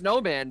 like a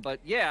snowman, but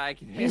yeah, I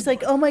can. He's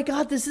like, "Oh my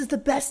God, this is the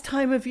best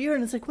time of year,"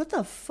 and it's like, "What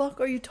the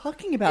fuck are you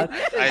talking about?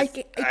 I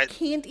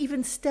can't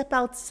even step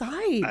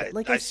outside. I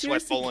sweat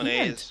seriously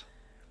bolognese.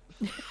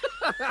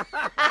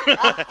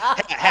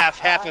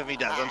 half of me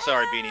does. I'm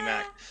sorry, Beanie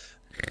Mac.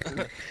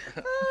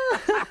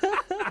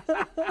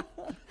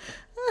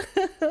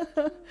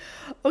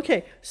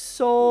 Okay,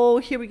 so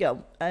here we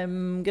go.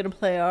 I'm gonna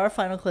play our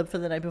final clip for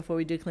the night before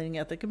we do cleaning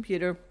out the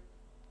computer.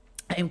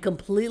 I'm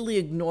completely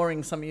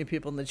ignoring some of you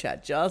people in the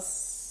chat,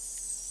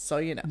 just so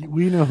you know.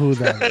 We know who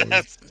that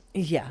is.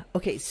 Yeah.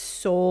 Okay.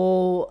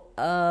 So,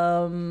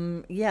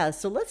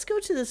 so let's go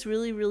to this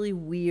really, really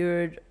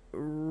weird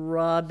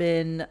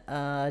Robin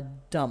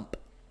dump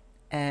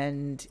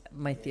and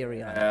my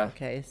theory on it.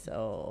 Okay.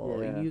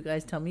 So you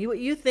guys tell me what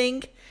you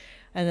think,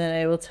 and then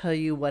I will tell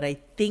you what I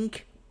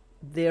think.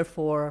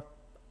 Therefore,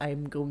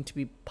 I'm going to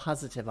be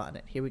positive on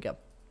it. Here we go.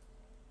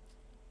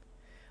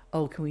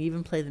 Oh, can we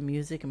even play the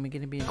music? Am I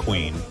going to be in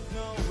Queen.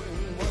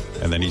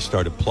 And then he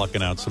started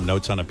plucking out some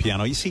notes on a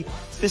piano. You see,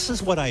 this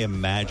is what I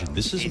imagined.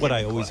 This is what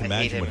I always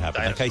imagined would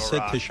happen. Like I said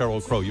to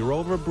Sheryl Crow, you're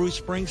over at Bruce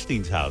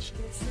Springsteen's house.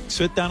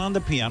 Sit down on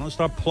the piano,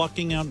 start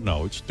plucking out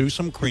notes, do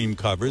some cream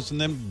covers, and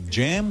then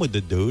jam with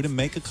the dude and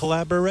make a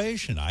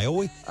collaboration. I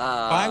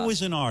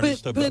was an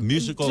artist, a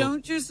musical.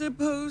 Aren't you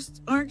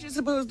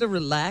supposed to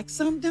relax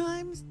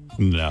sometimes?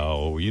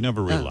 No, you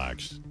never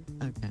relax.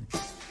 Okay.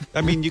 I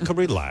mean, you could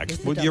relax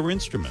with your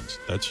instruments.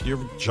 That's your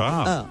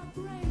job.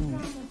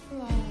 Oh.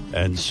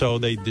 And so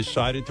they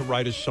decided to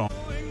write a song.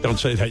 Don't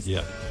say that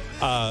yet.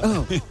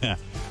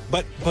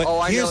 But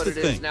I here's know what the it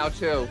thing. is now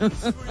too.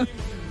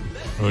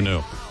 Who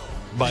knew?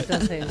 But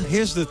Don't say anything.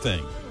 here's the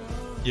thing.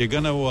 You're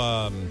going to...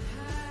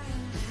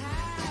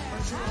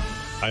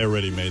 I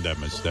already made that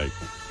mistake.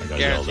 I got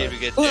yelled Guarantee at. we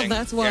get Well, dinged.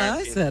 that's why I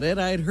Guaranteed. said it.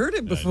 I'd heard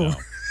it before.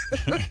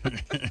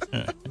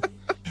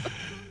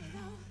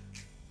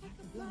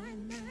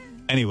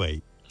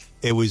 Anyway,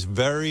 it was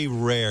very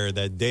rare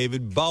that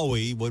David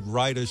Bowie would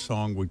write a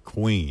song with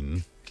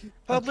Queen.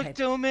 Public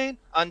domain,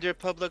 under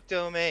public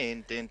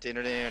domain. Din, din,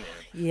 din, din, din.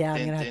 Yeah, I'm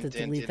Din, going to din, have to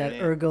din, delete din, that.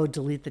 din. Ergo,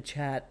 delete the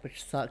chat,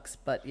 which sucks,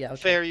 but yeah.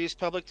 Okay. Fair use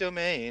public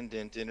domain.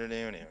 Din, din, din,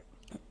 din,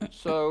 din.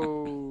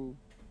 So,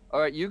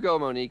 all right, you go,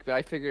 Monique. But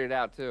I figured it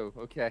out too.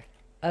 Okay.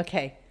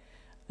 Okay.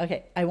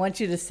 I want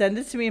you to send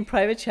it to me in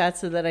private chat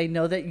so that I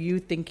know that you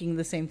thinking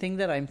the same thing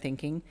that I'm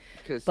thinking.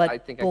 'Cause But I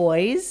think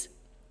boys,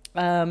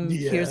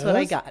 here's what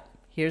I Yes? got.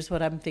 Here's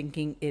what I'm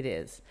thinking it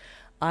is.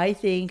 I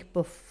think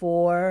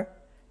before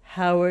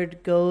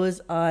Howard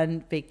goes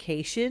on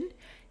vacation,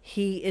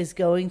 he is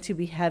going to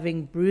be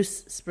having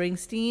Bruce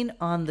Springsteen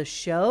on the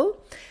show,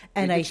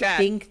 and I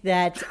think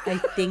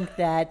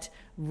that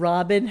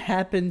Robin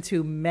happened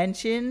to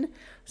mention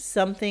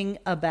something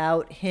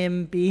about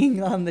him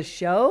being on the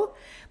show,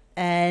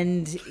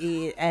 and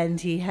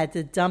he had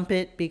to dump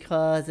it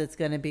because it's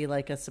going to be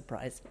like a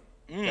surprise.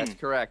 That's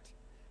correct.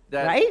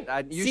 Right?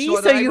 You See, saw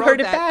so that I you wrote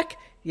heard it that. back?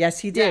 Yes,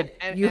 he did.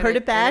 and- You and heard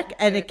it- it back,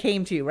 and and it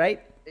came to you,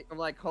 right? I'm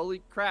like,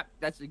 holy crap,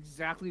 that's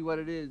exactly what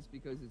it is,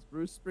 because it's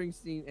Bruce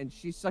Springsteen, and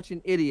she's such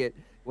an idiot.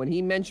 When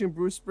he mentioned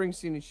Bruce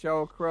Springsteen and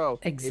Sheryl Crow,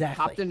 it Exactly.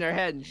 popped in their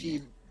head, and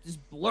she just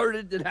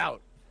blurted it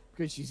out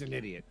because she's an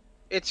idiot.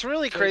 It's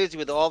really crazy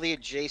with all the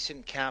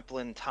adjacent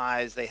Kaplan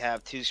ties they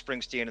have to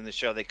Springsteen in the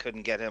show. They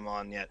couldn't get him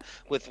on yet.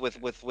 With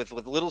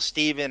Little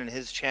Steven and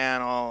his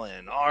channel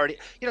and Artie.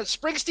 You know,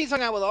 Springsteen's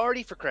hung out with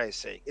Artie, for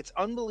Christ's sake. It's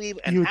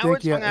unbelievable. And You would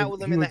Howard's think, hung out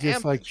with him he in the would just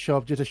Hamptons. like show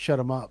up just to shut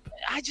him up.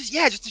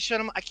 Just to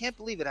shut him. I can't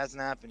believe it hasn't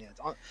happened yet.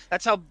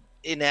 That's how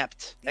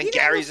inept. And You know,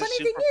 Gary's the a funny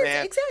super thing fan.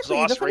 is, exactly.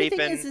 Zoss The funny raping.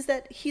 thing is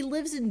that he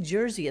lives in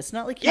Jersey. It's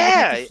not like he would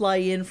have to fly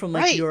in from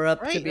like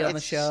Europe to be on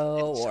the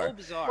show it's or so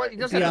bizarre. Well, he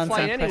doesn't be have on to fly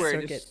some press anywhere.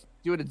 circuit. Just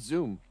do it at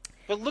Zoom.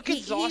 But look at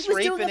He Zoss was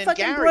raping doing a and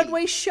fucking Gary.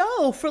 Broadway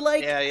show for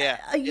like Yeah.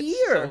 a It's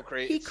year. so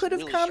crazy. He It's could have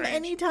really come strange.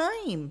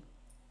 anytime.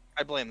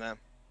 I blame them.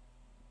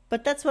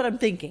 But that's what I'm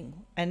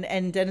thinking.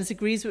 And Dennis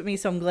agrees with me,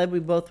 so I'm glad we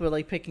both were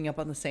like picking up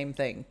on the same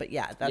thing. But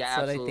yeah, that's what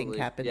I think absolutely.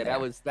 happened. Yeah,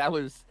 there. that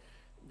was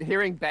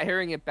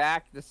hearing it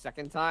back the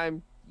second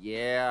time.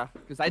 Yeah,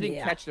 because I didn't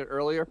Yeah. catch the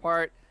earlier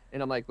part,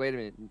 and I'm like, wait a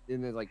minute,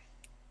 and then like,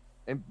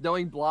 and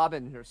knowing Blob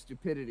and her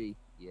stupidity.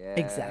 Yeah,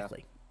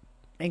 Exactly.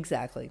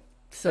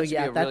 So That's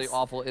yeah, gonna be a really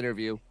awful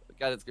interview.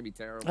 God, it's gonna be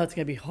terrible. Oh, it's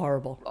gonna be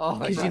horrible. Oh my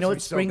Because God, you know what?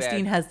 it's gonna be so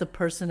Springsteen bad. has the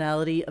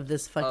personality of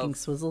this fucking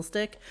swizzle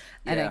stick,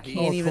 and I Yeah,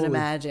 can't even totally.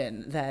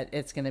 imagine that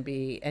it's gonna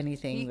be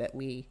anything that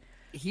we.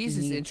 He's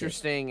as need to.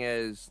 interesting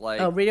as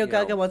like. Oh, Radio you know,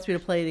 Gaga wants me to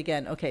play it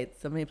again. Okay,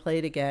 so let me play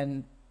it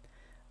again.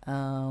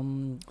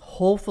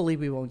 Hopefully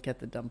we won't get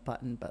the dump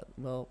button, but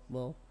we'll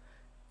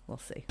We'll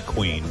see.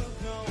 Queen.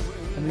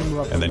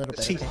 And then,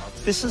 see,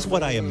 this is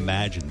what I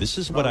imagine. This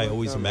is what I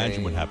always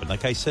imagine would happen.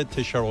 Like I said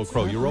to Sheryl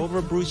Crow, you're over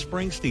at Bruce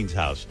Springsteen's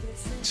house.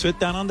 Sit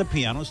down on the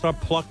piano, start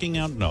plucking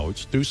out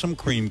notes, do some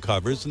Cream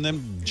covers, and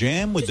then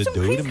jam with the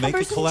dude and make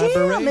a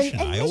collaboration.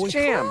 And I always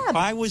jam. If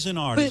I was an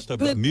artist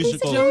of a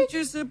musical. Aren't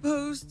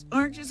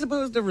you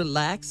supposed to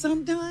relax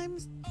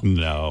sometimes?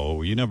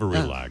 No, you never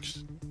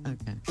relax.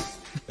 Okay.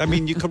 I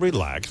mean, you can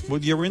relax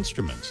with your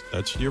instruments.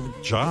 That's your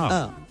job.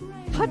 Oh.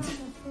 What?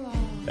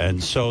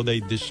 And so they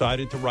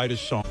decided to write a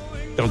song.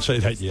 Don't say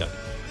that yet.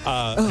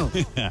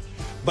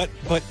 But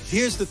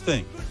here's the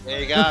thing. Yeah,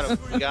 you got him.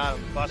 You got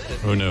him. Busted.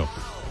 Who knew?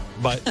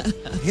 But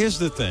here's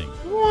the thing.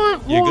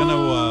 You're going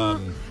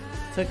to...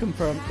 Took him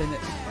for a minute.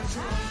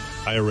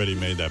 I already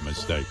made that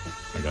mistake.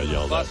 I got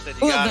yelled Busted.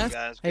 at. You got him,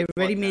 guys. I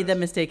already made that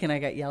mistake and I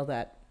got yelled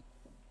at.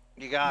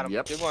 You got him.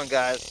 Yep. Good one,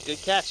 guys. Good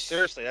catch.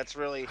 Seriously, that's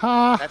really...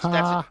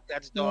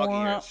 That's dog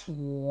ears.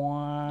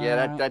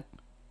 Yeah,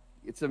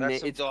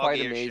 it's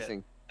quite amazing.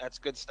 Shit. That's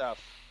good stuff.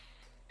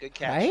 Good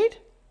catch. Right?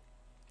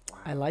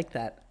 I like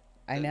that.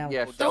 I know.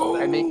 Yeah.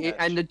 I mean,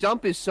 and the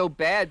dump is so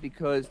bad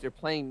because they're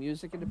playing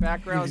music in the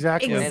background.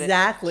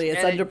 Exactly.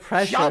 It's under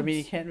pressure. Jumps. I mean,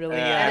 you can't really.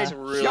 Yeah, it's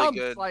really jumps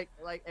good.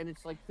 And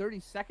it's like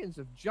 30 seconds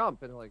of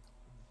jump, and like,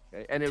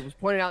 okay. And it was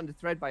pointed out in the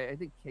thread by I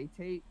think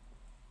K-Tate,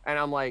 and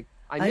I'm like,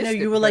 I know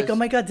you were like, oh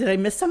my god, did I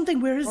miss something?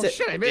 Where is it?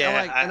 Shit, I missed.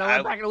 And I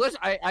went back and listened.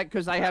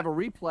 Because I have a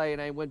replay,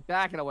 and I went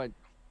back and I went,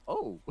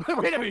 oh, wait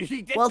a minute,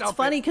 he did. Well, it's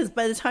funny because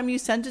by the time you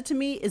sent it to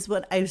me is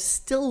when I was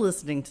still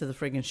listening to the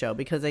friggin' show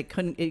because I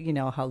couldn't, you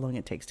know how long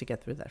it takes to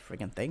get through that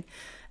friggin' thing,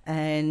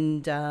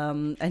 and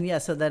yeah,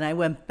 so then I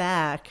went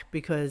back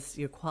because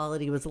your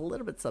quality was a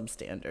little bit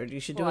substandard. You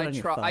should do it on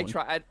your phone. I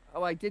tried.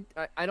 I did.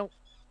 I don't.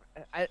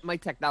 My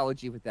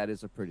technology with that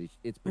is pretty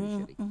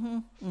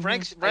shitty.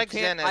 Frank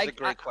Zen has a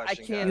great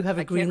question. I can't. You have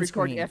a green record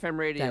screen, FM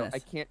radio. Dennis. I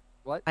can't.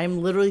 What?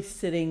 I'm literally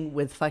sitting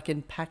with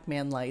fucking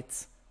Pac-Man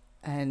lights,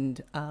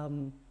 and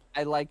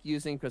I like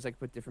using because I can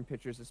put different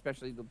pictures,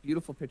 especially the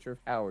beautiful picture of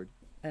Howard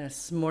and a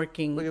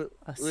smorking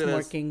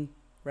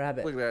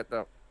rabbit. Look at that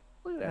though.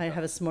 Look at that. I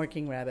have a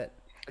smorking rabbit.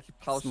 I can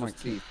polish his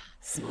teeth.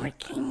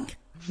 Smorking.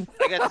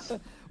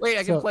 Wait,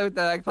 I can play with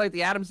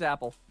the Adam's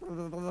apple.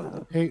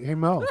 Hey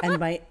Mo. And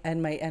my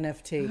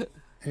NFT.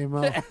 Hey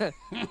Mo.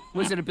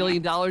 Was it $1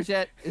 billion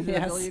yet? Is it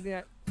Yes. $1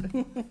 billion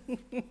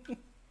yet?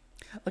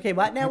 Okay,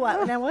 what now?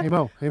 What now? What? Hey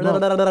Mo. we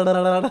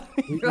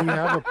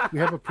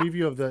have a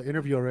preview of the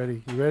interview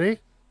already. You ready?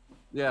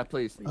 Yeah,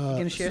 please. You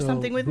gonna share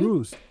something with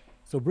Bruce, me?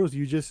 So Bruce,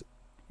 you just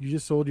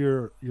sold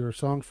your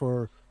song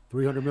for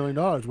 $300 million.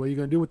 What are you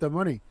gonna do with that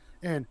money?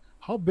 And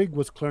how big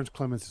was Clarence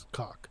Clemens'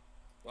 cock?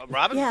 Well,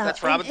 Robin,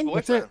 that's Robin's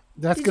boyfriend.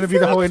 That's gonna be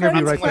the whole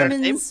interview right there.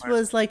 Clemens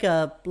was like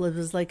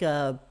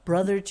a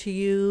brother to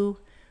you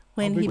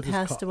when he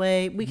passed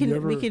away. We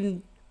can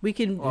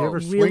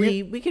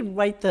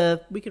write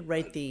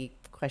the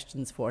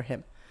questions for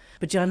him.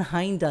 But John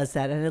Hine does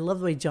that, and I love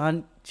the way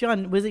John,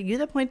 was it you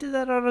that pointed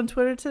that out on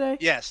Twitter today?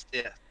 Yes,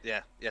 yes,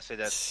 I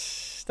did.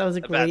 That was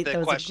a great. About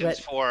the questions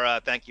for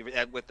thank you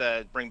with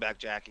the Bring Back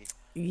Jackie.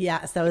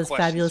 Yes, that was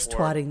fabulous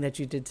twatting that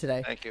you did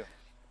today. Thank you.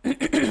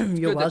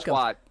 You're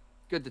welcome.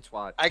 Good to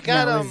twat. I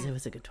got it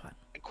was a good twat.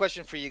 A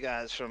question for you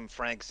guys from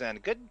Frank Zen.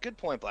 Good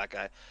point, Black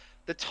Guy.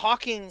 The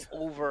talking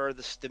over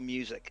the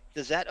music,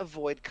 does that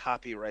avoid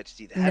copyright,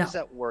 Steve? How does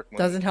that work?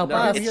 Doesn't help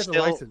us. He has a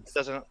license.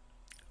 Doesn't.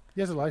 He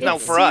has a license. No,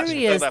 for us.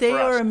 They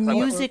are a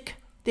music.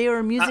 They are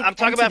a music. I'm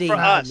talking entity. about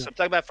for us. I'm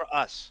talking about for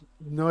us.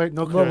 No.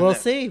 Well, we'll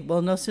see.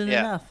 We'll know soon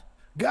enough.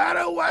 Got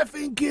a wife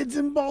and kids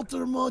in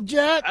Baltimore,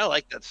 Jack. I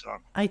like that song.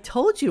 I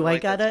told you I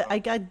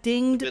got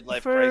dinged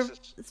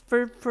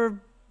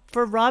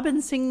for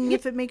Robin singing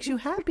 "If It Makes You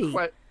Happy."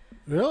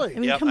 Really? I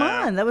mean, come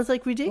on, that was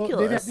like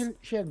ridiculous. Well,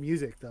 she had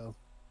music though.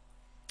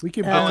 We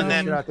can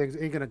shit out things.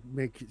 Ain't gonna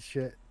make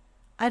shit.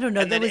 I don't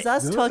know. That was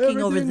us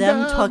talking over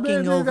them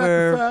talking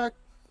over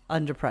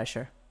Under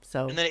Pressure.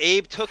 So. And then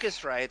Abe took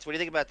his rights. What do you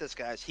think about this,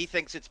 guys? He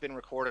thinks it's been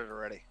recorded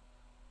already.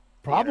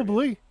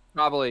 Probably.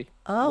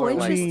 Oh,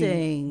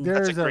 interesting.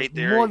 There's That's a great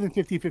theory. More than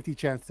 50-50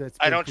 chance that's.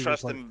 I don't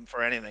trust him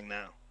for anything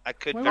now. I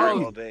could very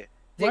well be.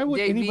 Why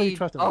would anybody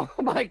trust him? Oh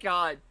my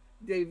God,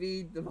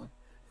 David!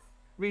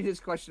 Read his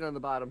question on the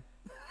bottom.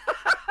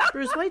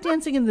 Bruce, why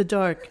dancing in the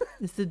dark?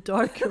 Is the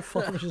dark your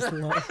father's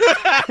love?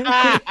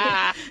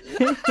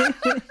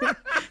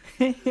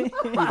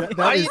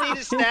 Why do you need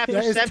to staff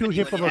that is too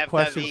hip of a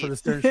question for the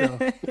Stern Show.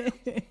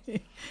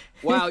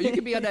 Wow, you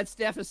could be on that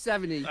staff of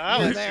 70.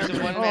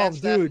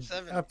 Dude,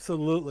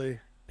 absolutely.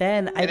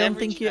 Ben, I don't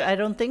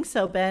think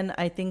so, Ben.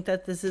 I think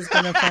that this is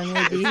going to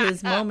finally be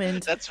his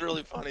moment. That's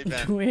really funny,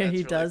 Ben. Where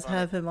he does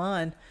have him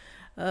on.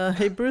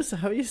 Hey, Bruce,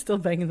 how are you still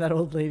banging that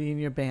old lady in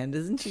your band?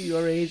 Isn't she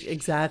your age?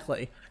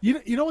 Exactly.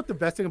 You know what the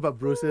best thing about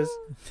Bruce is?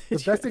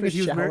 The best thing is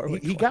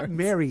he got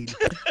married.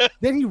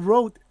 Then he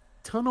wrote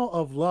Tunnel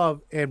of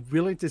Love and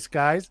Brilliant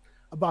Disguise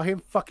about him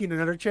fucking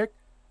another chick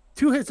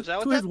to his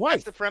wife.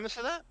 That's the premise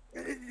of that?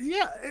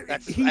 Yeah. I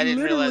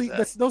didn't realize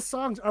that. Those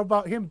songs are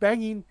about him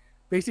banging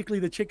basically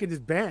the chick in his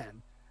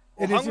band.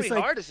 Well, Hungry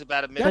Heart is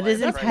about a minute. But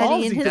isn't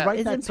Patty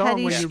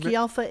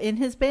Scialfa in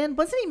his band?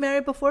 Wasn't he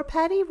married before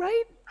Patty?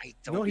 Right?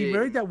 No, he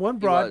married that one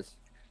broad,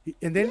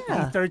 and then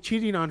he started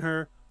cheating on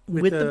her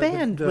with the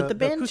band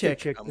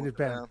chick in his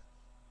band.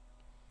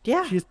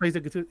 Yeah, she just plays the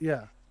guitar.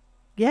 Yeah,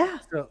 yeah.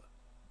 So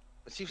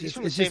he's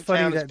from the same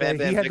town as Bam Bam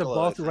Bigelow. He had the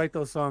balls to write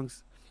those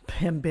songs.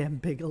 Bam Bam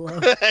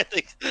Bigelow.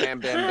 Bam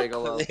Bam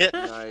Bigelow.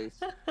 Nice.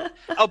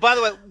 Oh, by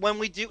the way, when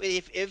we do,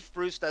 if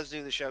Bruce does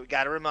do the show, you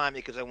got to remind me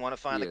because I want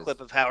to find the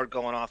clip of Howard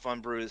going off on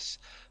Bruce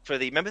for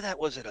the. Remember that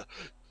was it a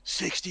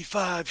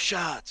 65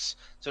 shots?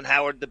 So when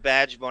Howard the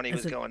Badge Bunny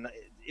was going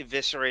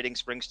eviscerating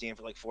Springsteen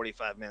for like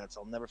 45 minutes.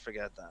 I'll never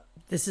forget that.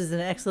 This is an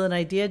excellent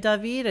idea,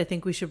 David. I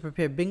think we should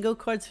prepare bingo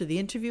cards for the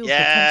interview.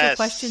 Yes. Potential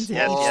questions in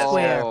each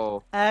square.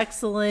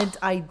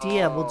 Excellent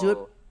idea. We'll do it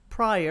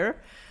prior.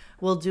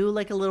 We'll do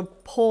like a little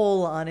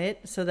poll on it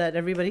so that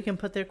everybody can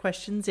put their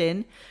questions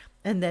in,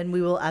 and then we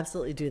will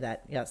absolutely do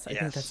that. Yes, I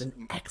think that's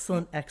an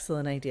excellent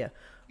idea.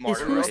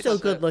 Martha, is who still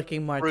good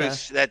looking, Martha?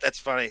 Bruce, that's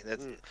funny.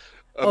 That's, if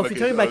you're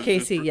talking about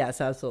Casey,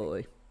 yes,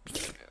 absolutely.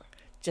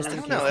 Just I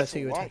don't know. That's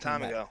a long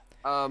time ago.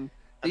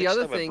 The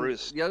other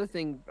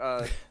thing.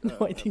 No,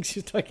 I think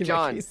she's talking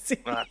about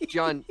Casey.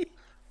 John.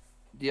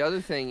 The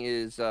other thing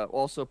is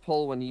also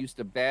Paul, when he used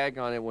to bag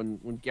on it when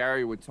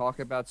Gary would talk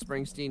about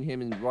Springsteen,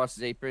 him and Ross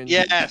Zapin.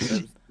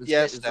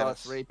 Yes,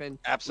 Ross Zapin.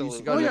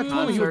 Absolutely. Oh yeah,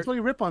 totally. He would totally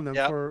rip on them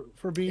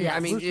for being. Yeah, I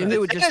mean, they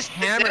would just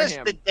hammer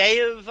him. The day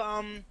of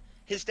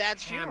his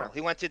dad's funeral, he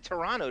went to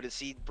Toronto to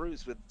see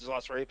Bruce with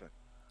Ross Zapin.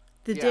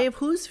 The day of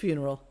whose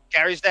funeral?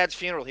 Gary's dad's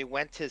funeral. He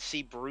went to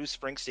see Bruce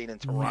Springsteen in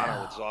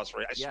Toronto with Ross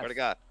Zapin. I swear to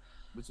God.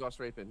 With Ross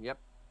Zapin. Yep.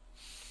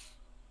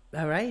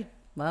 All right.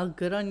 Well,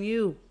 good on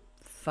you.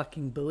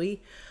 Fucking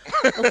buoy.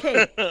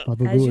 Okay,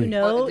 as you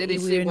know,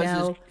 we're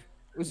now.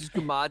 Was his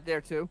Gumad there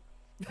too?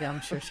 Yeah,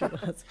 I'm sure she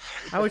was.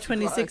 Hour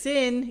 26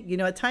 in. You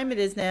know what time it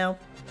is now.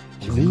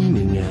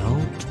 Cleaning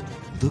out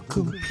the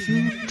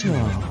computer.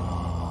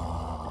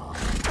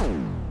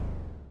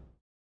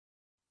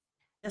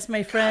 Yes,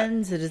 my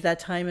friends, it is that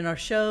time in our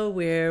show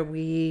where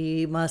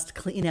we must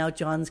clean out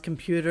John's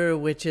computer,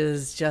 which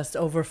is just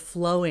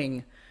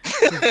overflowing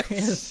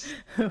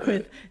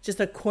with just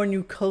a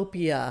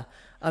cornucopia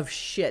of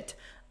shit.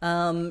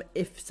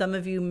 If some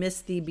of you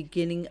missed the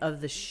beginning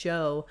of the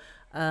show,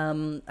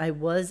 I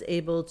was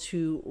able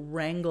to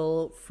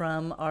wrangle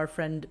from our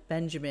friend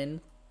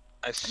Benjamin.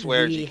 I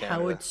swear, the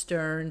Howard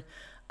Stern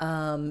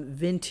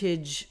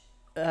vintage.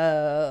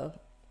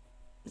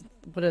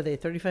 What are they?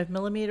 35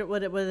 millimeter?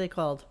 What are they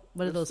called?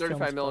 What are those?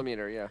 35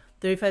 millimeter, yeah.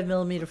 35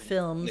 millimeter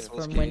films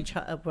from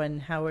when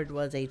Howard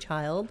was a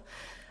child.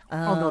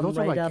 No, those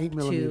are like 8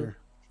 millimeter.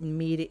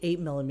 8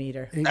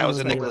 millimeter. That was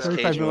a Nicolas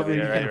Cage movie,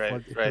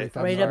 right.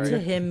 Right up to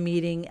him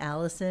meeting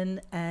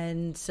Allison,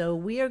 and so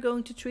we are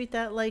going to treat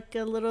that like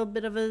a little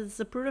bit of a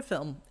Zapruder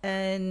film,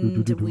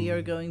 and we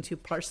are going to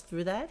parse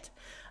through that.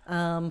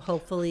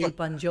 Hopefully,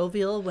 Bon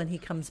Jovial, when he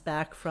comes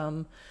back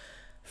from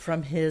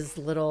his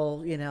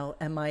little,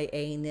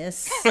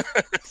 MIA-ness,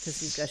 because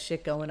he's got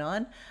shit going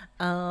on,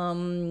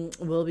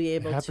 we'll be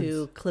able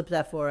to clip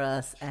that for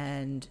us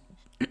and.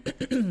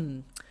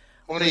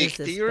 Monique,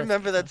 do you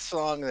remember that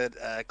song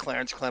that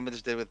Clarence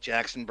Clemens did with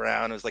Jackson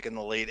Brown? It was like in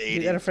the late 80s.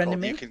 You Got a Friend in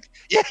Me?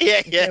 Yeah.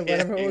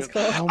 Whatever it was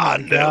called. I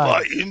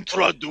never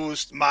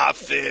introduced my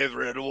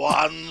favorite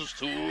ones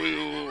to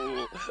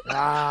you.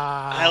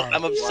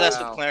 I'm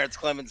obsessed with Clarence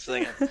Clemens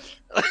singing.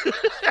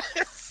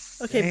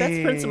 Okay,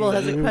 Beth's Principal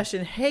has a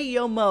question. Hey,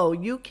 Yo Mo,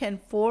 you can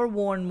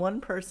forewarn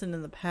one person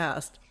in the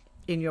past,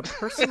 in your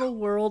personal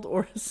world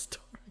or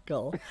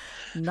historical,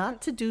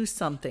 not to do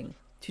something,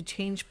 to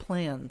change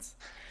plans.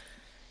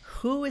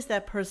 Who is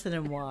that person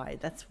and why?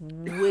 That's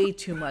way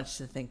too much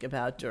to think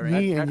about during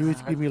me, and you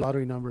would give me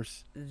lottery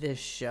numbers. This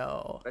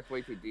show. That's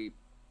way too deep.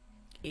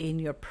 In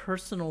your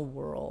personal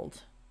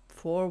world,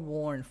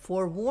 forewarn.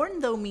 Forewarn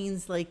though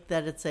means like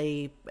that it's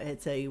a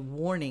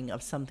warning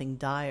of something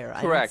dire.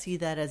 Correct. I don't see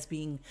that as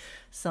being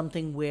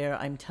something where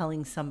I'm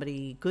telling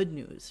somebody good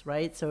news,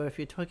 right? So if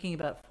you're talking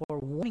about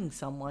forewarning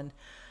someone,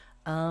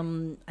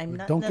 I'm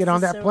not. Don't get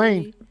on that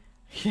plane.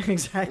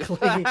 Exactly.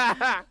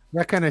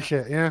 That kind of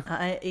shit, yeah.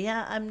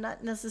 I'm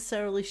not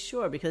necessarily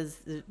sure because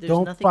there's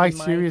Don't nothing buy in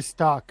my... serious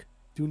stock.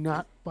 Do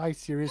not buy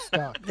serious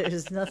stock.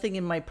 There's nothing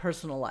in my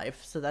personal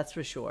life, so that's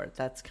for sure.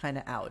 That's kind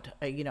of out.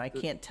 I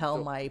can't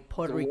tell my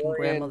Puerto Rican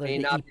grandmother to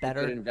eat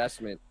better.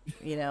 Investment.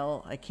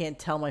 I can't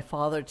tell my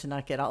father to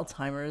not get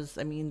Alzheimer's.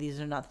 I mean, these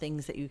are not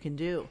things that you can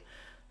do.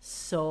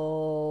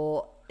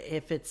 So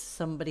if it's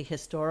somebody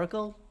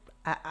historical,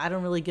 I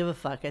don't really give a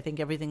fuck. I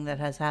think everything that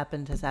has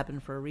happened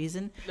for a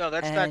reason. No,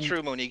 that's not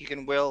true, Monique. You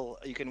can will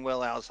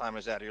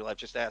Alzheimer's out of your life.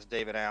 Just ask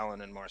David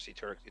Allen and Marcy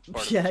Turk. It's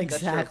part of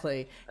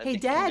exactly. Hey,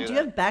 Dad, do you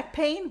have back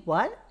pain?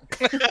 What?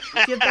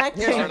 Get back to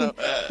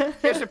me.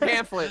 Here's a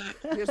pamphlet.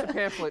 Here's a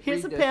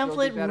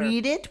pamphlet.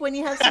 Read it when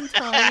you have some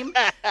time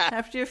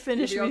after you're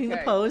finished reading the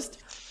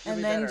post.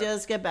 And then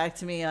just get back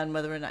to me on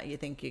whether or not you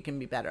think you can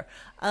be better.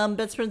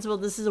 Bets Principal,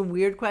 this is a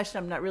weird question.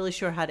 I'm not really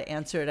sure how to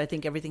answer it. I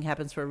think everything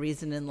happens for a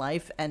reason in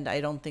life, and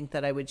I don't think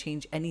that I would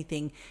change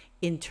anything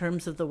in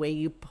terms of the way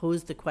you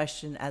posed the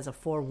question as a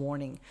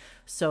forewarning.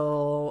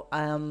 So,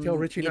 tell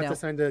Richie not to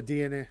sign the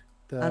DNA.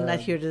 I'm not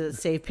here to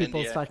save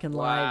people's fucking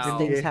lives.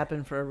 Things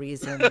happen for a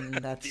reason, and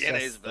that's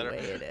just the way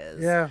it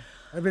is. Yeah,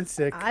 I've been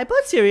sick. I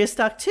bought Sirius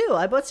stock too.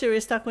 I bought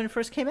Sirius stock when it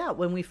first came out.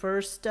 When we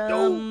first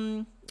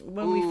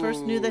we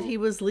first knew that he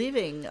was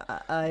leaving,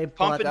 I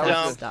bought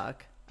that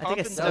stock. I think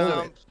I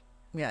sold it.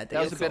 Yeah,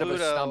 that was a bit of a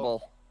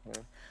stumble.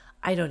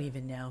 I don't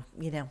even know.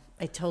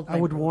 I told. I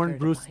would warn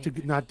Bruce to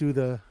not do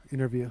the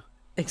interview.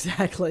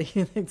 Exactly.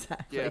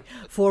 Yeah.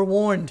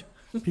 Forewarned.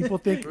 People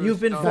think you've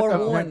been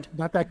forewarned.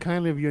 Not that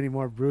kindly of you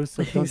anymore, Bruce.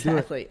 So don't do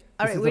it.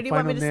 All right, where do you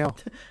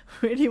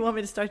want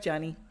me to start,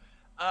 Johnny?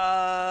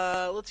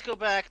 Let's go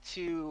back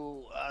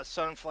to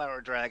Sunflower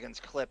Dragon's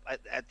clip.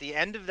 At the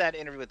end of that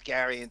interview with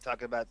Gary and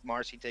talking about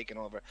Marcy taking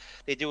over,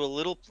 they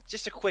do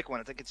just a quick one.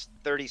 I think it's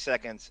 30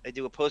 seconds. They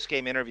do a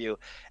post-game interview,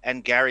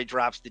 and Gary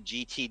drops the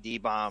GTD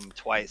bomb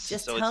twice.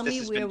 Just tell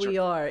me where we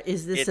are.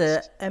 Is this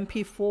a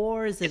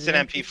MP4? It's an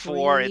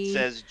MP4. It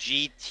says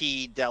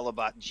GT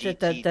Delabot.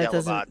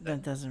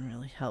 That doesn't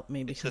really help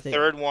me because it's the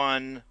third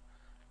one.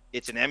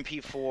 It's an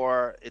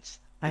MP4.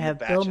 I have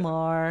Bill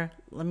Maher.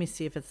 Let me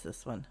see if it's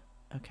this one.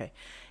 Okay.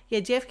 Yeah,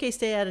 JFK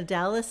stay out of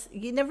Dallas.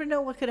 You never know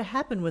what could have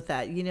happened with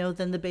that.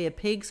 Then the Bay of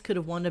Pigs could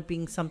have wound up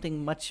being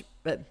something much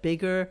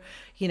bigger.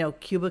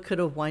 Cuba could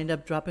have wound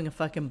up dropping a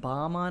fucking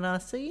bomb on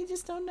us. So you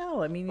just don't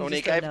know. I mean, you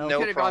just don't know. I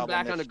have no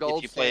problem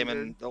if you play them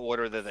in the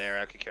order they're there.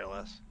 I could care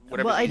less.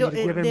 Whatever. Well, I don't.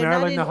 Give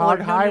Maryland the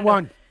high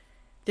one.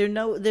 They're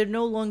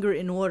no longer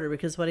in order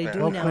because what I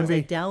do now is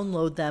I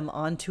download them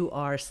onto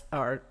our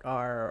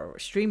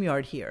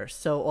StreamYard here.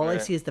 So all I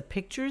see is the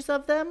pictures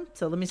of them.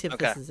 So let me see if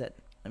this is it.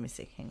 Let me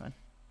see. Hang on.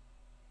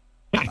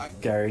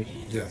 Gary,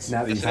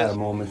 now that you've had a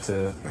moment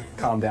to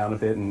calm down a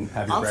bit and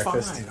have your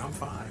breakfast. I'm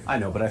fine. I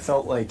know, but I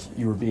felt like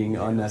you were being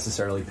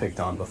unnecessarily picked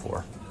on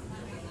before.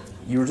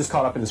 You were just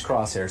caught up in his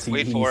crosshairs.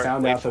 He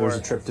found out there was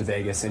a trip to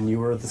Vegas, and you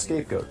were the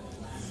scapegoat.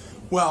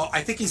 Well,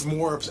 I think he's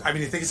I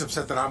think he's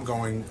upset that I'm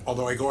going,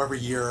 although I go every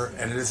year,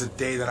 and it is a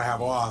day that I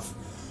have off.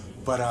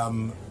 But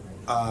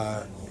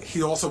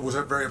he also was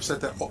very upset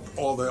that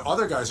all the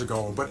other guys are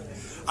going. But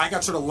I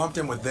got sort of lumped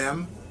in with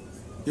them.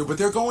 But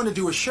they're going to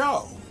do a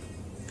show.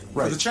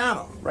 For the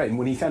channel. Right, and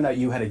when he found out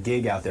you had a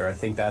gig out there, I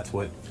think that's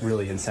what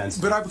really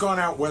incensed me. But I've gone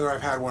out whether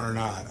I've had one or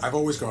not. I've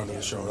always gone to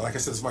the show. Like I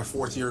said, it's my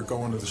 4th year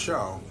going to the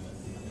show.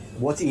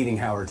 What's eating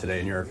Howard today,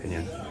 in your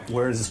opinion?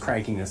 Where is this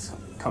crankiness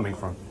coming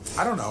from?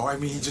 I don't know. I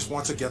mean, he just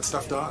wants to get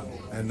stuff done.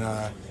 And it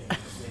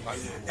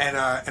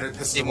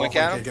pisses him off when he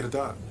can't get it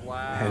done.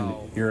 Wow.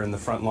 And you're in the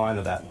front line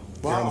of that.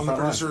 Well, I'm the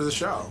producer of the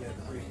show.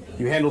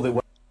 You handled it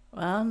well.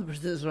 I'm the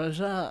producer of the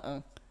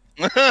show.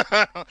 I'm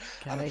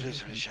the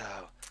producer of the show.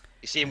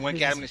 You see him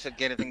wink at him and he said,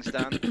 "Getting things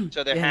done."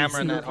 So they're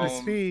hammering that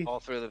home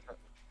all through the.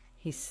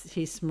 He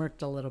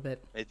smirked a little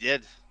bit. He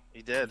did.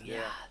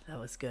 Yeah, that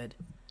was good.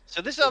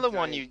 So this other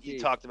one you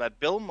talked about,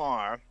 Bill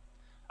Maher.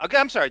 Okay,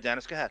 I'm sorry,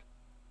 Dennis. Go ahead.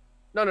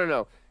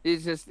 No.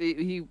 He's just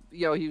he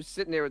was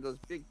sitting there with those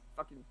big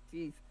fucking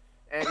teeth,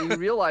 and he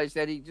realized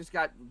that he just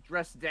got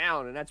dressed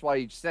down, and that's why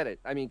he said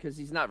it. I mean, because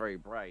he's not very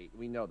bright.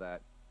 We know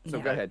that. So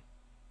go ahead.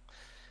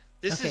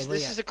 This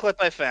is a clip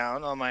I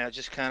found on my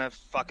just kind of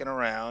fucking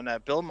around.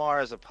 Bill Maher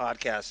has a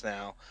podcast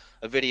now,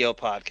 a video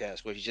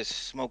podcast where he just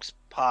smokes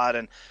pot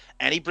and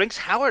he brings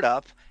Howard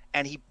up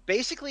and he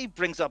basically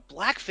brings up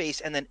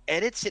blackface and then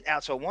edits it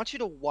out. So I want you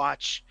to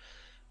watch.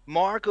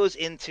 Maher goes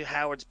into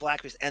Howard's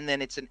blackface and then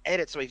it's an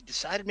edit. So he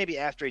decided maybe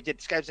after he did.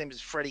 This guy's name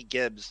is Freddie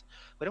Gibbs.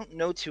 I don't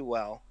know too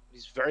well.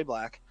 He's very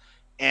black.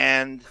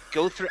 And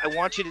go through. I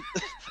want you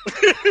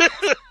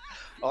to.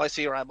 All I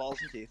see are eyeballs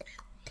and teeth.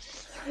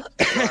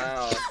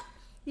 Wow.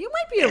 You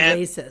might be a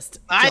racist.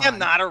 John. I am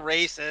not a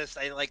racist.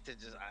 I like to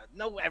just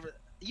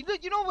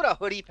You know what a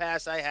hoodie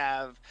pass I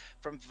have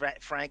from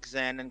Frank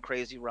Zen and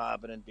Crazy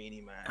Robin and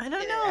Beanie Man. I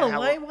don't know.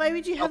 Why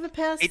would you have a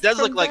pass? He does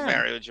look like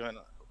Mario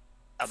Joyner.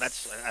 Oh,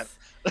 that's.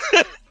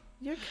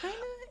 You're kind of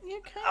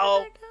that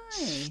guy.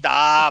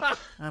 Stop.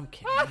 I'm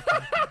kidding.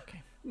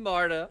 Okay.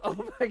 Marta. Oh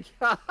my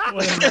God.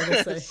 What am I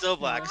gonna say? So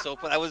black. So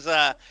that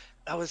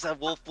was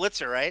Wolf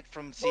Blitzer, right?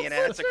 From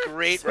CNN. It's a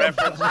great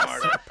reference,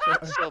 Marta.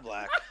 So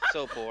black.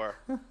 So poor.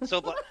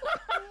 So black.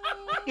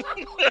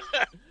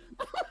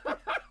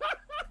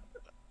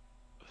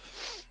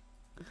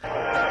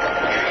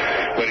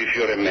 But if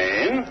you're a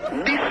man,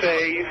 be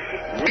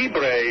safe, be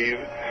brave,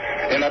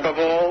 and above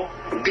all,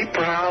 be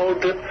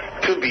proud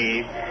to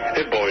be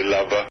a boy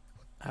lover.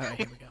 All right,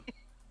 here we go.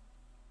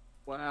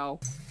 Wow.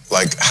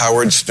 Like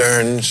Howard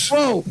Stern's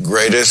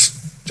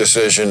greatest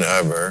decision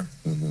ever,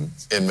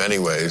 in many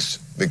ways,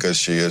 because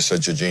she is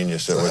such a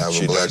genius at what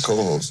she does.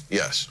 Co-host.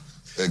 Yes.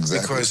 Exactly.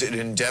 Because it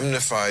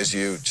indemnifies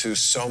you to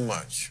so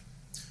much.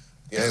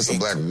 Yeah, it's a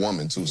black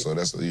woman too, so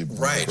that's even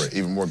right. Great,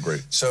 even more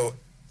great. So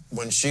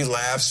when she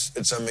laughs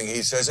at something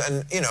he says,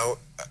 and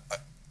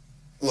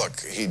look,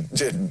 he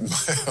did.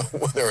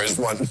 There was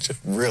one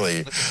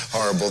really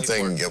horrible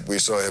thing we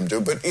saw him do,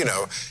 but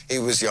he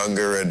was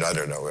younger, and I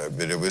don't know,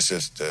 but it was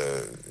just.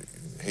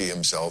 He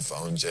himself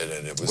owns it,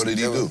 and it was. What did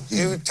he do?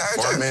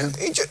 Fart man?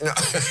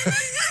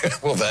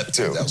 Well, that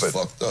too. That was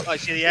fucked up. Oh,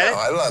 see the edit? No,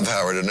 I love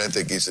Howard, and I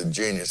think he's a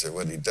genius at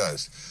what he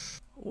does.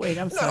 Wait,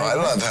 I'm sorry. No, I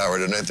love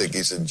Howard, and I think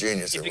he's a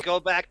genius. If you go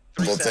back,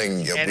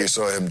 thing we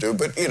saw him do,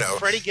 but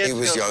Freddie Gibbs he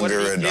was goes,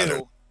 younger,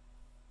 and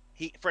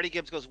Freddie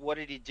Gibbs goes, "What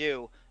did he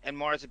do?" And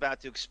Mars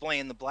about to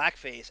explain the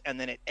blackface, and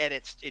then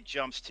it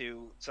jumps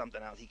to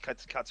something else. He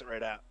cuts it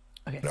right out.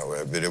 Okay. No,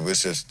 but it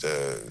was just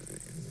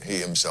he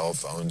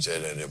himself owns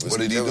it, and it was. What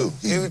did he do?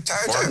 He was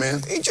fart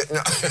man.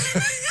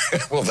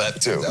 Well,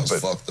 that too. That was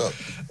fucked up.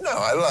 No,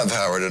 I love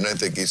Howard, and I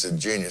think he's a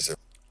genius.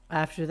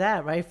 After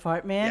that, right,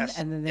 Fart Man, Yes.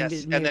 and then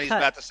yes. And then he's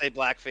about to say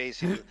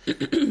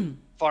blackface.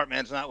 Fart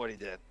Man's not what he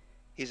did.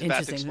 He's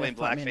about to explain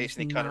blackface,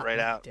 and he cut it right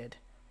out.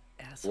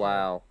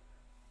 Wow.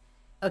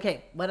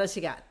 Okay, what else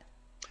you got?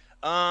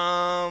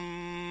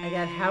 I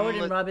got Howard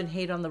and Robin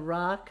hate on The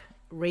Rock.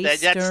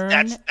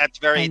 That's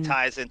very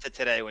ties into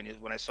today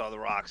when I saw The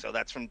Rock. So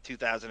that's from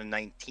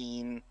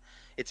 2019.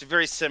 It's a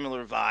very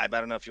similar vibe. I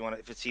don't know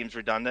if it seems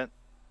redundant.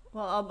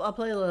 Well, I'll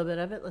play a little bit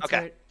of it. Let's hear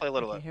it. Play a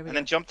little bit, and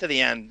then jump to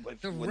the end when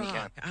The you can.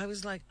 Rock. I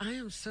was like, I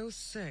am so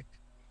sick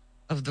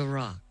of The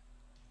Rock.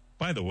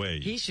 By the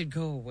way, he should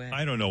go away.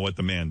 I don't know what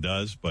the man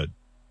does, but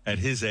at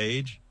his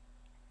age,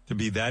 to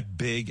be that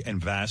big and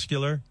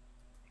vascular.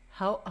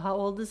 How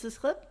old is this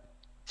clip?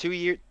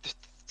 3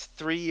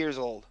 years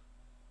old.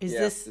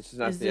 This is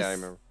not the I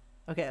remember.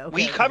 Okay.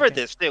 We covered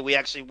this too. We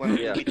actually went.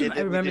 We did.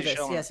 I remember this.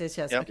 Show yes.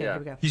 Yep. Okay, here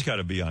we go. He's got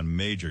to be on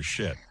major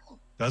shit,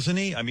 doesn't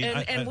he? I mean,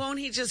 and won't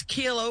he just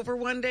keel over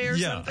one day or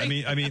something?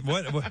 Yeah, I mean,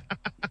 what?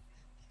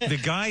 The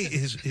guy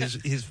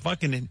is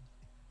fucking.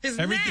 His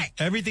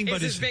everything neck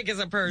but is as big as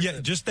a person.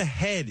 Yeah, just the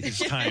head is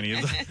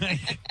tiny.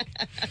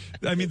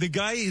 I mean, the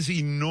guy is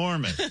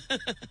enormous,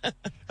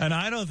 and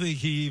I don't think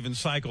he even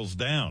cycles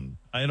down.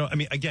 I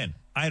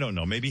don't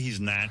know. Maybe he's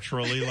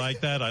naturally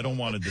like that. I don't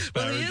want to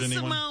disparage he is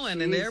anyone.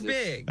 Samoan, and they're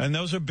big. And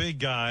those are big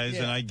guys,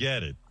 and I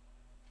get it.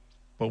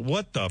 But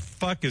what the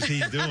fuck is he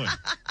doing?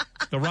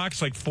 The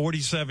Rock's like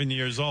 47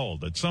 years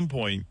old. At some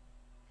point,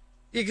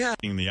 you got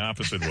in the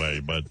opposite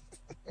way. But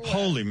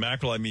holy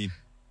mackerel! I mean,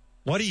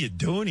 what are you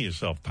doing to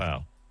yourself,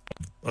 pal?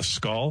 A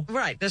skull?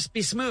 Right, just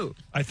be smooth.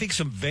 I think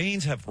some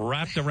veins have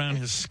wrapped around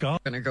his skull.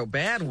 Gonna go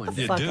bad one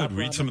day. Yeah, dude,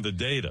 read some of the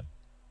data.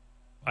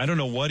 I don't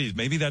know what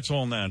maybe that's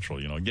all natural.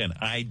 Again,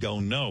 I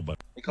don't know, but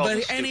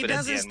he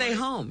doesn't stay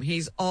home.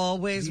 He's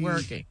always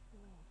working.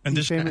 And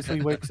he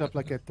famously wakes up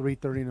like at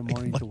 3:30 in the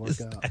morning to work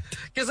out.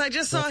 Because I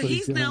just saw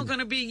he's now going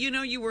to be.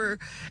 You were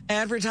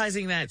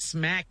advertising that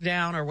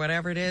SmackDown or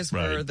whatever it is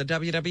for the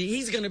WWE.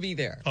 He's going to be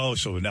there. Oh,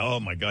 so now, oh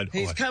my God,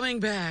 he's coming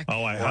back.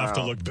 Oh, I have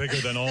to look bigger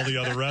than all the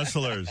other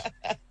wrestlers,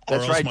 or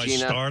else my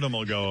stardom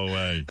will go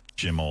away.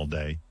 Gym all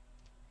day.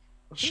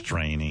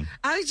 Straining.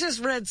 I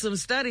just read some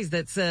studies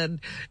that said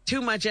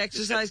too much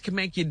exercise can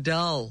make you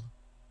dull.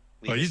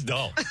 Oh, he's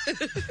dull.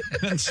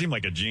 Doesn't seem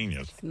like a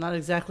genius. Not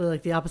exactly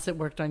like the opposite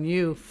worked on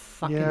you.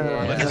 Fucking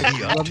What is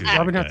he up to?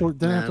 Robin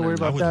didn't have to worry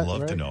about that. I would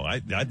love to know.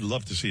 I'd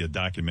love to see a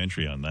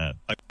documentary on that.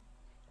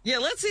 Yeah,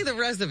 let's see the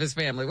rest of his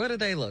family. What do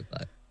they look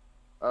like?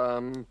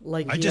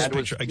 I just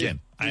picture again.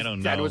 I don't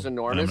know. Dad was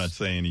enormous. I'm not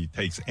saying he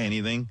takes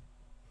anything,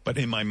 but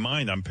in my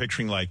mind, I'm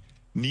picturing like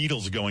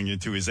needles going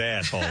into his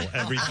asshole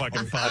every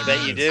fucking 5 minutes. I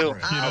bet you do. You know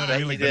what I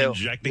mean? Like they're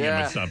injecting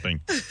him with something.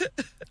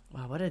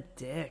 Wow, what a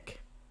dick.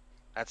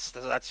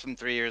 That's from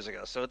 3 years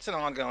ago. So it's an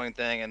ongoing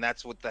thing, and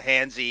that's what the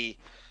Hansy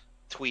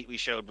tweet we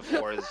showed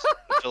before is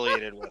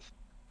affiliated with.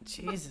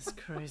 Jesus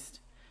Christ.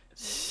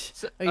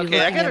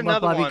 Okay, I got another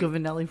Bobby one.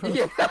 Govanelli from?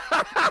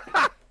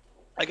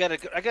 I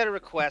got a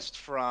request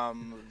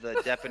from the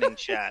Deafening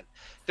chat.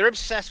 They're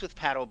obsessed with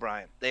Pat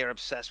O'Brien. They are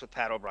obsessed with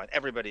Pat O'Brien.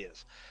 Everybody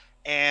is.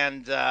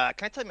 And can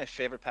I tell you my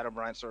favorite Pat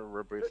O'Brien story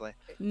real briefly?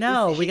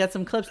 No, we got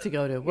some clips to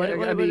go to. What are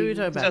we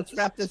talking about? Let's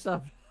wrap this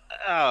up.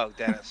 Oh,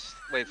 Dennis,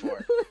 wait for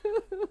it.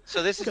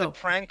 So this is a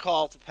prank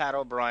call to Pat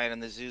O'Brien in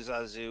the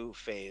Zoo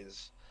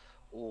phase,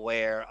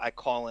 where I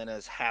call in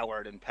as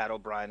Howard and Pat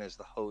O'Brien is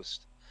the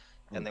host,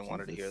 and they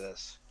wanted to hear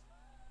this.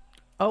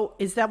 Oh,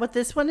 is that what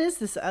this one is?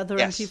 This other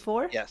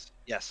MP4?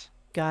 Yes.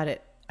 Got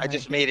it. I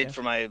just made it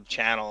for my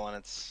channel, and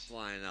it's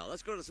flying out.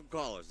 Let's go to some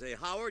callers. Hey,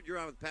 Howard, you're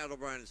on with Pat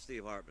O'Brien and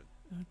Steve Hartman.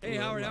 Hey,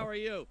 Howard, how are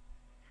you?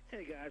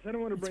 Hey, guys. I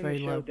don't want to bring the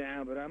show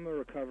down, but I'm a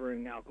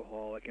recovering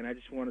alcoholic, and I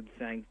just wanted to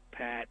thank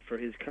Pat for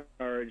his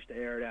courage to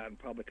air it out in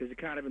public, because it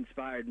kind of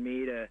inspired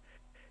me to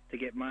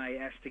get my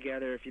S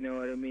together, if you know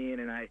what I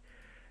mean. And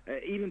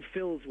even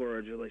Phil's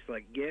words are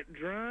like, get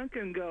drunk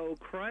and go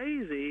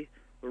crazy,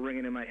 were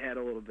ringing in my head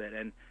a little bit.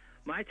 And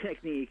my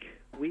technique,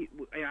 I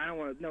don't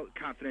want to know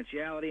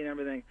confidentiality and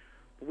everything,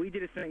 but we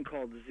did a thing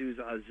called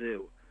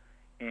Zoo.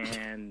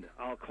 And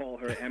I'll call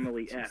her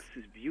Emily S.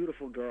 This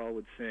beautiful girl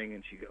would sing,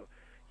 and she'd go,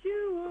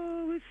 You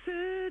always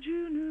said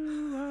you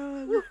knew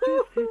I was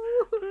gifted,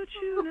 but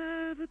you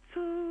never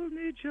told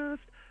me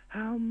just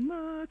how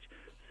much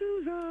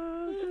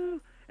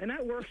Susan. And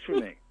that works for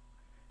me.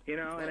 You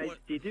know, and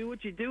you do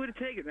what you do to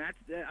take it. And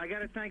I got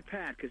to thank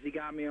Pat because he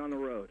got me on the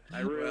road.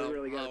 I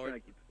really got to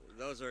thank you.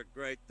 Those are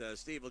great.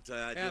 Steve will tell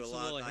you I do a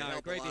lot. I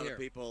help a lot of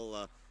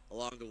people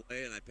along the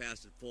way, and I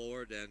pass it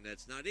forward, and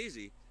it's not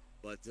easy.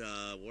 But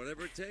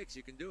whatever it takes,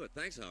 you can do it.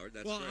 Thanks, Howard.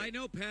 That's great. I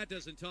know Pat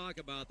doesn't talk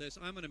about this.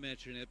 I'm going to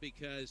mention it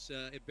because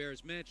it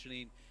bears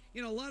mentioning.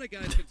 You know, a lot of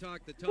guys can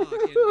talk the talk.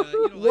 And,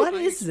 you know, what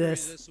is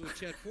this? This with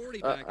Chet Forty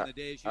back in the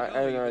days. You know,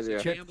 I have no idea.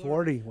 Chet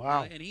Forty,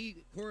 wow. And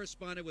he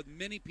corresponded with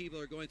many people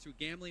who are going through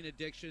gambling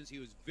addictions. He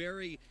was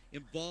very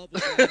involved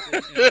with that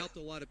and helped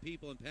a lot of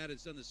people. And Pat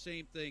has done the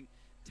same thing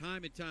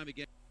time and time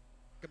again.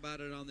 Talk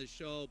about it on this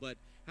show, but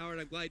Howard,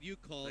 I'm glad you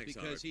called. Thanks,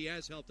 because Howard. He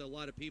has helped a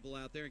lot of people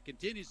out there and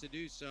continues to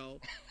do so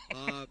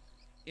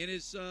in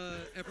his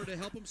effort to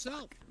help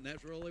himself. And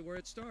that's really where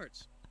it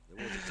starts.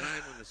 There was a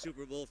time when the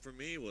Super Bowl for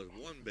me was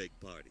one big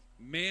party.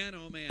 Man,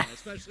 oh man,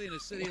 especially in a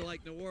city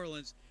like New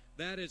Orleans,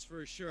 that is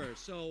for sure.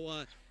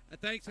 So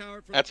thanks,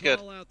 Howard, for the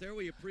call out there.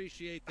 We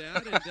appreciate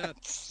that. And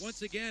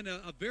once again,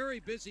 a very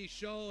busy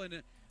show.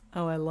 And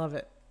oh, I love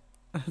it.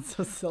 That's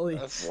so silly.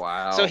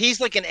 Wow. So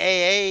he's like an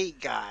AA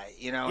guy,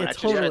 you know, and I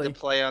totally. tried to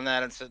play on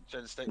that and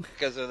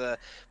because of the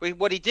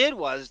what he did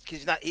was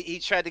he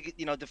tried to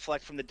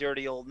deflect from the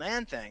dirty old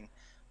man thing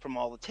from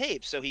all the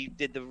tapes. So he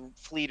did the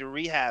flee to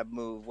rehab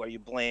move where you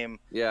blame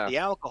the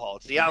alcohol.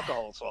 It's the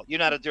alcohol's fault. You're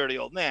not a dirty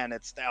old man.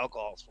 It's the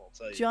alcohol's fault.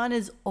 So John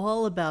is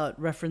all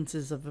about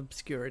references of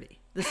obscurity.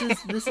 This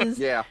is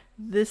yeah.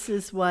 This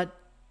is what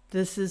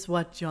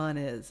John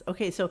is.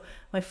 Okay, so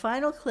my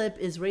final clip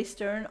is Ray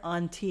Stern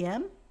on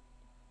TM.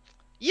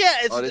 Yeah,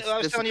 I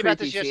was telling you about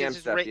this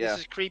yesterday. This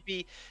is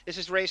creepy. This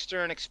is Ray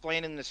Stern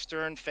explaining the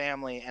Stern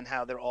family and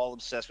how they're all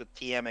obsessed with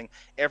TMing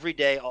every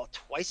day,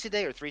 twice a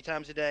day or 3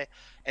 times a day.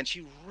 And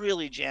she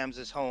really jams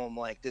this home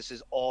like this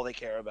is all they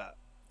care about.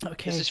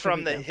 Okay. This is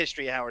from the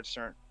history of Howard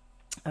Stern.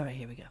 All right,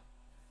 here we go.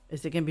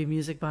 Is there going to be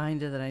music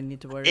behind it that I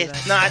need to worry about?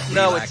 It's not.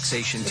 No,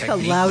 relaxation technique.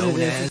 Look how loud it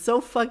is. It's so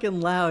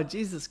fucking loud.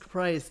 Jesus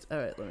Christ. All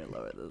right, let me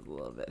lower this a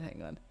little bit.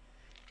 Hang on.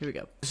 Here we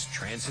go.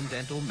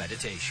 Transcendental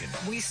meditation.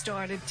 We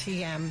started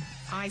TM.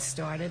 I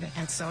started,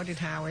 and so did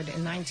Howard,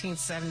 in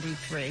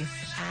 1973.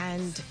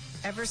 And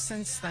ever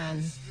since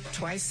then,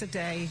 twice a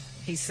day,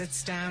 he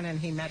sits down and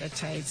he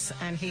meditates.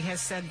 And he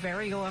has said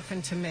very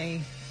often to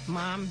me,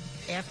 Mom,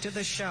 after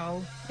the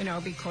show,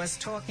 because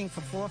talking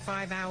for 4 or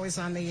 5 hours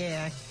on the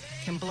air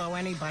can blow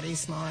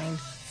anybody's mind.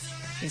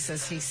 He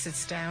says he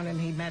sits down and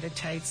he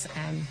meditates,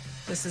 and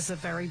this is a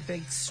very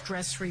big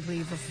stress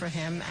reliever for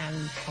him,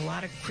 and a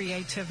lot of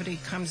creativity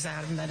comes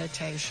out of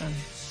meditation.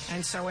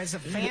 And so as a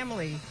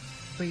family,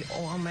 we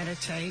all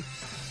meditate,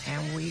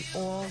 and we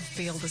all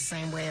feel the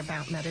same way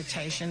about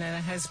meditation, and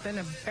it has been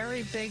a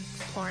very big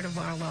part of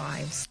our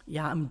lives.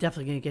 Yeah, I'm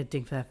definitely going to get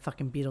dinged for that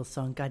fucking Beatles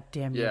song. God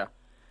damn you. Yeah.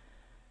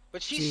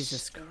 But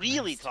she's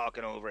really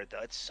talking over it, though.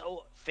 It's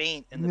so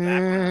faint in the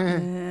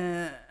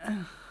background.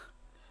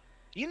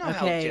 You know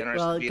how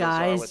generous the Beatles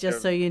guys, are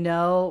just so you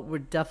know, we're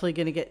definitely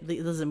going to get...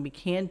 Listen, we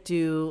can't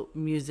do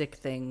music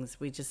things.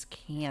 We just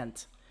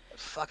can't.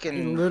 Fucking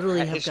we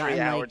literally have gotten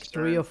Howard like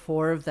 3 or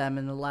 4 of them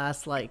in the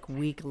last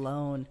week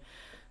alone.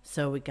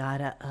 So we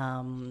gotta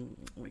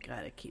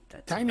keep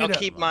that. I'll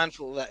keep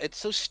mindful of that. It's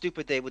so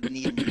stupid they would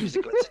need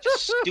music. It's such a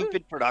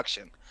stupid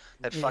production.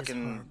 That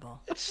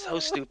it's so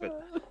stupid.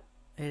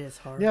 It is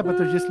horrible. Yeah, but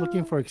they're just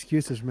looking for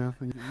excuses, man.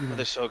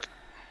 They're so...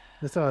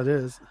 That's all it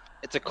is.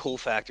 It's a cool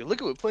factor. Look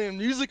at we're playing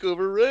music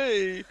over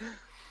Ray.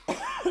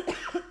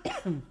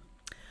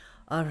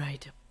 All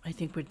right, I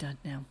think we're done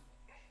now.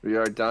 We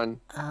are done.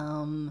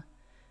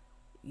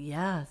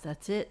 Yeah,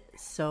 that's it.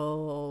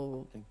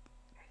 So,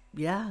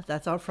 yeah,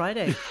 that's our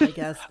Friday, I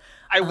guess.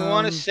 I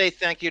want to say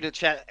thank you to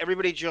chat.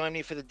 Everybody join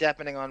me for the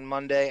Depening on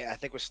Monday. I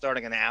think we're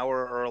starting an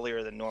hour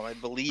earlier than normal. I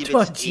believe it's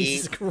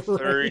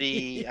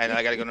 8:30. I know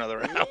I got to go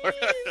another hour.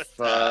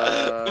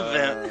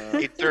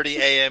 8:30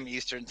 a.m.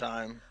 Eastern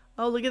time.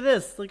 Oh, look at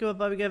this. Look at what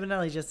Bobby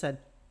Gavinelli just said.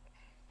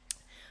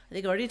 I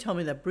think Artie told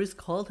me that Bruce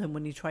called him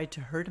when he tried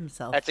to hurt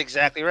himself. That's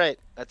exactly right.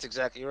 That's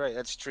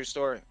a true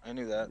story. I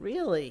knew that.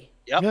 Really?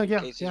 Yep. Yeah.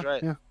 Casey's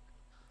right. Yeah.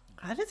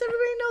 How does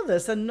everybody know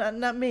this and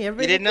not me?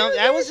 Everybody didn't know.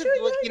 That was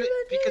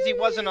because he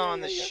wasn't on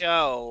the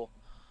show.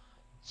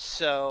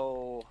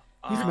 So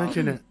he's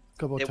mentioned it a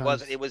couple of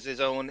times. It was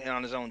his own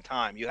on his own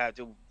time. You have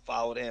to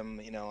follow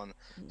him, on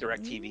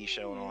DirecTV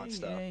show and all that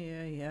stuff.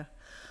 Yeah.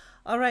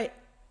 All right.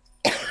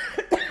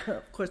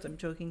 Of course, I'm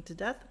joking to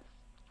death.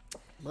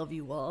 Love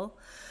you all.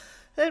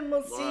 And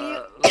we'll see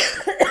you.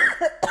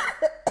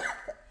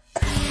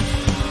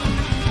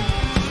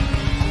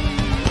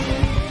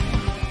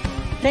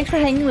 Thanks for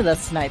hanging with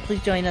us tonight.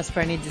 Please join us for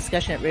any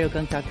discussion at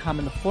radiogunk.com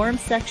in the forum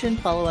section.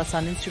 Follow us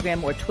on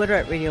Instagram or Twitter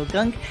at Radio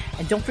Gunk.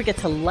 And don't forget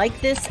to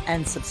like this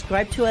and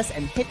subscribe to us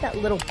and hit that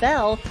little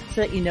bell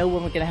so that you know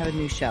when we're going to have a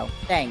new show.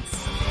 Thanks.